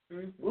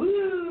 Mm-hmm.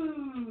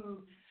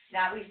 Woo!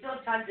 Now we still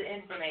have tons of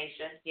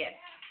information. Yes.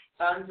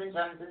 Tons and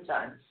tons and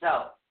tons.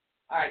 So,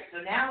 all right.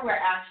 So now we're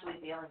actually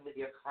dealing with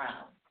your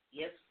crown.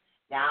 Yes.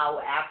 Now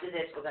after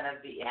this, we're going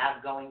to be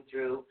going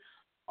through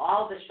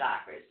all the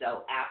chakras.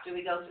 So after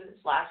we go through the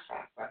slash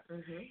chakra,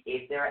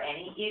 if there are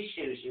any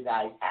issues you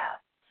guys have,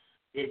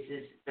 this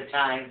is the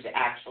time to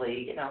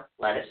actually,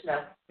 let us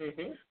know,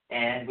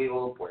 and we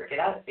will work it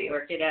out for you.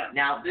 Work it out.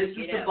 Now this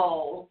is the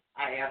bowl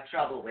I have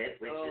trouble with,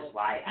 which is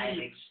why I'm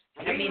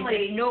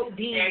extremely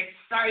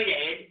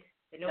excited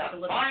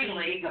to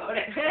finally go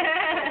to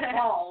the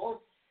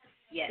bowl.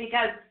 Yes.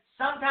 Because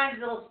sometimes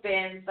it'll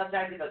spin,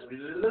 sometimes it goes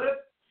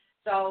whoop.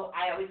 So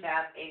I always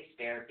have a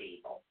spare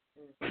beagle.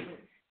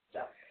 So,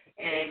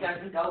 and it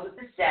doesn't go with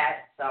the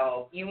set,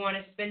 so. You want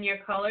to spin your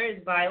color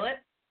is violet.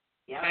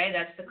 Yep. Okay,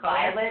 that's the color.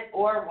 Violet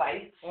or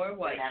white. Or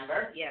white.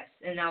 Remember? Yes.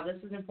 And now this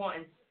is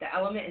important. The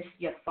element is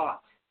your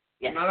thought.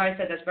 Yes. Remember I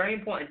said that's very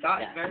important.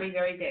 Thought is very,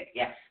 very big.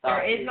 Yes.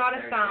 There is not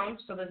a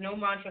sound, so there's no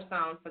mantra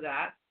sound for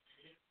that.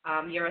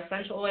 Your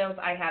essential oils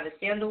I have is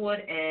sandalwood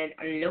and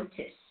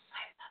lotus.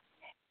 I love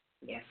it.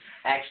 Yes.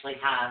 I actually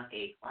have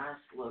a glass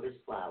lotus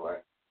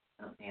flower.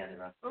 Oh, the other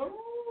one. Oh.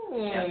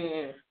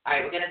 Yep. All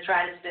right, we're going to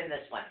try to spin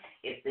this one.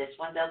 If this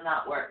one does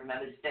not work,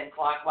 remember to spin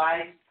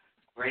clockwise.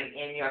 Bring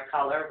in your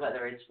color,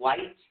 whether it's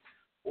white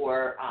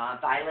or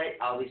violet.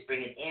 Always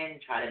bring it in.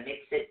 Try to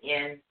mix it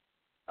in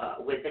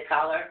with the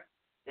color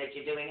that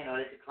you're doing in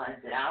order to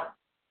cleanse it out.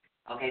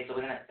 Okay, so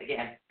we're going to,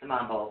 again, come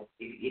on, Bowl.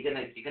 You're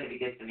gonna be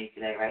good for me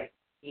today, right?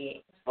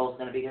 Yeah. Bowl's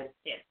going to be good?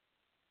 Yeah.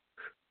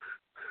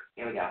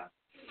 Here we go.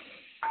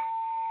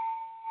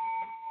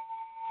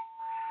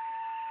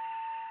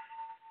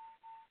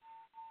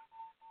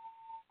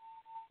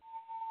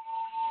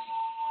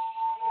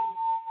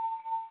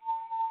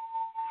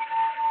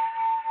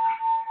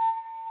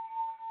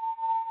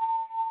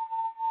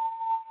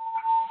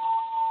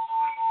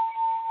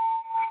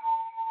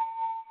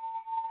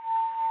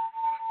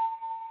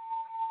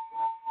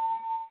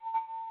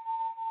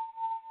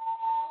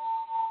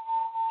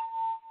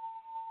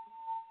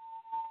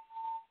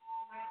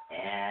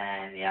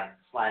 And, yep,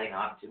 sliding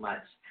off too much.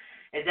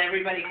 As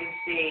everybody can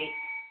see,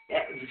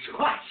 it's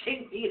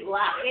watching me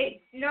laugh. It's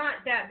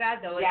not that bad,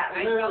 though. Yeah,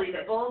 I literally,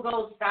 the bowl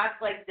goes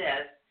starts like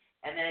this,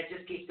 and then it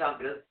just keeps going.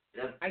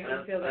 I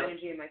can feel the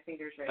energy in my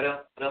fingers right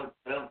now. Okay.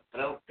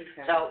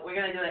 So we're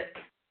going to do it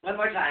one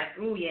more time.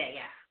 Ooh,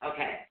 yeah.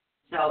 Okay.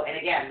 So, and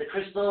again, the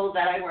crystal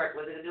that I work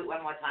with, we're going to do it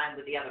one more time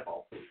with the other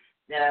bowl.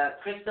 The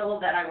crystal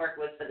that I work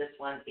with for this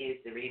one is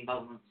the rainbow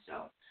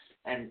moonstone.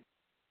 And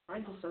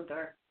mine's just so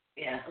dark.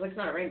 yeah. Well, it's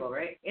not a rainbow,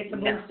 right? It's a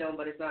No. moonstone,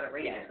 but it's not a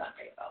rainbow. Yeah, it's not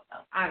rainbow, no.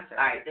 I'm sorry.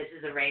 All right, this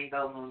is a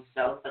rainbow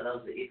moonstone. For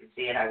those that you can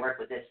see it, I work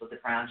with this with the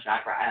crown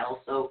chakra. I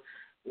also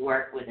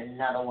work with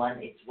another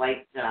one. It's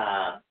white,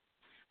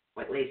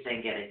 what Lee's saying,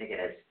 I think it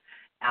is.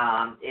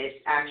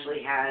 It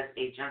actually has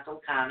a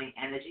gentle, calming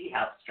energy,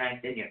 helps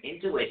strengthen your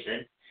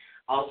intuition.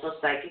 Also,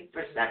 psychic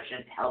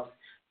perception helps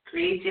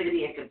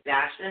creativity and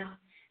compassion,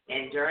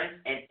 endurance,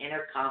 and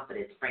inner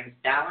confidence. Brings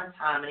balance,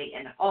 harmony,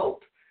 and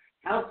hope.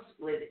 Helps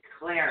with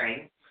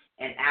clearing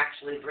and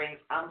actually brings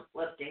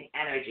uplifting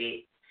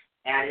energy.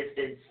 And it's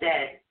been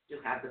said to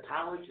have the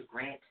power to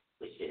grant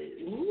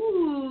wishes.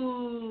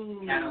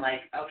 Ooh. Kind of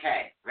like,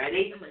 okay,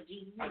 ready? I'm a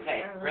genie.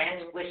 Okay,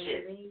 grant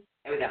wishes.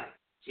 Here we go.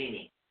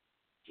 Genie,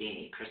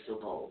 crystal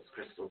bowls,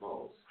 crystal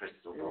bowls,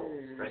 crystal bowls,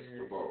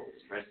 crystal bowls,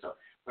 crystal.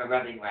 We're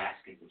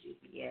asking the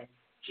genie. Yes.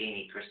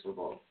 Genie, crystal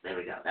bowls. There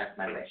we go. That's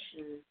my wish.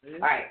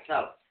 Mm-hmm. All right,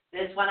 so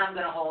this one I'm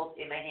going to hold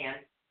in my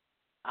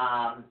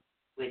hand.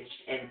 Which,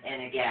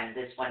 and again,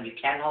 this one you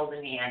can hold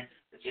in your hand,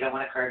 but you don't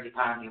want to curve your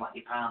palm. You want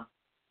your palm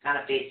kind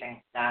of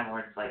facing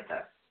downwards like this.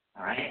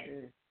 All right?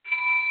 Mm.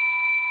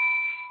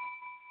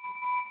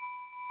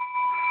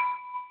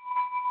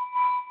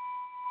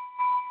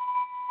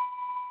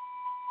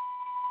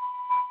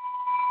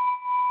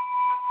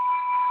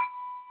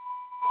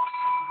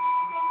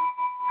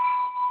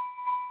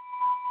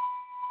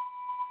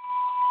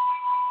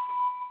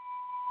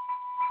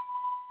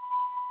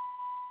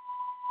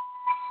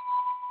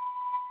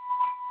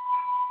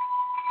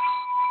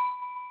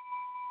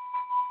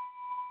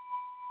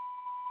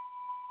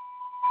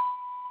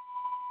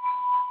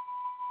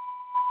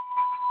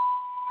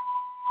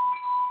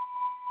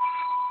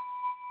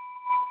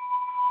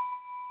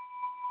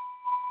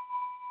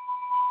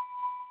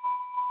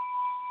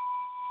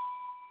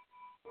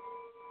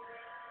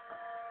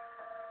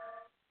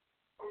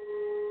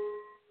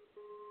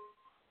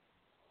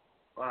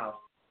 Wow.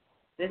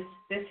 This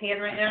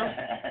hand right now,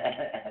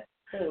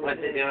 What's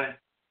it doing?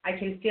 I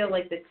can feel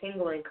like the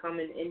tingling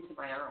coming into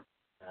my arm.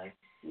 Nice.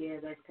 Yeah,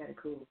 that's kind of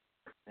cool.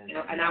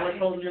 And I was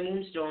holding the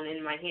moonstone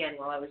in my hand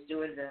while I was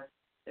doing the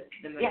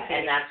Yeah,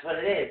 and that's what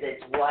it is.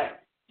 It's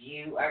what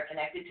you are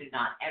connected to.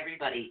 Not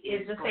everybody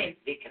is the going same.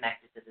 to be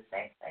connected to the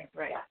same thing.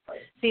 Right.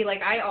 Exactly. See,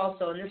 like I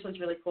also, and this one's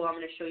really cool. I'm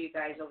going to show you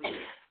guys over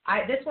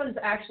here. This one's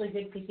actually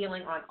good for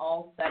healing on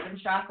all 7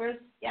 chakras.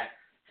 Yes.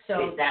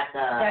 So Is that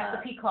that's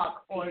the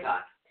peacock.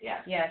 Peacock,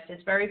 yes. Yes,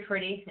 it's very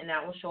pretty, and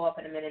that will show up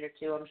in a minute or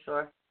two, I'm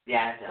sure.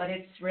 Yeah, but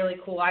it's really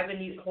cool. I've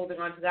been holding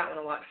on to that one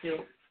a lot, too,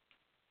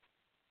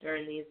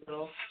 during these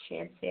little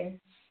chants here.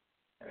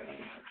 Let's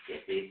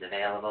get these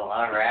available.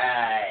 All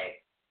right.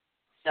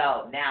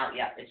 So now,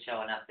 it's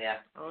showing up there.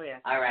 Oh, yeah.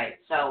 All right.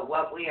 So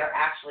what we are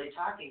actually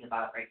talking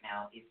about right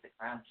now is the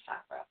crown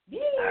chakra.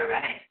 Yay. All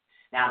right.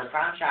 Now, the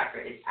crown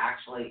chakra is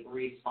actually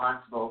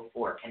responsible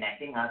for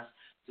connecting us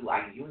to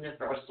our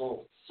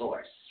universal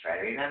source. Try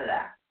to remember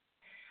that.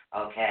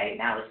 Okay.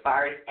 Now, as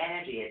far as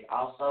energy, it's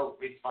also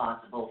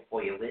responsible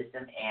for your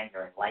wisdom and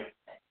your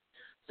enlightenment.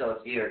 So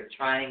if you're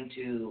trying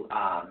to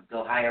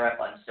go higher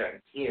up on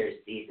certain tiers,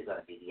 these are going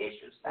to be the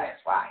issues. That's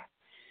why.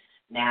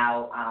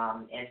 Now,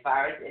 as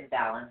far as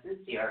imbalances,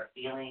 you're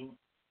feeling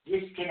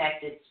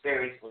disconnected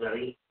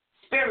spiritually,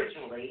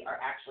 or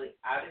actually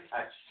out of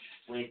touch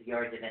with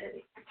your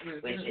divinity,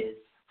 which is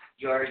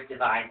your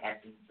divine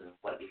essence of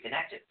what you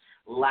connected.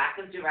 Lack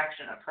of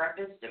direction or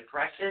purpose,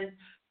 depression,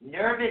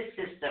 nervous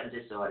system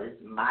disorders,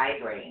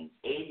 migraines,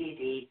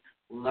 ADD,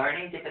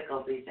 learning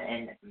difficulties,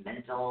 and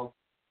mental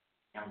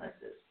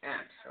illnesses.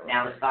 Absolutely.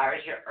 Now, as far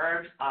as your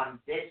herbs on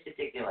this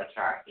particular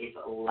chart, it's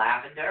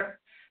lavender.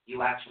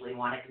 You actually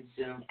want to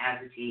consume as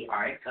a tea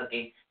or in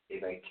cooking. Be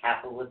very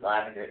careful with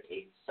lavender. It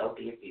tastes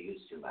soapy if you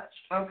use too much.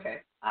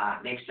 Okay.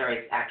 Make sure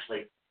it's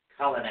actually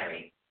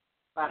culinary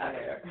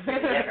lavender.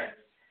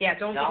 Yeah,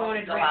 don't go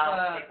and go drink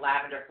out and pick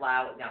lavender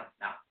flower. No.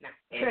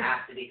 It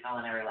has to be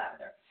culinary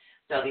lavender.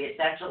 So the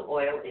essential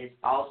oil is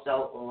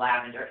also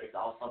lavender. It's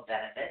also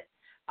benefit.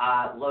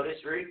 Lotus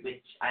root,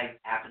 which I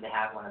happen to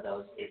have one of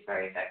those, is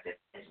very effective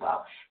as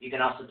well. You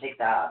can also take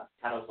the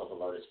petals of the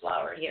lotus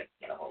flower and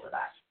get a hold of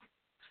that.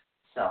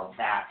 So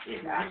that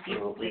is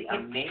absolutely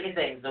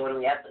amazing. So what do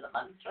we have for the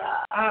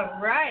mantra?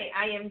 All right.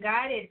 I am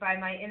guided by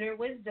my inner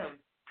wisdom.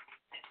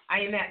 I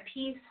am at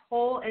peace,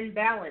 whole, and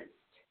balanced.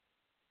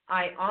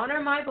 I honor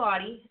my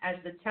body as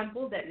the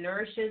temple that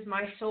nourishes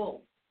my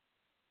soul.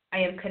 I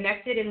am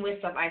connected and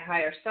with my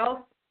higher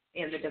self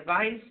and the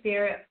divine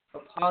spirit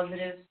for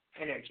positive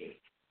energy.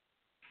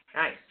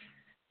 Nice.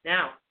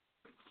 Now,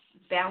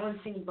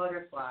 balancing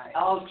butterfly.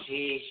 Oh,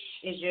 geez.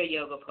 Is your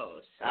yoga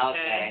pose.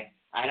 Okay.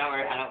 I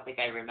don't think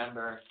I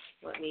remember.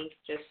 Let me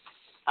just.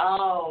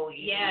 Oh,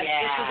 yes,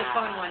 yeah. This is a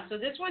fun one. So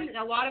this one,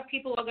 a lot of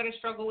people are going to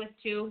struggle with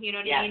too. You know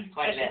what I mean?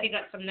 Quite Especially a bit. if you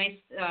got some nice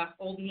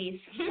old knees.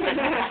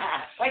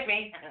 Like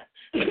me.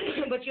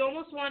 But you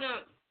almost want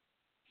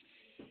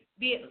to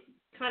be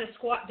kind of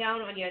squat down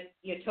on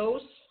your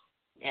toes.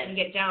 Yes. And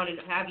get down and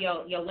have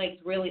your legs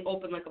really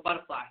open like a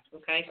butterfly.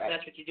 Okay, so Right.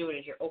 that's what you're doing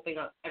is you're opening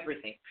up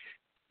everything.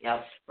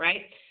 Yep.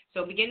 Right.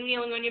 So begin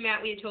kneeling on your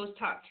mat with your toes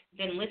tucked.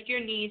 Then lift your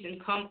knees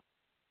and come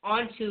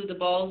onto the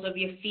balls of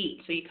your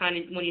feet. So you kind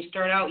of, when you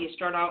start out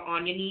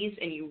on your knees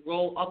and you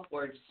roll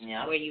upwards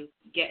where you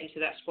get into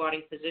that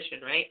squatting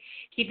position, right?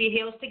 Keep your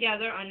heels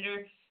together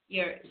under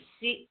your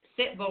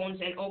sit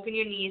bones and open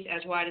your knees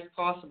as wide as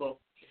possible.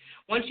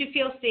 Once you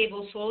feel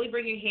stable, slowly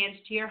bring your hands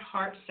to your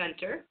heart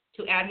center.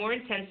 To add more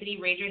intensity,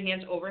 raise your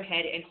hands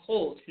overhead and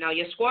hold. Now,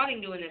 you're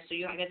squatting doing this, so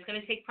that's going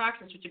to take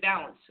practice with your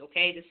balance,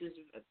 okay? This is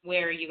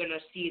where you're going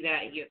to see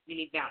that you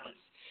need balance.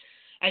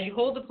 As you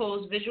hold the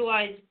pose,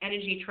 visualize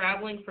energy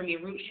traveling from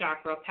your root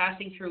chakra,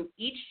 passing through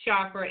each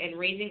chakra and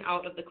raising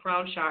out of the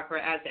crown chakra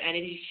as the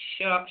energy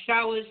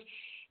showers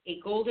a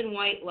golden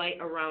white light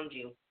around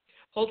you.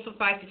 Hold for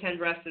 5 to 10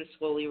 breaths and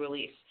slowly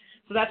release.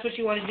 So that's what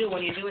you want to do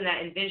when you're doing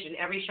that. Envision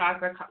every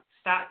chakra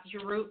starts at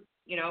your root,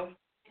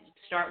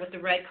 start with the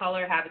red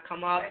color, have it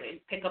come up, and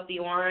pick up the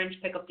orange,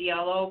 pick up the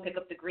yellow, pick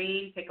up the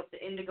green, pick up the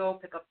indigo,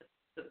 pick up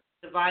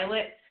the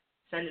violet,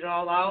 send it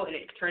all out, and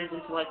it turns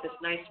into like this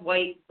nice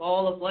white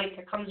ball of light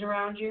that comes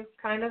around you,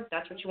 kind of.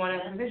 That's what you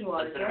want to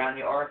visualize. Puts it around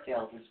your aura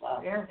field as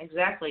well. Yeah,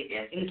 exactly.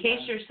 Yes,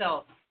 Encase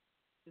yourself.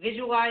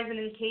 Visualize an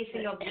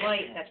encasing of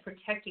light that's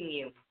protecting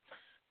you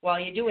while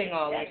you're doing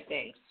all these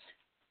things.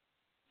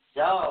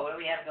 So, what do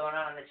we have going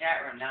on in the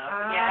chat room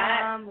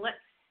now? Let's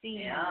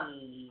see. Yeah.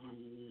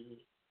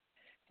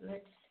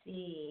 Let's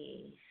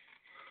see.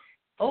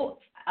 Oh,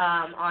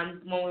 on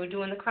when we were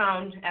doing the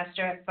crown,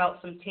 Esther felt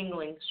some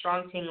tingling,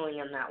 strong tingling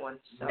in that one.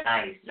 So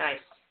Nice.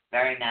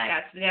 Very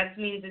nice. That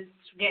means it's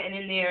getting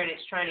in there and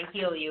it's trying to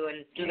heal you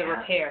and do the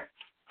repair.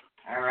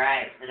 All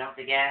right. So don't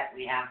forget,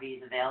 we have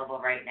these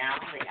available right now.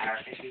 They are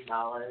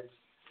 $50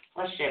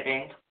 plus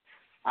shipping.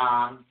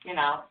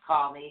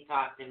 Call me,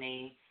 talk to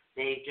me.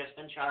 They've just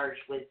been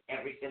charged with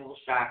every single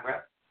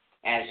chakra.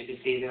 As you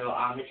can see, they're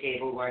on the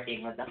table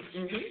working with them.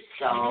 Mm-hmm.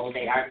 So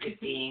they are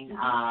 $15.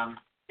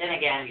 Then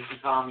again, you can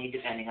call me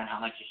depending on how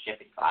much your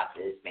shipping cost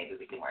is. Maybe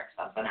we can work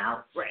something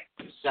out. Right.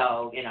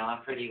 So,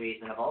 I'm pretty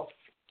reasonable.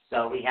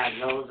 So we have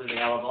those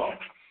available.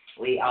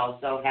 We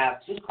also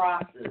have 2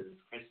 crosses,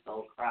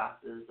 crystal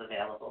crosses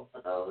available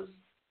for those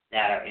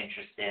that are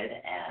interested.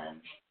 And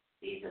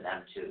these are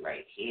them 2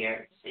 right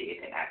here, so you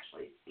can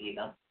actually see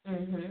them.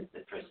 Mm-hmm.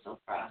 The crystal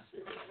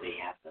crosses, we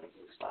have those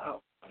as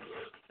well. Oh.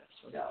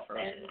 So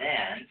And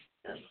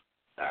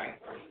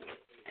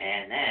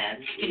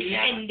then we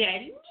have And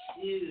then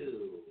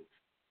two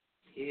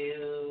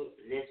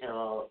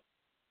little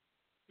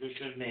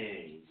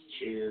moons,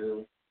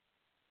 two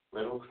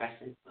little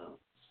crescent moons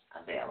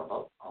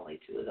available. Only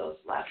 2 of those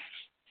left.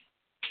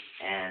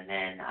 And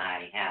then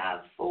I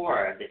have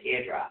 4 of the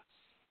teardrops.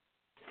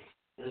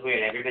 This is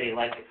weird. Everybody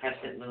likes the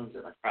crescent moons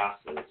and the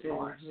crosses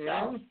more.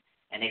 So,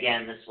 and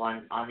again, this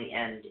one on the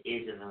end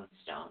is a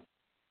moonstone,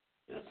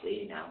 just so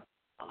you know,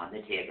 on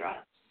the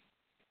teardrops.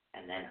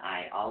 And then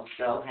I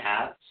also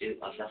have 2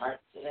 of the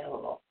hearts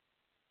available.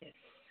 Yes.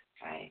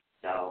 Okay,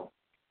 so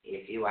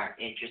if you are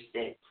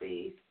interested,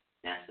 please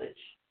message.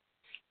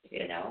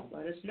 Yes. You know,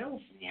 Let us know.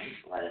 Yeah,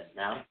 let us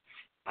know.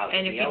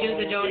 And if you do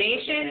the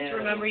donations,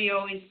 remember you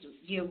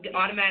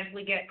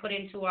automatically get put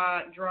into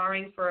a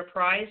drawing for a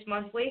prize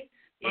monthly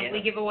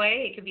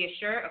giveaway. It could be a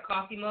shirt, a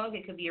coffee mug,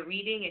 it could be a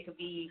reading, it could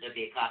be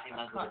a coffee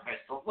mug with a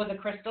crystal. With a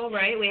crystal,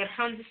 right? We have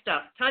tons of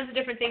stuff, tons of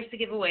different things to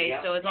give away.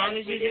 Yep. So as long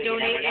as you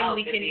donate in,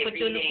 we can put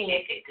you in the pool.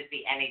 It could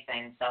be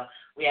anything. So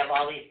we have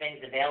all these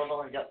things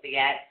available, and don't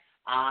forget,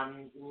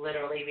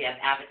 literally we have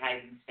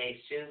advertising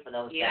space too for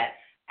those that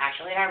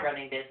actually are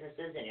running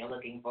businesses and you're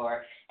looking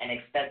for an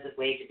expensive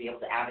way to be able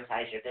to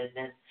advertise your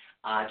business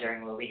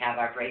during when we have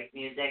our break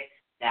music.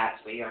 That's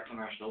where your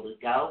commercial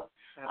would go.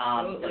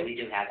 So we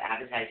do have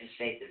advertising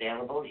space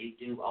available. You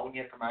do own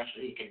your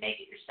commercial. You can make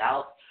it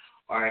yourself.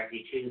 Or if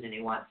you choose and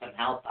you want some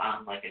help,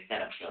 like I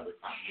said, I'm sure there's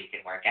something you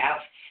can work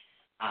out.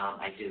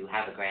 I do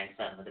have a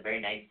grandson with a very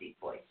nice deep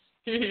voice.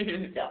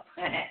 So,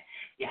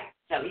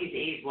 so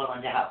he's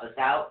willing to help us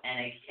out,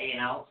 and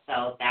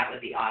so that would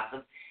be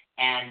awesome.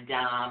 And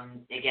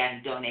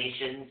again,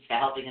 donations for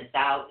helping us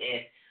out.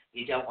 If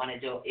you want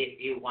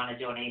to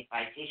donate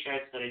by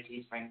T-shirts, go to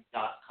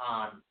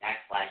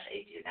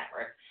teespring.com/A2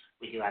 Network.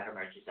 We do have our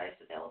merchandise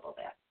available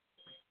there.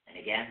 And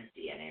again,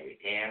 DNA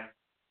repair,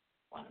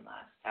 one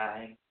last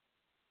time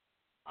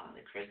on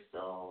the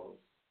crystals,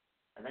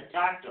 and then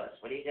talk to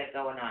us. What do you got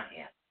going on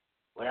here?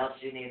 What else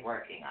do you need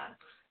working on?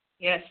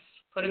 Yes,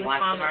 put in the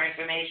comments. You want some more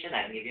information?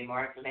 I can give you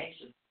more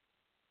information.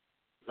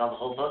 The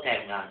whole book I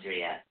haven't gone through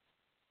yet.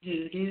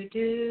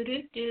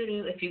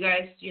 If you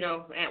guys,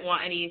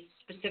 want any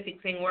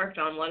specific thing worked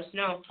on, let us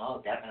know. Oh,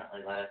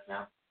 definitely let us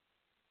know.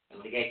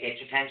 And we get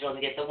your pendulum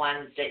and get the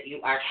ones that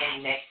you are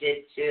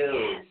connected to.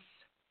 Yes.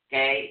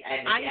 Okay?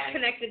 And I'm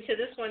connected to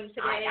this one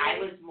today. I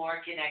was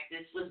more connected.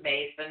 This was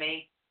made for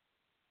me.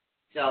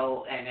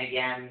 So, and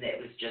again,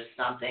 it was just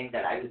something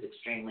that I was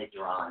extremely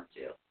drawn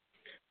to.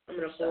 I'm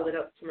going to hold it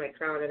up to my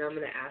crown and I'm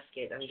going to ask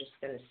it. I'm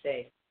just going to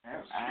say.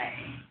 All right.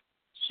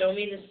 Show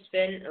me the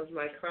spin of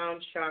my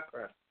crown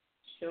chakra.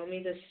 Show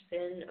me the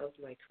spin of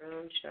my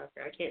crown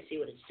chakra. I can't see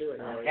what it's doing.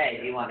 Okay,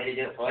 do you want me to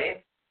do it for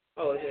you?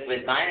 Oh, is it?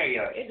 With mine or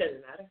yours? It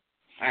doesn't matter.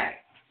 All right,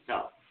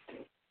 so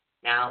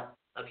now,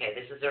 okay,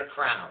 this is her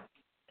crown.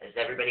 As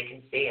everybody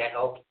can see, I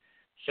hope.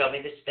 Show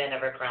me the spin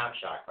of her crown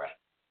chakra.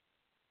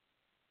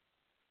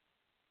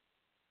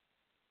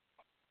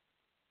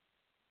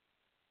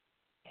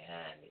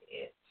 And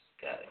it's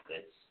got a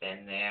good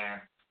spin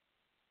there.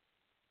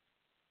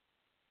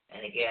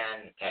 And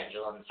again,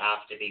 pendulums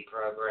have to be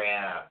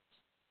programmed.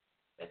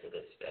 That's a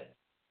good spin.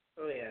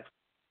 Oh, yeah.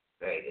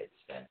 Very good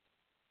spin.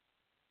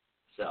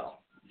 So,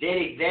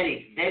 very,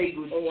 very, very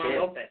good spin.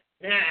 I'm open.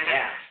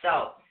 Yeah,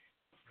 so,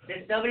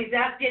 if nobody's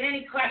asking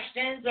any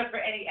questions or for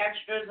any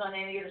extras on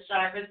any of the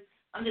chakras,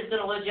 I'm just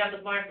going to load you up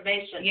with more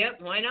information.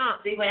 Yep, why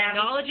not? See what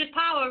happens. Knowledge is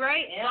power,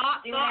 right? Yeah,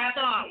 Thought. You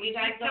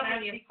guys don't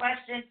have any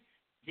questions?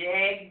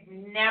 Dig,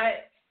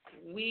 nabbit.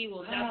 We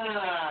will definitely.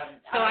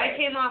 So I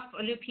came off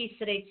a new piece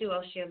today, too.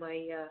 I'll share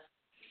my,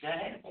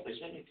 what was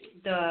your new piece?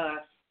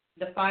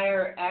 The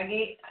fire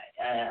agate.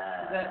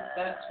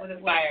 That's what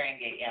it was. Fire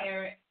agate,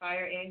 yeah.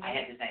 Fire agate. I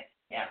had to say,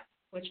 yeah.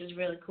 Which is a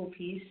really cool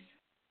piece.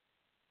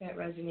 That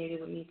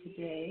resonated with me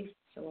today.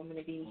 So I'm going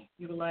to be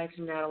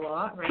utilizing that a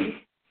lot,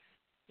 right?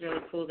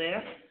 Really cool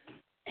there.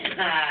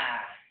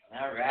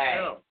 All right.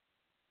 So,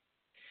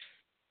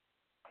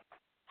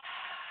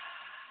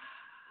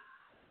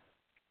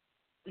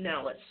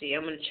 now let's see.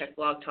 I'm going to check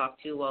Blog Talk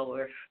too while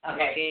we're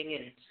looking.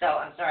 And so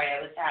I'm sorry, I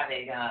was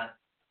having a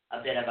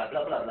bit of a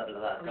blah blah blah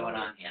blah going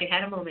on here. She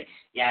had a moment.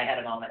 Yeah, I had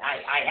a moment.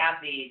 I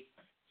have these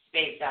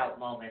spaced out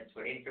moments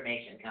where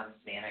information comes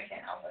to me and I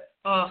can't help it.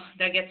 Oh,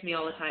 that gets me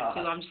all the time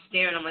too. I'm just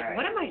staring. I'm like, Right.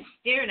 What am I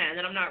staring at? And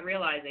then I'm not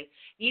realizing.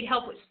 Need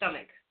help with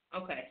stomach.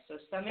 Okay, so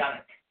stomach.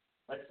 Stomach.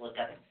 Let's look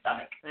at the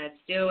stomach.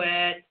 Let's do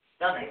it.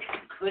 Stomach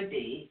could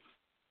be.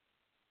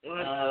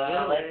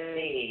 Let's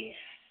see.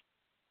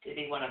 Could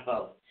be one of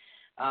both.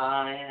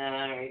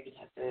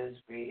 Reproductive,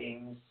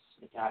 breathing,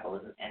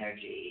 metabolism,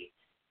 energy,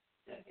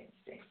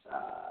 instincts,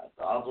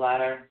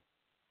 gallbladder,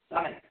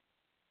 stomach.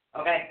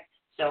 Okay,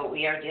 so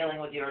we are dealing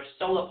with your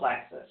solar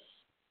plexus.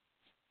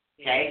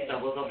 Okay, so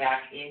we'll go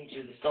back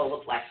into the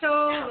solar plexus.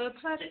 Solar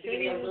plexus. Just to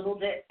give you a little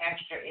bit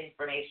extra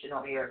information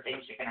over here of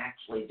things you can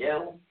actually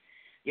do.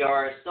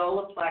 Your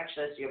solar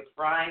plexus, your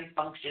prime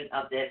function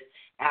of this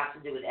has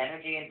to do with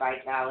energy and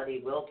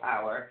vitality,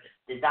 willpower,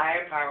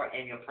 desire power,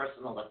 and your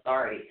personal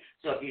authority.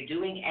 So if you're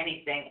doing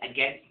anything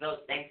against those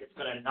things, it's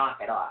going to knock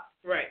it off.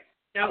 Right.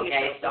 Doubt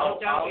Okay, yourself.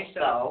 so Doubt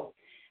yourself.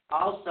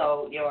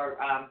 also your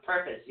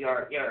purpose,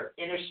 your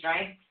inner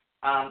strength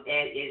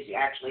is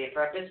actually a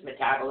purpose,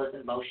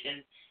 metabolism,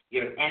 motion,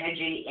 your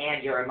energy,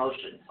 and your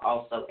emotions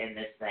also in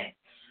this thing.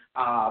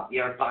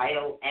 Your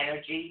vital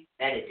energy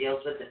that it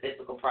deals with, the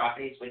physical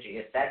properties, which are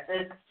your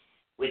senses,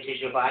 which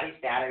is your body's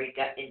battery,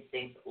 gut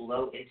instincts,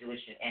 low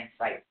intuition, and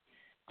sight.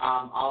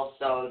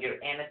 Also, your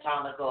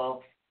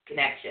anatomical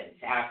connections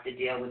have to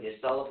deal with your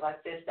solar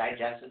plexus,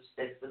 digestive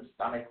system,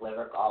 stomach,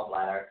 liver,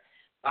 gallbladder,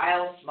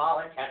 bile, small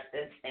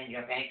intestines, and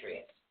your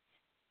pancreas.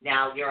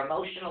 Now, your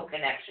emotional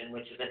connection,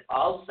 which is it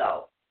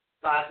also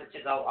causes it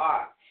to go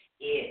off,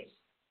 is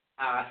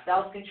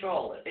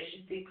self-control,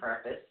 efficiency,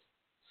 purpose,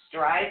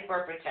 strive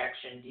for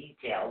protection,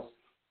 details,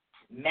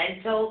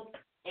 mental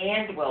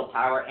and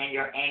willpower, and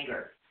your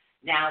anger.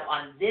 Now,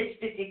 on this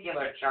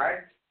particular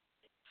chart,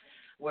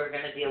 we're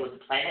going to deal with the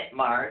planet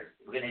Mars.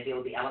 We're going to deal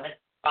with the element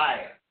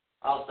fire.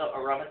 Also,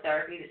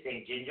 aromatherapy, the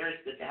same ginger is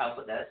good to help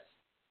with this.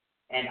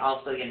 And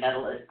also, your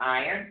metal is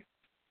iron.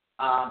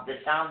 The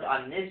sound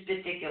on this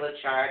particular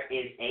chart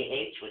is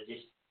AH, which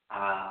is,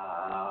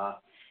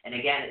 and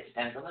again, it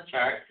depends on the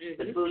chart.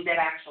 Mm-hmm. The food that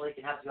actually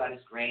can help you out is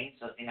grain.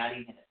 So if you're not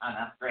eating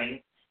enough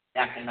grain,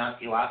 that can knock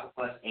you off. Of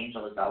course,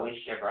 angel is always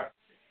shiver.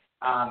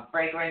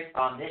 Fragrance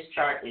on this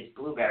chart is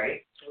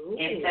blueberry. Ooh.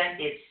 Incense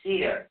is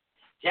cedar.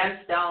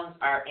 Gemstones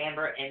are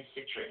amber and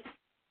citrine.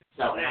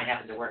 So, and I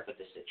happen to work with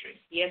the citrine.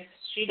 Yes,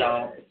 she So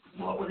does.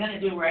 what we're going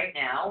to do right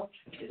now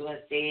is we're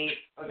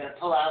going to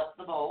pull out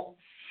the bowl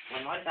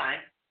one more time,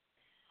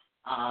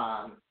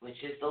 which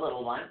is the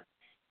little one.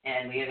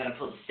 And we are going to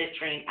pull the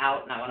citrine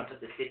out, and I want to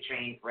put the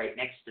citrine right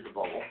next to the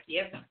bowl.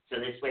 Yep. So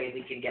this way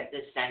we can get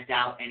this sent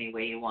out any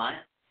way you want.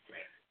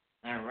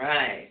 Right. All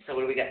right. So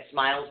what do we got?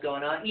 Smiles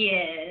going on?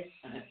 Yes.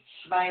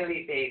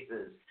 Smiley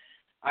faces.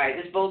 All right.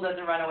 This bowl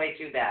doesn't run away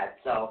too bad,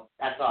 so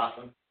that's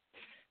awesome.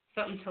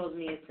 Something tells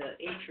me it's an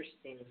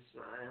interesting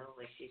smile,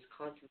 like she's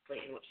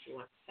contemplating what she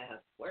wants to have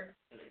work.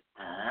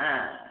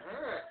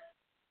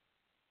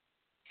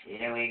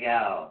 Here we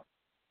go.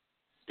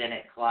 Spin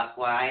it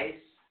clockwise.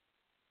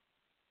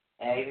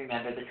 Hey,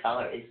 remember the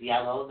color is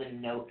yellow, the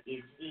note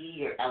is E,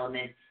 your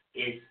element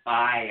is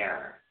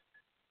fire.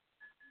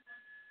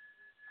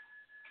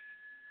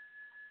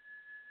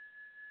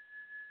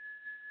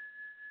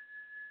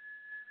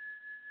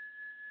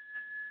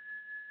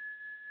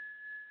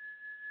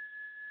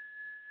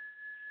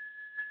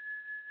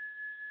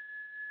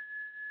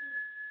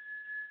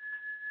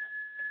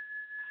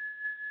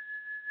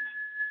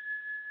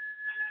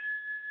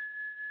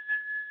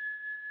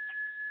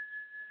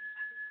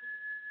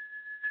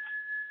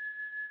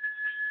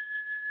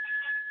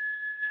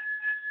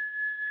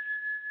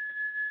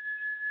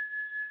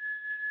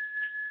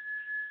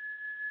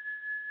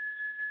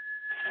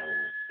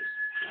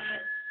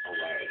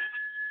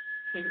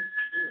 Yeah,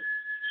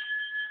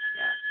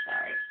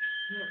 sorry.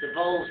 The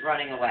bowl's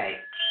running away.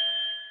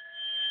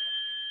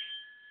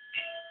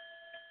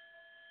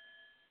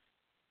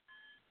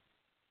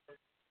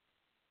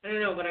 I don't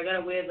know, but I got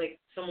a weird, like,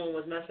 someone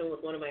was messing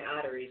with one of my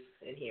arteries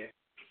in here.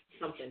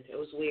 Something. It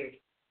was weird.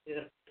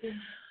 Yeah.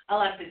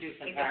 I'll have to do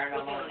some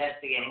paranormal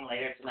investigating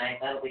later tonight.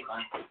 That'll be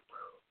fun.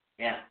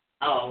 Yeah.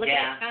 Oh, Look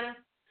yeah. at kind of.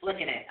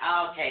 Flicking it.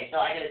 Okay, so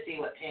I got to see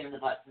what pain in the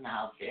butt's in the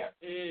house here.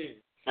 Mm.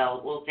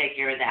 So we'll take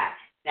care of that.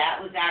 That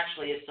was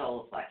actually a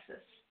solar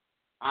plexus.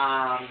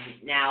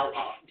 Now,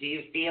 do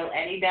you feel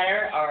any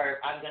better, or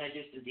I'm going to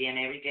do some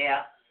DNA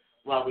repair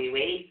while we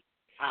wait?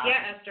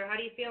 Yeah, Esther, how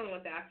do you feeling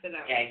with the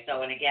accident? Okay,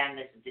 so, and again,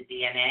 this is the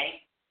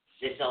DNA.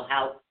 This will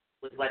help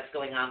with what's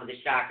going on with the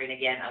chakra. And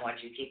again, I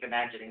want you to keep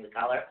imagining the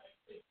color.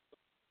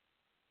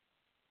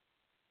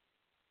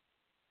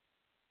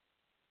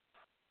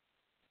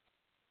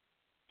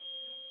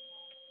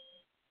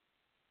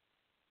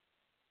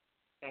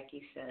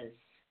 Becky says,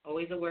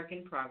 always a work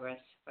in progress,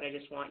 but I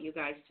just want you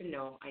guys to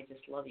know I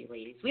just love you,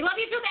 ladies. We love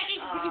you too, Becky!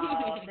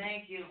 Oh,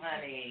 thank you,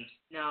 honey.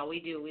 No,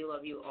 we do. We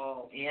love you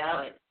all.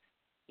 Yeah. But,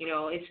 you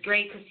know, it's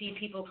great to see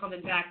people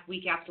coming back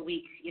week after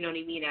week, you know what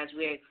I mean, as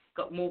we're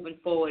moving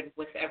forward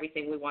with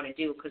everything we want to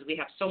do, because we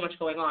have so much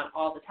going on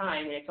all the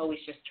time, and it's always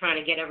just trying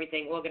to get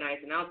everything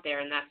organized and out there,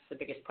 and that's the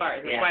biggest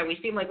part. That's why we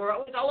seem like we're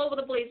always all over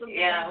the place.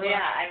 Yeah,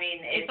 I mean,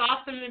 it's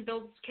awesome. It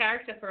builds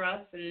character for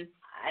us, and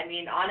I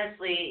mean,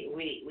 honestly,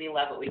 we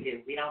love what we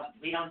do. We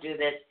don't do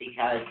this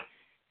because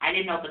I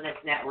didn't open this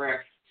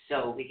network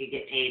so we could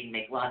get paid and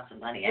make lots of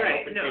money.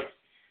 I opened this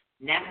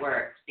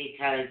network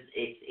because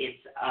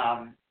it's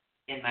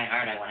in my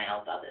heart. I want to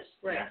help others.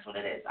 Right. That's what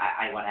it is.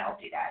 I want to help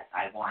you guys.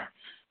 I want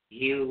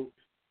you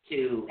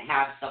to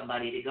have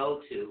somebody to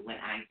go to when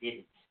I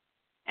didn't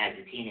as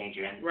a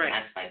teenager, and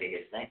that's my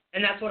biggest thing.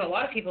 And that's what a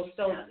lot of people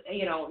still,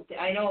 you know,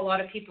 I know a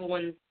lot of people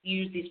when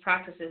you use these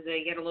practices,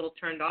 they get a little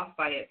turned off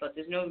by it, but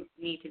there's no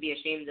need to be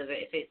ashamed of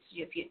it.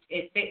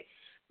 If it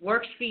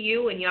works for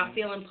you and you're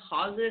feeling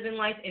positive in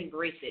life,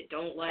 embrace it.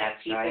 Don't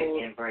let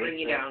people bring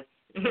you down.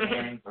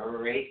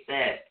 Embrace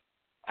it.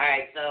 All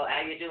right, so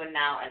how you doing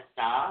now,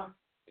 Estelle?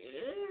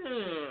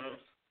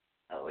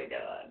 How we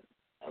doing?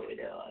 All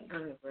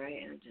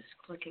right, I'm just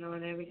clicking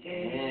on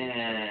everything.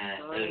 Yeah.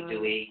 So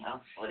do we?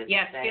 Oh, what did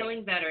yes, it say?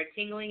 feeling better,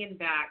 tingling in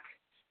back,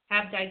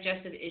 have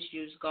digestive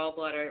issues,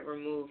 gallbladder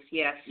removed.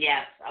 Yes.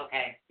 Yes.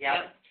 Okay.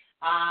 Yep.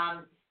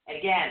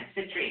 Again,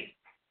 citrine.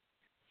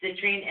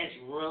 Citrine is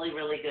really,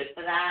 really good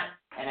for that.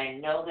 And I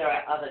know there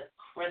are other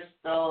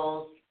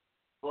crystals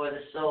for the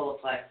solar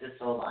plexus.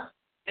 Hold on.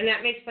 And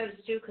that makes sense,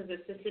 too, because the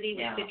acidity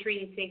with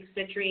citrine, you think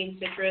citrine,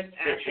 citrus,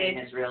 acid.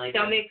 Citrine is really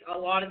stomach, a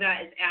lot of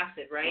that is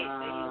acid, right?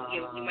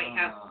 So you might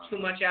have too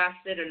much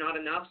acid or not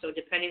enough. So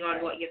depending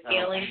on what you're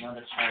feeling,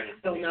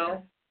 you'll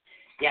know.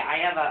 Yeah, I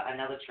have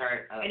another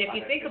chart. And if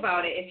you think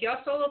about it, if your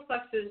solar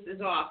plexus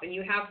is off and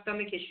you have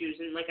stomach issues,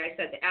 and like I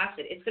said, the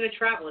acid, it's going to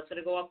travel. It's going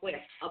to go up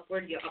where?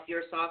 Upward, up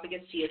your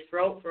esophagus to your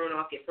throat, throwing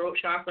off your throat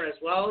chakra as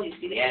well. You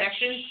see the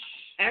connection?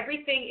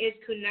 Everything is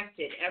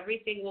connected.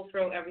 Everything will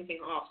throw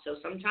everything off. So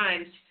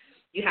sometimes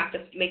you have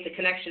to make the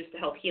connections to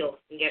help heal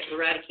and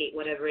eradicate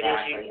whatever it is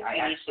you need to. I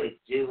actually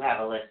do have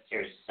a list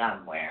here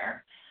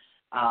somewhere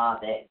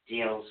that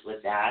deals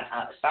with that.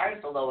 As far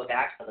as the lower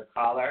back for the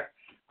collar,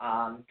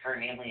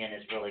 carnelian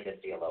is really good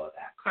for your lower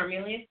back.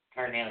 Carnelian.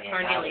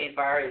 Now, as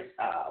far as,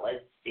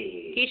 let's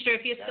see. Keisha,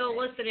 if you're still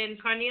listening,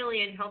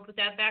 carnelian help with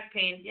that back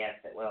pain.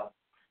 Yes, it will.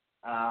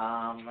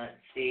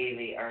 Let's see.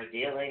 We are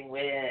dealing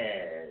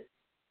with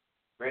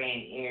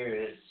brain,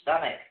 ears,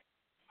 stomach.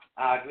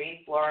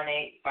 Green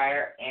fluorinate,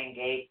 fire,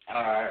 agate,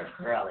 or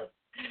really.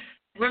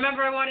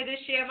 Remember, I wanted to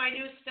share my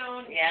new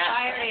stone,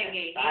 fire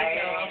agate.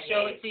 I'll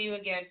show it to you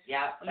again.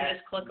 Yeah, let me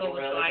just click over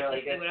really, so I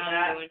really can see what for I'm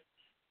that. doing.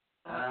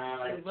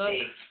 Let's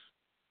see.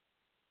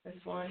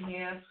 This one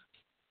here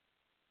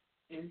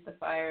is the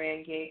fire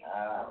agate.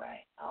 All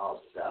right.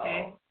 Also,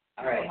 okay.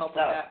 All right. Help So,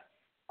 with that.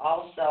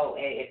 Also,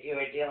 if you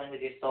are dealing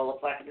with your solar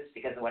plexus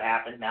because of what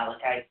happened,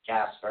 malachite,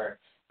 jasper,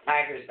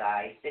 tiger's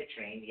eye,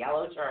 citrine,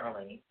 yellow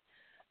tourmaline,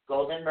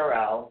 golden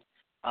beryl,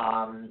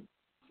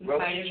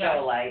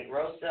 rhodiosolite,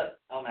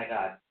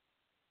 rhodiosolite,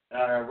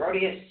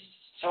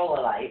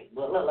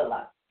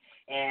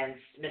 and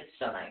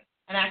smithsonite.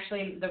 And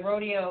actually, the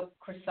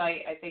rhodochrosite,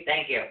 I think.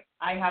 Thank you.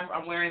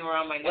 I'm wearing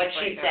around my neck what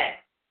right she now. said.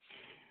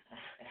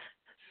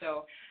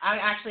 So,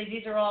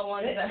 these are all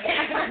ones that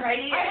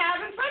right here. I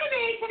have in front of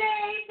me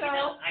today.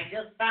 So, I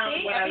just found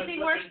see, what everything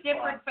I was works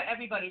different for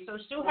everybody. So,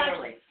 Sue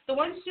Literally. has the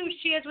ones Sue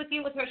shares with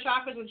you with her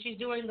chakras when she's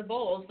doing the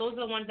bowls. Those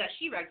are the ones that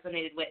she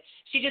resonated with.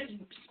 She just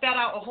spat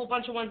out a whole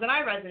bunch of ones that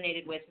I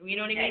resonated with. You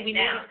know what I mean? We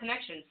made those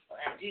connections.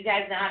 Do you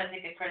guys know how to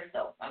pick a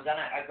crystal? I'm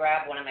gonna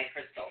grab one of my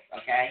crystals.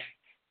 Okay.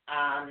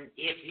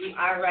 If you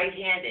are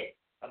right-handed,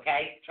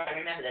 okay, try to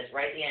remember this.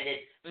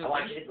 Right-handed. I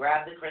want you to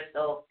grab the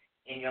crystal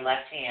in your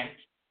left hand.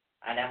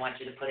 And I want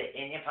you to put it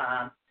in your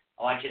palm.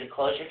 I want you to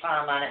close your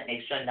palm on it,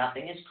 make sure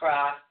nothing is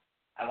crossed.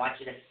 I want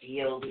you to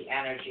feel the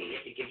energy.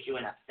 If it gives you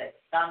an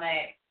upset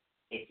stomach,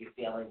 if you're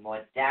feeling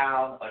more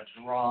down or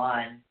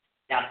drawn,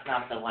 that's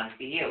not the one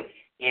for you.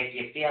 If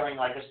you're feeling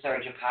like a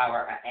surge of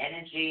power or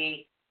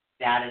energy,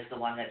 that is the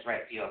one that's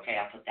right for you. Okay,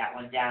 I'll put that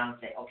one down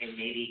and say, okay,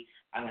 maybe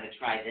I'm going to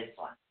try this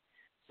one.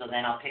 So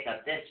then I'll pick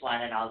up this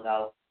one and I'll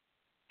go,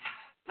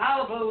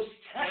 power boost.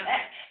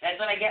 That's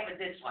what I get with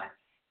this one.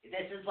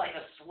 This is like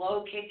a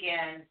slow kick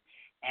in,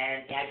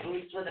 and I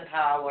boost with the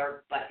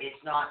power, but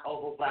it's not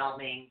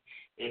overwhelming.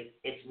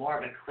 It's more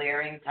of a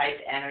clearing type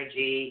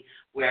energy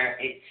where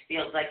it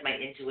feels like my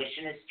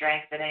intuition is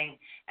strengthening,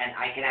 and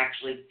I can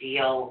actually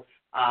feel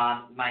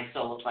my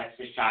solar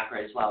plexus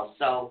chakra as well.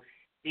 So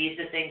these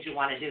are things you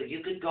want to do.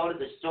 You could go to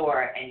the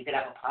store and you could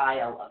have a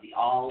pile of the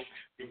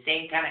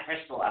same kind of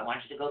crystal. I want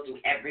you to go through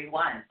every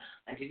one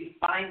until you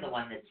find the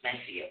one that's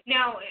meant for you.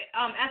 Now,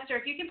 Esther,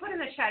 if you can put in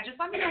the chat, just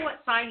let me know what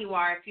sign you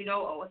are, if you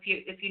know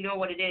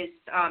what it is,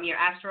 your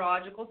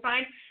astrological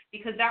sign,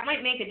 because that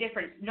might make a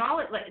difference.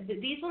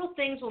 These little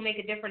things will make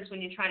a difference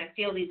when you're trying to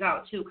feel these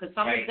out too, because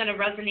someone's going to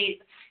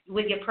resonate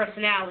with your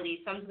personality.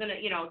 Someone's going to,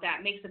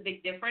 that makes a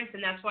big difference,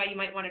 and that's why you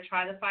might want to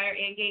try the fire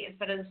agate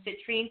instead of the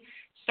citrine.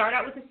 Start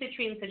out with the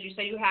citrine because you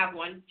say you have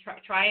one.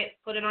 Try it.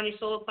 Put it on your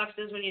solar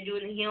plexus when you're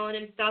doing the healing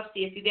and stuff.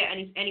 See if you get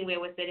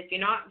anywhere with it. If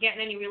you're not getting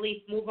any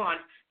relief, move on.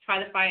 Try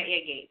the fire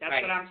agate. That's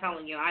what I'm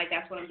telling you.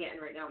 That's what I'm getting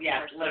right now.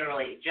 Yeah,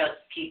 literally.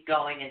 Just keep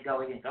going and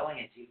going and going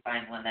until you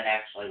find one that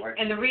actually works.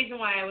 And the reason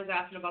why I was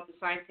asking about the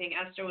sign thing,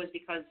 Esther, was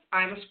because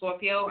I'm a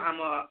Scorpio. I'm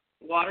a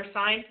water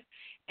sign.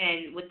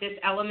 And with this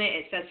element,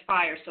 it says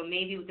fire. So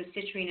maybe with the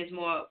citrine is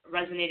more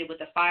resonated with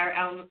the fire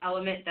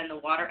element than the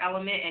water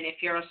element. And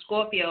if you're a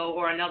Scorpio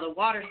or another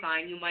water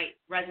sign, you might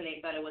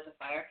resonate better with the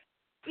fire.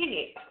 Woo!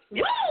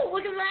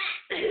 Look at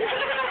that!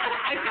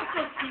 I feel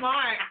so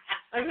smart.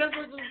 I feel like a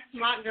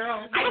smart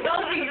girl. I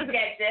told you you'd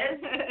get this.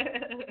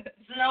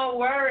 No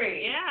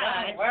worry.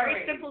 Yeah, Don't it's worry.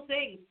 very simple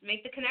things.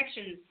 Make the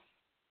connections.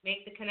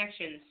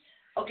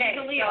 Okay,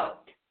 she's a Leo.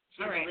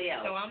 She's all right.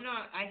 Leo. So I'm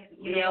not.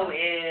 Leo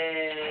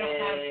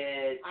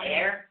is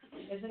air.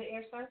 Is it an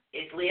air sign?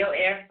 Is Leo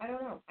air? I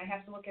don't know. I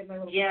have to look at my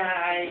little. Yeah,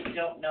 I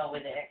don't know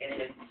where the heck it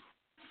is.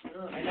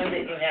 I know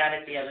that you had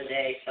it the other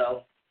day,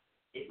 so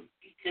it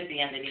could be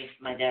underneath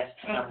my desk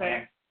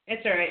somewhere.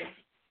 It's all right.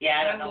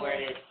 Yeah, I don't know where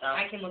it is. So.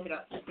 I can look it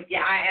up.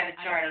 Yeah, I have a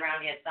chart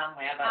around here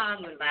somewhere,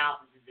 but my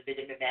office is a bit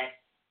of a mess.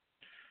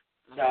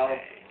 So,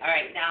 all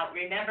right, now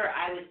remember,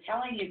 I was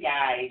telling you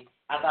guys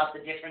about the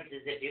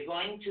differences. If you're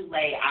going to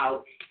lay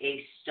out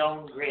a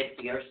stone grid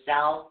for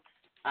yourself,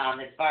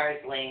 as far as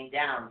laying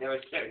down, there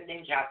are certain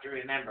things you have to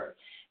remember.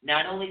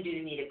 Not only do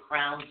you need a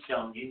crown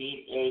stone, you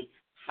need a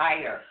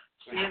higher.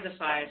 She is a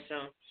fire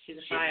stone. She's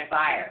a fire.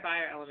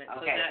 Fire element.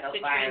 Okay, so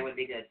fire would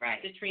be good,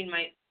 right? Citrine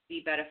might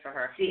be better for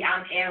her. See,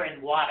 I'm air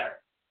and water.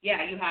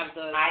 Yeah, you have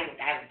the. I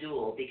have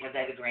dual because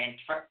I have a grand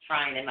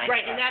trine in my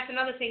Right, chart. and that's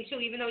another thing too.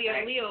 Even though you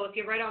have Leo, if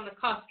you're right on the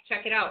cusp,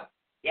 check it out.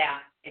 Yeah,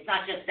 it's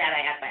not just that.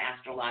 I have my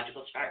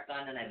astrological chart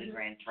done, and I have a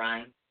grand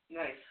trine,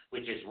 Nice.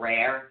 which is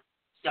rare.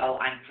 So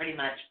I'm pretty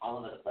much all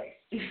over the place.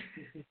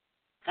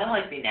 Kind of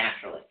like the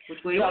naturalist.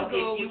 Which way So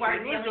go? if you are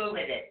dealing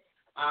with it,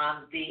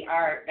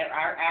 there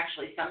are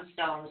actually some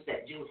stones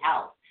that do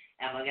help,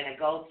 and we're going to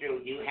go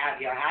through. You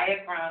have your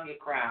higher crown,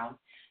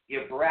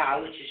 your brow,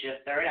 which is your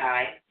third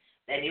eye.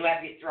 Then you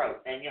have your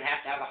throat. Then you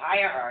have to have a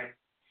higher heart,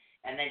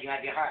 and then you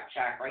have your heart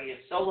chakra, your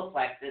solar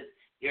plexus,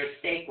 your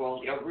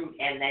sacral, your root,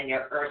 and then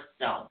your earth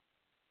stone.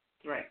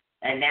 Right.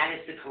 And that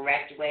is the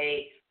correct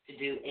way to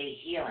do a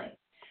healing.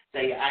 So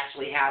you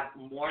actually have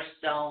more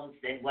stones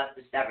than what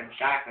the 7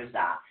 chakras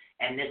are.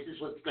 And this is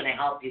what's going to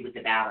help you with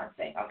the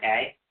balancing,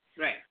 okay?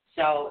 Right.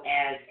 So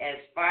as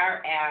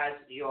far as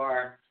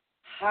your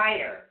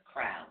higher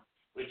crown,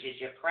 which is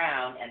your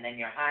crown, and then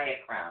your higher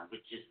crown,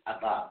 which is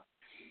above.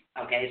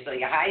 Okay, so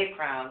your higher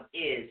crown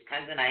is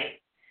Kundalite,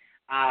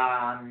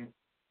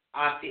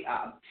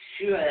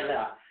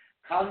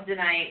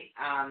 Kundalite,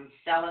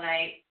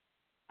 Selenite,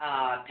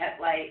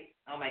 Petlite,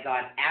 oh my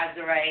God,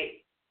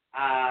 Azurite,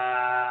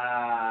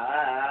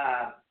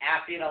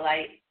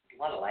 Aphrodiite, a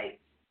lot of lights.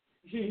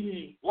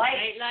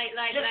 Light.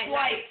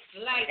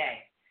 Okay.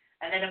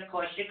 And then, of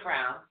course, your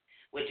crown,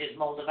 which is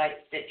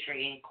Moldavite,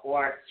 citrine,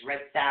 quartz,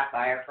 red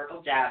sapphire,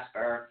 purple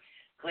jasper,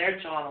 clear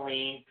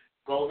tourmaline,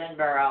 golden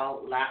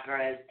beryl,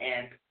 lapis,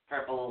 and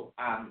purple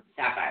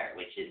sapphire,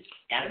 which is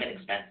kind of an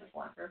expensive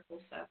one.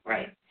 Purple sapphire.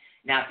 Right.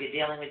 Now, if you're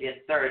dealing with your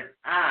third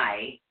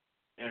eye,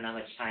 I don't know how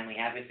much time we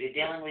have. If you're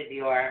dealing with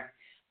your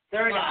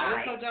third eye.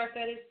 Look how dark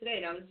that is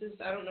today. Now, this is,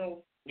 I don't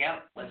know.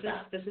 Yep. What's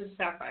that? This is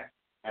sapphire.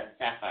 That's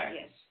sapphire.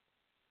 Yes.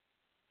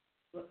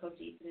 Look how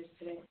deep it is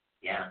today.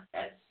 Yeah,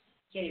 that's.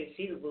 Can't even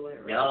see the blue in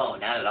it. Right? No,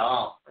 not at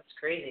all. That's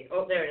crazy.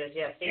 Oh, there it is.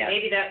 Yeah. See, Yeah.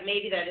 maybe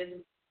that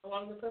isn't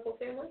along the purple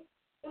family.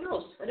 Who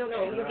knows? I don't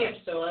know. It was a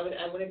gift, so I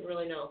wouldn't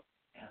really know.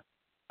 Yeah.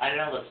 I don't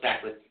know. Looks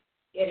backwards.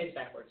 It is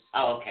backwards.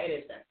 Oh, okay. It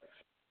is backwards.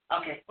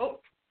 Okay. Oh.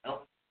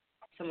 Oh.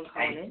 Someone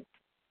calling in?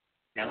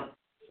 No.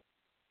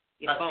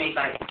 Your Must phone. be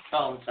my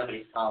phone.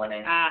 Somebody's calling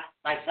in.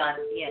 My son.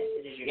 Yes,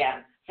 it is your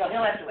Yeah. So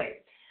he'll have to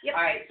wait. Yep.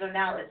 All right. So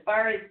now, as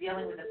far as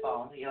dealing with the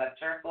phone, you have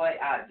turquoise.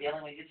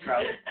 Dealing with your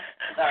throat.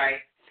 Sorry.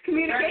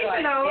 Communication,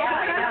 turquoise. though. Yeah,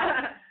 I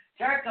know.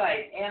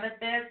 Turquoise,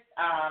 amethyst,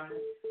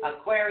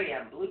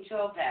 aquarium, blue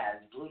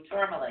topaz, blue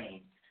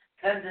tourmaline,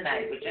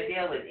 Kundalite, which I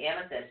deal with,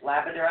 amethyst,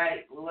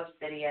 labradorite, blue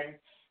obsidian,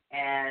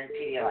 and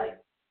Pedialyte.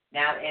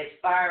 Now, as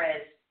far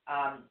as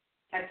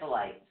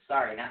Petalite,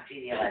 sorry, not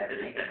Pedialyte, I was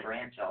thinking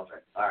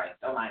grandchildren. Sorry,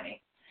 don't mind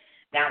me.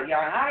 Now,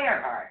 your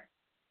higher heart,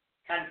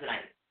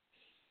 Kundalite.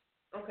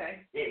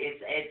 Okay.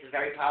 It's a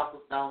very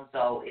powerful stone,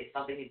 so it's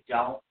something you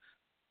don't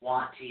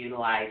want to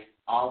utilize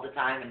all the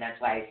time, and that's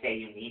why I say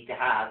you need to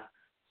have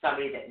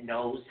somebody that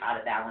knows how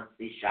to balance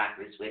these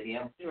chakras with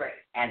you, Right.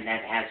 and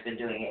that has been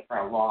doing it for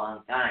a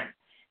long time.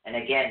 And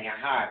again, your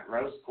heart,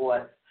 rose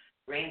quartz,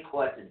 green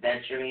quartz,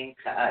 aventurine,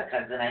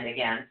 Kundalite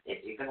again,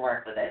 if you can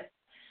work with it.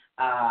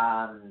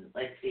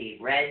 Let's see,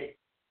 red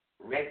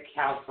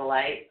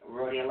calcite,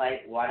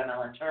 rhodolite,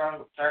 watermelon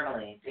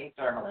tourmaline, pink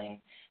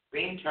tourmaline,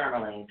 green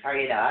tourmaline,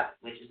 peridot,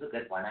 which is a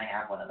good one. I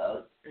have one of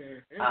those.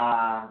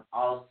 Mm-hmm.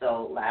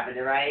 Also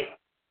labradorite,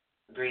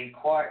 green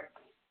quartz,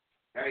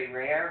 very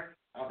rare.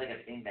 I don't think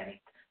I've seen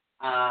many.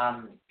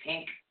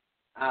 Pink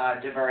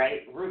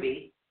divorite,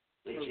 ruby,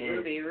 which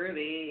is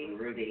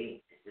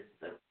ruby. This is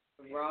the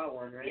raw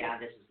one, right? Yeah,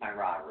 this is my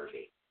raw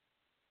ruby.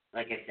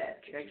 Like I said,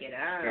 Check it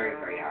out. very,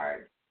 very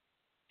hard.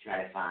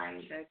 Try to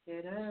find Check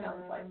it out.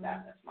 something like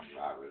that. That's my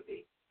raw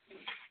ruby.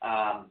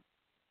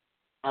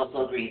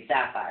 Also green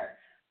sapphire.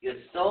 Your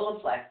solar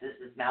plexus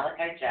is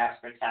malachite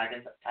jasper,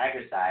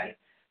 tiger's eye,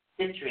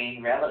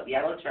 citrine,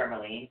 yellow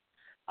tourmaline,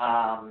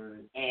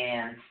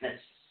 and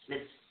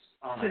Smith.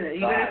 Oh my You're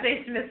God. going to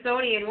say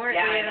Smithsonian, weren't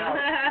you? Yeah, I know.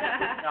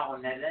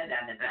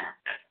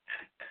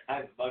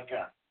 I fuck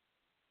up.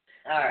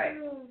 All right.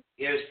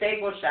 Your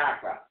sacral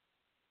chakra.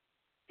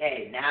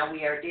 Okay, now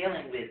we are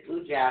dealing with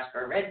blue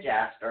jasper, red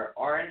jasper,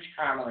 orange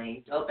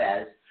carmeline,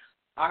 topaz,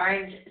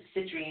 orange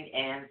citrine,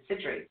 and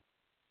citrine.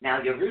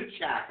 Now your root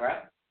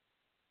chakra,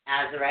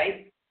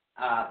 azurite,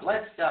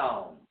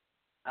 bloodstone,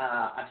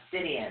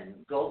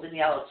 obsidian, golden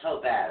yellow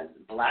topaz,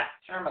 black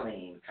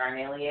tourmaline,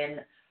 carnelian,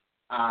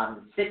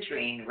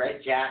 citrine,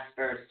 red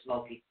jasper,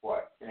 smoky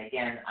quartz. And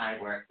again, I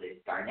work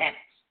with garnet.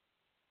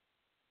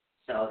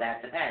 So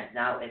that depends.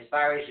 Now, as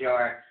far as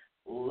your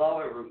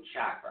lower root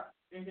chakra,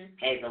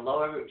 okay, the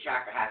lower root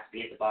chakra has to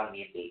be at the bottom of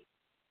your feet,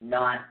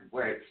 not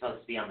where it's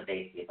supposed to be on the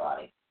base of your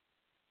body.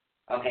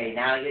 Okay,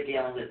 now you're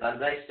dealing with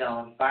bonsai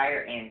stone,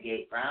 fire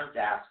agate, brown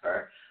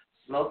jasper,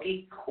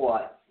 smoky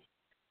quartz,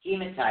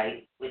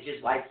 hematite, which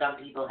is why some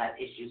people have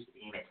issues with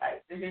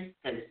hematite,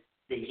 because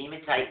the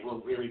hematite will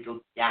really go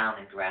down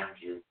and ground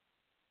you,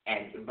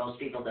 and most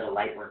people that are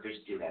light workers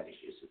do have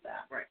issues with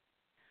that. Right.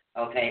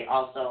 Okay,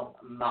 also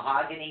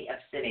mahogany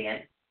obsidian.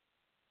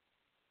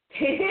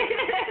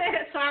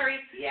 Sorry.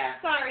 Yeah.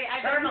 Sorry.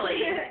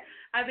 Tourmaline.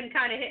 I've been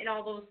kind of hitting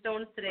all those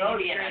stones today.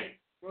 Rhodionite.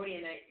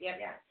 Rhodionite, yep.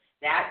 Yeah.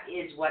 That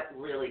is what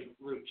really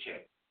roots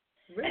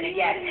you. And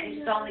again,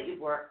 any stone that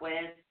you work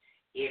with,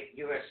 if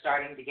you are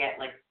starting to get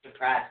like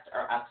depressed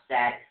or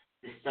upset,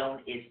 the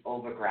stone is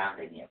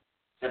overgrounding you.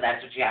 So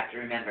that's what you have to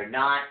remember.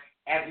 Not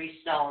every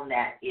stone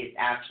that is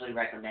actually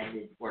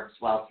recommended works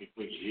well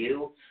with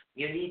you.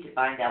 You need to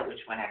find out which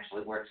one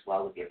actually works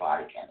well with your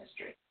body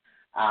chemistry.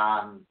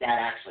 That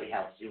actually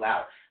helps you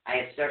out. I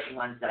have certain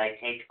ones that I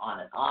take on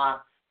and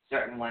off,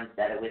 certain ones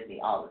that are with me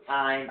all the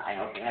time. I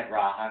also have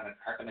raw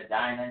Herkimer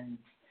diamonds.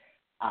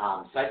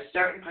 So I have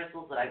certain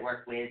crystals that I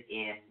work with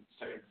in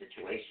certain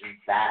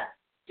situations that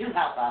do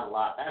help out a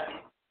lot better.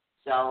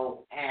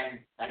 So, and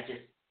I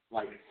just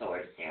like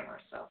Thor's hammer,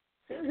 so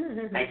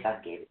my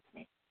son gave it to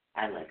me.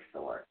 I like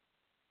Thor,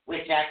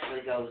 which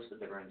actually goes with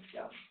the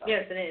runestone. So.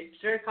 Yes, and it's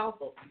very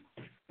powerful.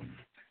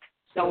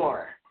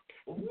 Thor.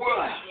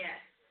 What? Yes.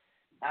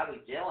 How we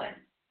doing?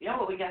 You know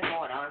what we got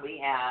going on? We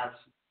have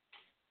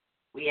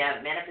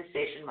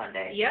Manifestation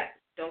Monday. Yep.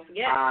 Don't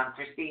forget.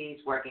 Christy's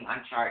working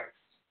on charts,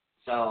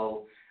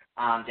 so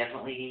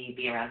definitely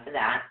be around for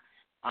that.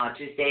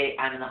 Tuesday,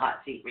 I'm in the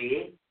hot seat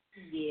reading.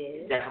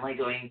 Yes. Definitely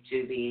going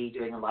to be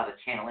doing a lot of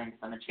channeling.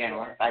 I'm a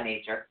channeler by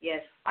nature.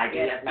 Yes. I do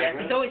have my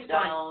It's always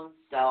fun. runestones,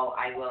 so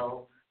I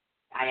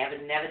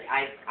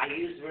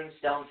use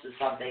runestones for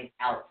something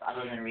else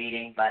other than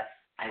reading, but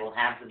I will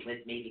have them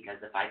with me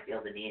because if I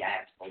feel the need, I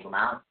have to pull them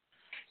out.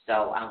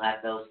 So I'll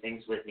have those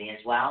things with me as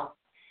well.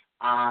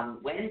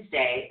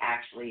 Wednesday,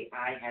 actually,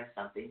 I have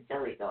something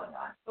silly going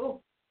on.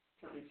 Oh,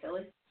 something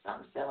silly.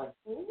 Something silly.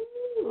 Ooh,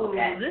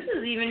 Okay. This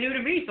is even new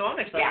to me, so I'm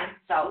excited. Yeah,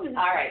 so,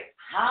 all right.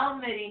 How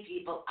many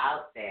people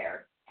out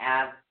there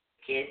have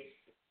kids,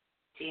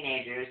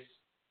 teenagers,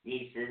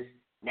 nieces,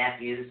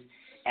 nephews,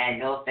 and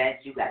no offense,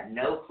 you got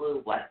no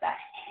clue what the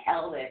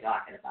hell they're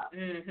talking about?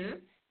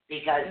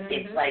 Because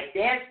it's like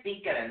they're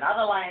speaking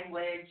another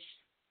language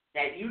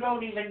that you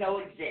don't even know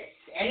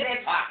exists, and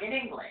they're talking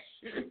English.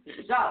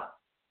 So,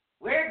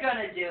 we're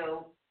going to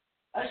do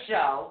a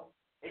show.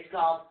 It's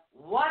called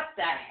What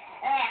the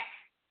Heck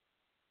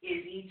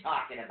Is He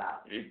Talking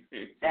About?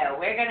 So,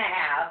 we're going to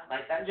have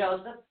my son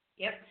Joseph.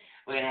 Yep.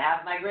 We're going to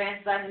have my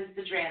grandson, who's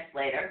the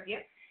translator.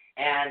 Yep.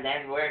 And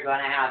then we're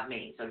going to have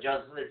me. So,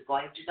 Joseph is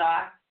going to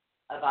talk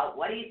about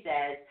what he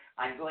says.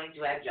 I'm going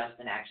to have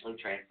Justin actually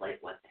translate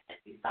what the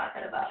heck he's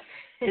talking about.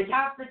 Because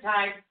half the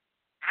time,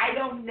 I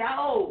don't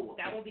know.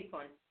 That will be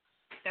fun.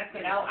 That's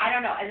I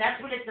don't know. And that's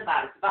what it's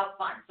about. It's about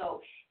fun.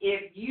 So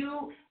if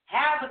you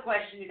have a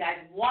question, you guys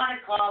want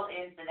to call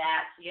into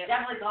that,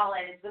 definitely call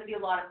in. It's going to be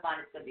a lot of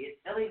fun. It's going to be a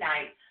silly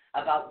night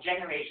about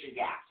generation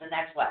gaps. And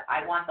that's what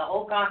I want the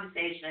whole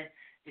conversation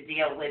to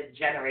deal with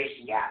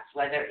generation gaps,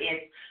 whether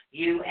it's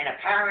you and a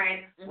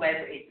parent,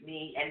 whether it's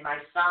me and my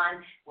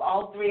son. Well,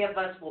 all three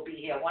of us will be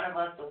here. One of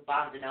us will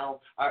bound to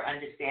know or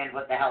understand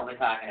what the hell we're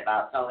talking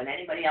about. So, and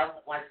anybody else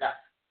that wants to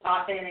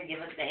pop in and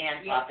give us the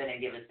hand, pop in and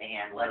give us the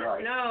hand,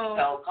 literally. No.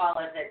 So call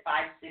us at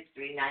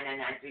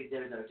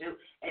 563-999-3002.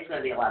 It's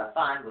going to be a lot of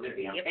fun. We're going to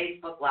be on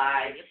Facebook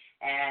Live.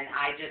 And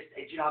I just,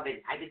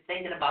 I've been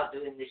thinking about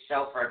doing this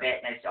show for a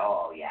bit, and I said,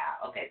 oh, yeah,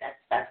 okay,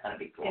 that's going to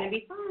be cool. It's going to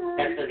be fun.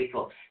 That's going to be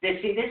cool.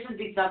 See, this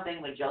would be something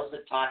when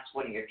Joseph talks,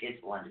 one of your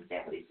kids will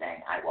understand what he's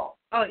saying. I won't.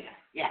 Oh, yeah.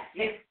 Yeah.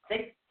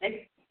 See?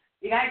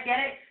 You guys get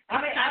it? How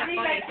many of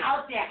you guys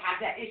out there have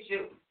that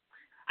issue?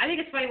 I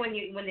think it's funny when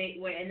you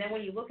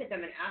look at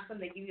them and ask them,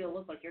 they give you a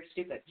look like you're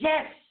stupid.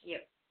 Yes.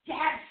 Yep.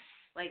 Yes.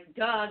 Like,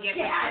 duh, get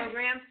my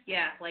program?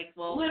 Yeah, like,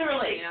 well.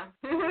 Literally.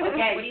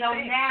 Okay, so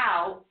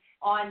now,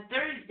 on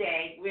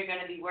Thursday, we're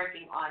going to be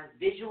working on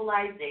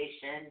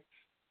visualization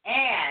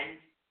and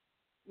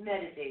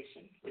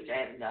meditation, which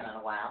I haven't done in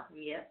a while.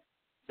 Yep.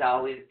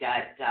 So we've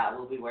got,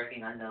 we'll be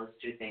working on those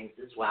two things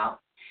as well,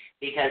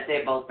 because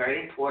they're both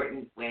very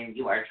important when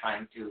you are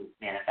trying to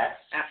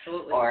manifest.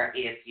 Absolutely. Or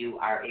if you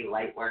are a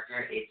light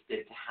worker, it's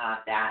good to have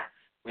that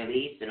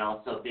release, and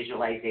also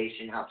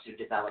visualization helps you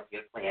develop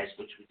your plans,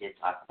 which we did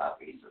talk about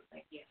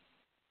recently. Yes.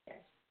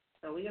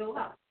 So we do a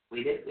lot.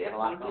 We did. We have a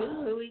lot going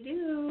on. We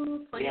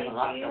do. Plenty we have a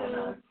lot going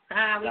on.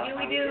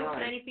 We do.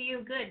 Plenty for you.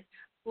 Good.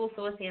 Cool.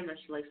 Phyllis Hammer.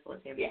 She likes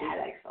Phyllis Hammer. Yeah, I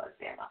like Phyllis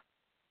Hammer.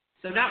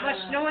 So not much.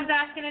 No one's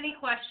asking any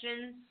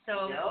questions.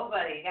 So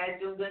nobody. You guys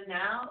doing good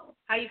now?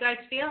 How you guys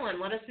feeling?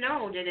 Let us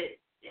know. Did it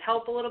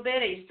help a little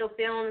bit? Are you still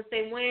feeling the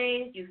same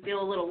way? Do you feel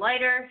a little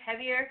lighter,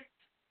 heavier?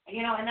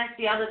 you know, and that's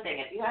the other thing.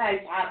 If you guys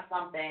have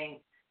something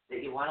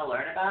that you want to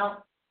learn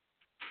about,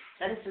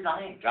 send us a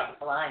line, drop us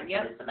a line,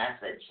 Yep. send us a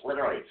message,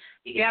 literally.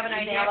 If you have an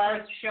idea email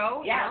for us. a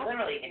show, Yeah, you know,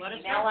 literally. You let can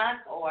us email know. us,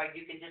 or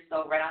you can just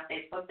go right on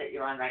Facebook that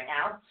you're on right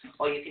now,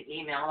 or you can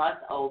email us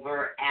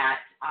over at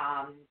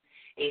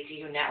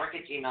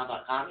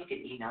atunetwork@gmail.com. You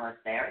can email us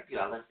there if you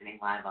are listening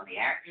live on the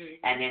air.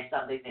 Mm-hmm. And there's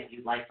something that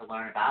you'd like to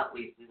learn about,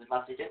 we would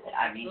love to do it.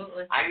 I mean,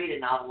 Absolutely. I read a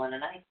novel in a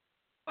night.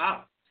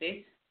 Wow,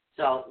 see?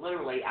 So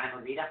literally, I'm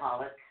a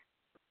readaholic.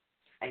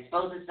 I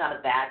suppose it's not a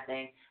bad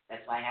thing.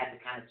 That's why I had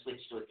to kind of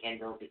switch to a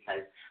Kindle,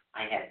 because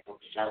I had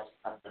bookshelves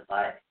up the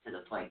butt to the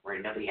point where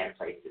nobody had a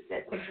place to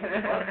sit with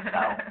their books.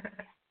 So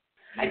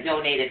I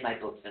donated my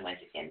books and went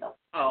to Kindle.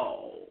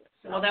 Oh,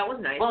 So. well, that was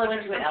nice. Well, I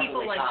went to an Some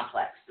people elderly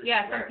complex. This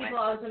yeah, is where some it people,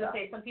 went I was going to so.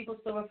 say, some people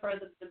still prefer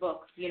the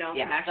book, you know.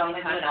 Yeah, so I actually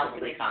went to an touch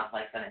elderly it.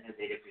 complex, and I knew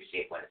they'd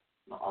appreciate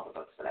all the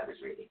books that I was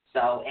reading.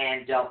 So,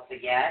 and don't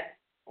forget,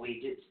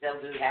 we still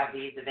do have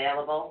these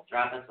available.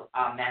 Drop us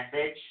a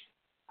message.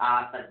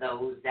 For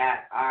those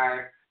that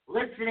are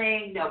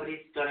listening, nobody's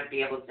going to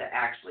be able to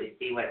actually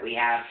see what we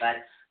have, but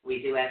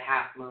we do have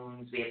half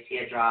moons, we have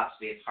teardrops,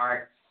 we have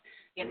hearts.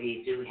 Yep.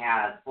 We do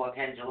have 4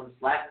 pendulums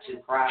left, 2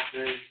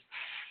 crosses.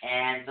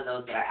 And for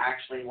those that are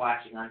actually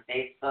watching on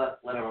Facebook,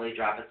 literally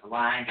drop us a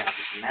line, drop us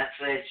a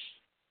message.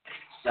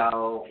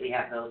 So we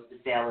have those to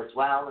sale as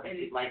well. And if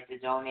you'd like to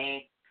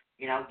donate,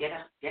 you know, get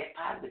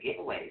part of the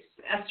giveaways.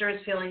 Esther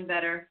is feeling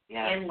better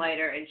Yeah. and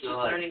lighter, and she's Good.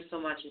 learning so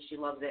much, and she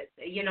loves it.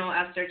 You know,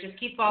 Esther, just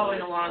keep following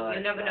Good, along. good,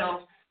 You never good.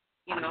 know.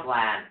 You I'm know,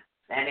 glad.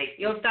 That makes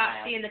me you'll start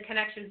smile. seeing the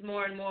connections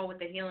more and more with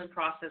the healing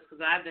process, because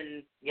I've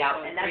been Yeah,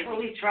 going and that's what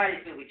crazy. we try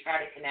to do. We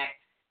try to connect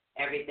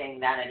everything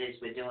that it is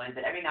we're doing,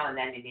 but every now and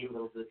then you need a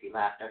little goofy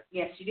laughter.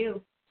 Yes, you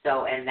do.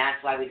 So, and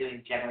that's why we're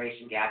doing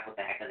Generation Gap. What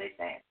the heck are they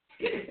saying?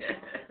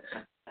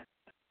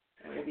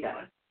 That will be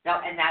fun. No,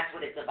 and that's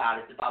what it's about.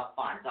 It's about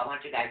fun. So I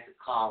want you guys to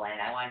call in.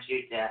 I want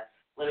you to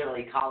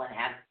literally call and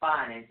have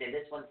fun and say,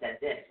 this one said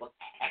this. What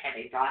the heck are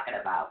they talking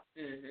about?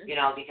 Mm-hmm. You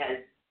know, because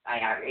I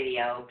have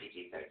radio,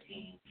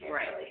 PG-13, can't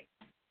Right. really.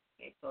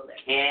 Okay, so there.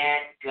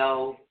 Can't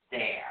go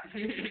there.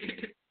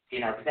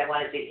 You know, because I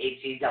want to see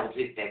HG double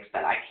toothpicks,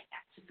 but I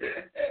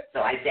can't.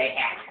 So I say,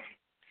 heck.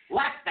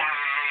 What the?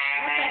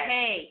 What the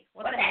hey?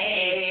 What the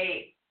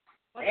hey?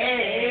 What the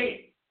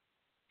hey?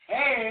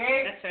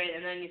 Hey. That's right,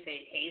 and then you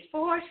say, Hay's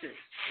for horses.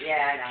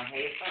 Yeah, no,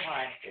 hay for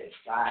horses,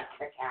 God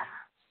for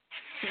cows.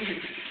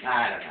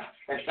 I don't know.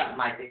 That's something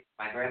I think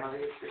my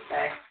grandmother used to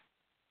say.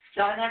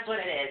 So, and that's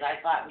what it is.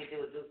 I thought we'd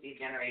do a goofy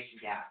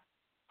Generation Gap.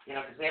 You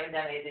know, because we haven't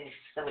done anything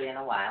silly in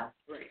a while.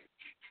 Right.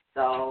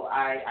 So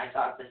I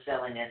thought the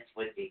silliness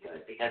would be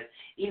good, because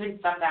even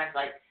sometimes,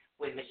 like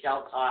when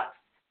Michelle talks,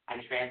 I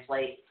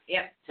translate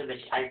Yep.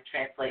 I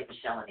translate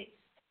Michelleanese,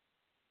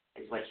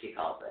 is what she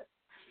calls it.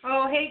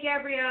 Oh, hey,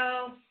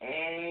 Gabrielle.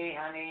 Hey,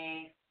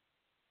 honey.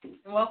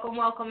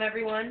 Welcome,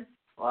 everyone.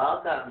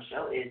 Welcome.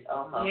 Show is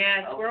almost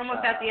Yes, over. we're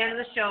almost at the end of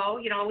the show.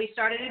 You know, we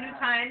started a new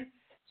time,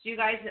 so you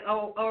guys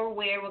are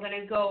aware we're going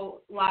to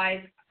go live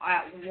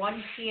at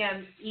 1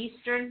 p.m.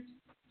 Eastern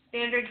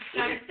Standard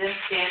Time. Eastern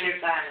Standard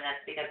Time, and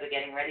that's because we're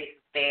getting ready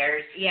for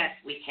fairs. Yes,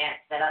 We can't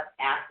set up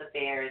at the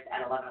fairs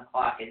at 11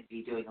 o'clock and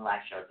be doing a live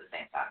show at the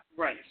same time.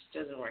 right.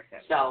 Doesn't work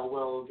that way. So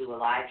we'll do a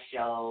live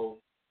show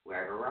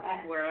wherever we're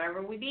at.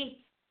 Wherever we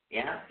be,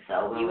 Yeah,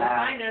 so you will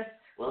find us.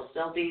 we'll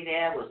still be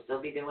there. We'll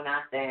still be doing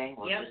our thing.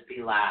 We'll Yep. just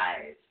be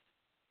live.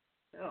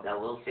 So, So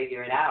we'll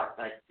figure it out.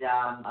 But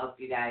I hope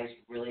you guys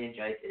really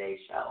enjoyed today's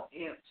show.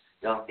 yeah.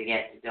 Don't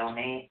forget to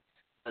donate.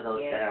 For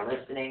those that Yeah. are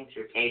listening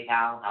through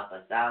PayPal, help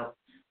us out.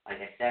 Like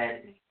I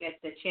said,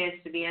 Get the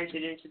chance to be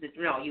entered into the.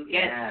 No, you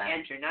get Yeah.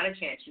 entered, not a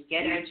chance. You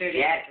get entered.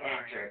 Get into the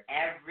drawing. entered.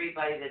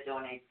 Everybody that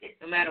donates gets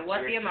No matter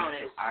what the entered amount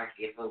into is. our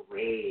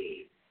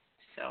giveaways.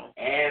 So,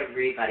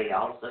 Everybody.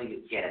 Also,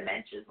 you get a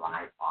mention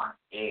live on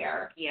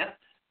air. yep,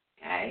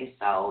 Okay,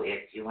 so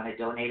if you want to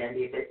donate under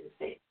your business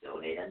name,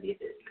 donate under your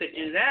business could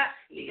name. do that.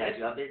 Because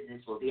your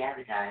business will be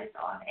advertised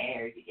on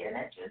air, you get a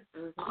mention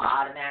Mhm.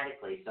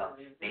 automatically. So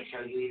make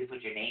sure you either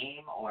put your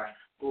name or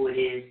who it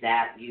is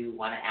that you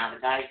want to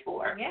advertise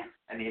for. Yeah.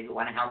 I mean, if you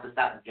want to help us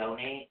out and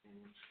donate,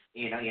 and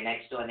you know your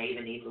next door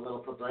neighbor needs a little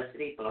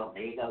publicity, boom,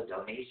 there you go,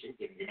 donation,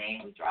 give me the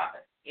name, we drop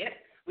it. Yep.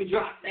 We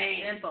drop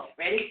names. Simple.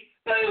 Ready?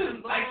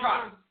 Boom! Mic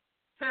drop.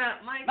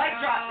 Mic Mic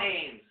drop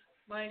names.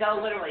 Mic So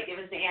drop. literally, give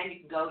us a hand. You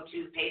can go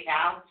to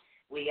PayPal.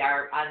 We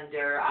are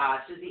under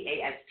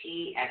Susie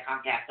ASP at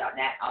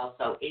Comcast.net,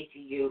 also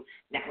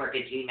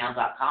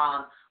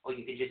ATUnetwork@gmail.com, or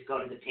you can just go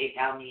to the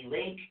PayPal me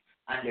link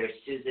under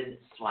Susan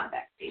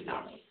Swanbeck,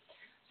 PayPal me.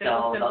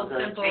 So those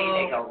are the three.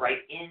 They go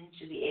right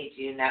into the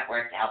ATU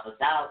network to help us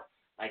out.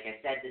 Like I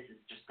said, this is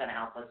just going to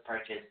help us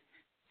purchase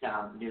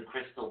some new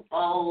crystal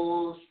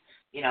bowls,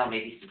 you know,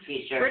 maybe some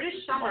T-shirts.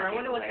 British Summer. I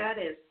wonder what that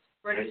is.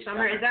 British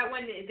Summer. Summer. Is that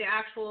when the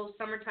actual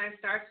summertime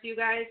starts for you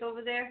guys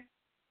over there?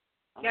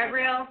 Oh,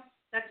 Gabrielle?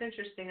 That's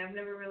interesting. I've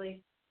never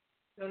really,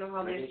 don't know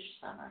how British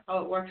Summer.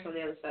 it works on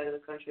the other side of the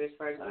country as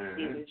far as the Mhm.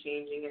 season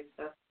changing and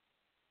stuff.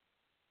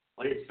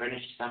 What is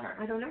British Summer?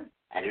 I don't know.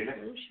 I don't know.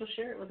 Maybe she'll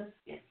share it with us.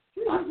 Yeah.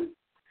 Awesome.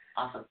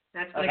 Awesome.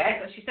 That's gonna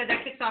Okay. she said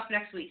that kicks off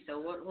next week, so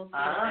we'll see.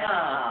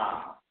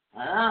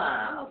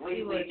 What We've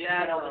see just what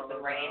been over that some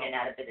goes. rain and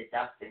had a bit of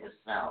dust in the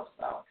snow,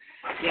 so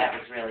Yeah. that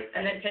was really good.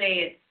 And then today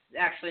it's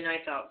actually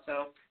nice out,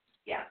 so.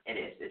 Yeah, it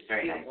is. It's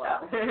very nice Wow.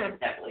 out. I'm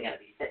definitely going to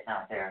be sitting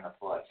out there on the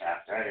porch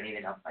after. I don't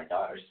even know if my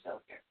daughter's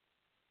still here.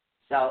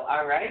 So,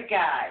 all right,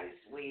 guys.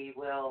 We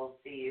will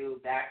see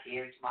you back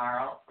here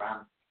tomorrow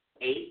from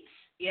 8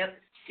 Yep.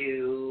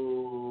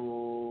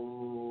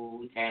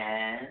 to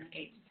 10.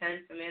 8 to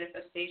 10 for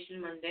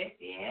Manifestation Monday.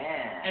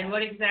 Yeah. And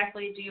what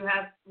exactly do you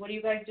have? What are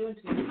you guys doing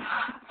tomorrow?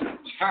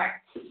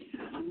 Chart.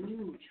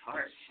 Ooh,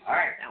 chart.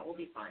 Chart. That will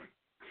be fun.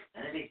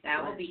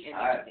 That will be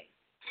chart. interesting.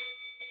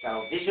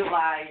 So,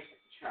 visualize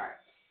chart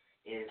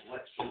is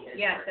what she is.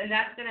 Yes, working and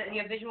that's gonna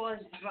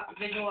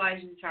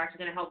visualizing the charts is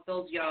gonna help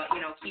build your,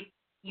 keep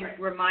you Right.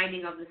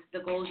 reminding of the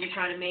goals you're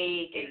trying to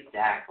make and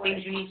Exactly.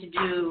 things you need to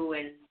do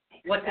and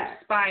what's Exactly.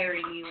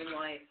 inspiring you in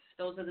life.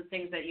 Those are the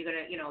things that you're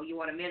gonna, you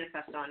want to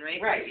manifest on,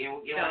 right? Right, you So,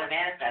 want to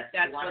manifest.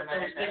 that's You want what to those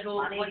manifest visual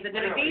money, ones are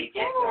gonna literally be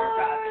get for.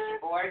 your vision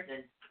boards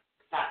and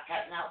start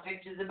cutting out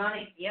pictures of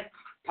money. Yep.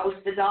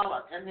 Post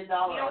 $1, send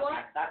 $1. You know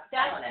what? That's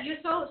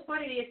It's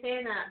funny that you're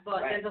saying that,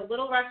 but Right. there's a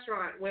little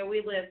restaurant where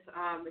we live.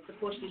 It's a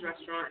Portuguese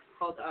restaurant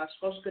called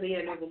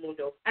Churrascaria Novo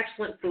Mundo.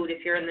 Excellent food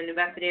if you're in the New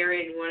Bedford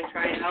area and you want to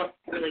try it out.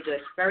 Really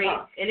good. Very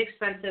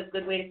inexpensive.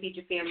 Good way to feed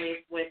your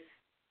family with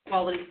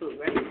quality food,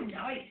 right?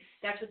 Nice.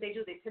 That's what they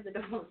do. They pin the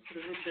donuts to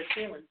the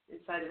ceiling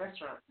inside the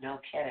restaurant. No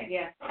kidding.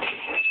 Yeah. That's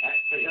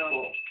pretty So,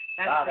 cool.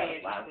 That's Wow,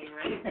 pretty that was loud.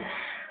 interesting, right?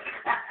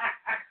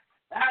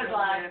 That was Little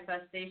live.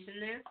 manifestation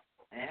there.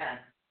 Yeah.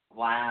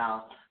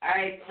 Wow. All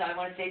right, so I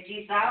want to say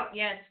peace out.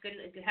 Yes. Good.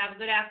 Have a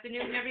good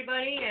afternoon,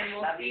 everybody, and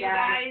we'll Love see you you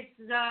guys.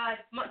 guys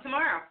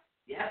tomorrow.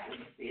 Yep, we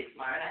can see you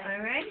tomorrow night.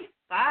 All right.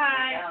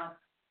 Bye.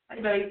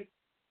 Bye. Bye.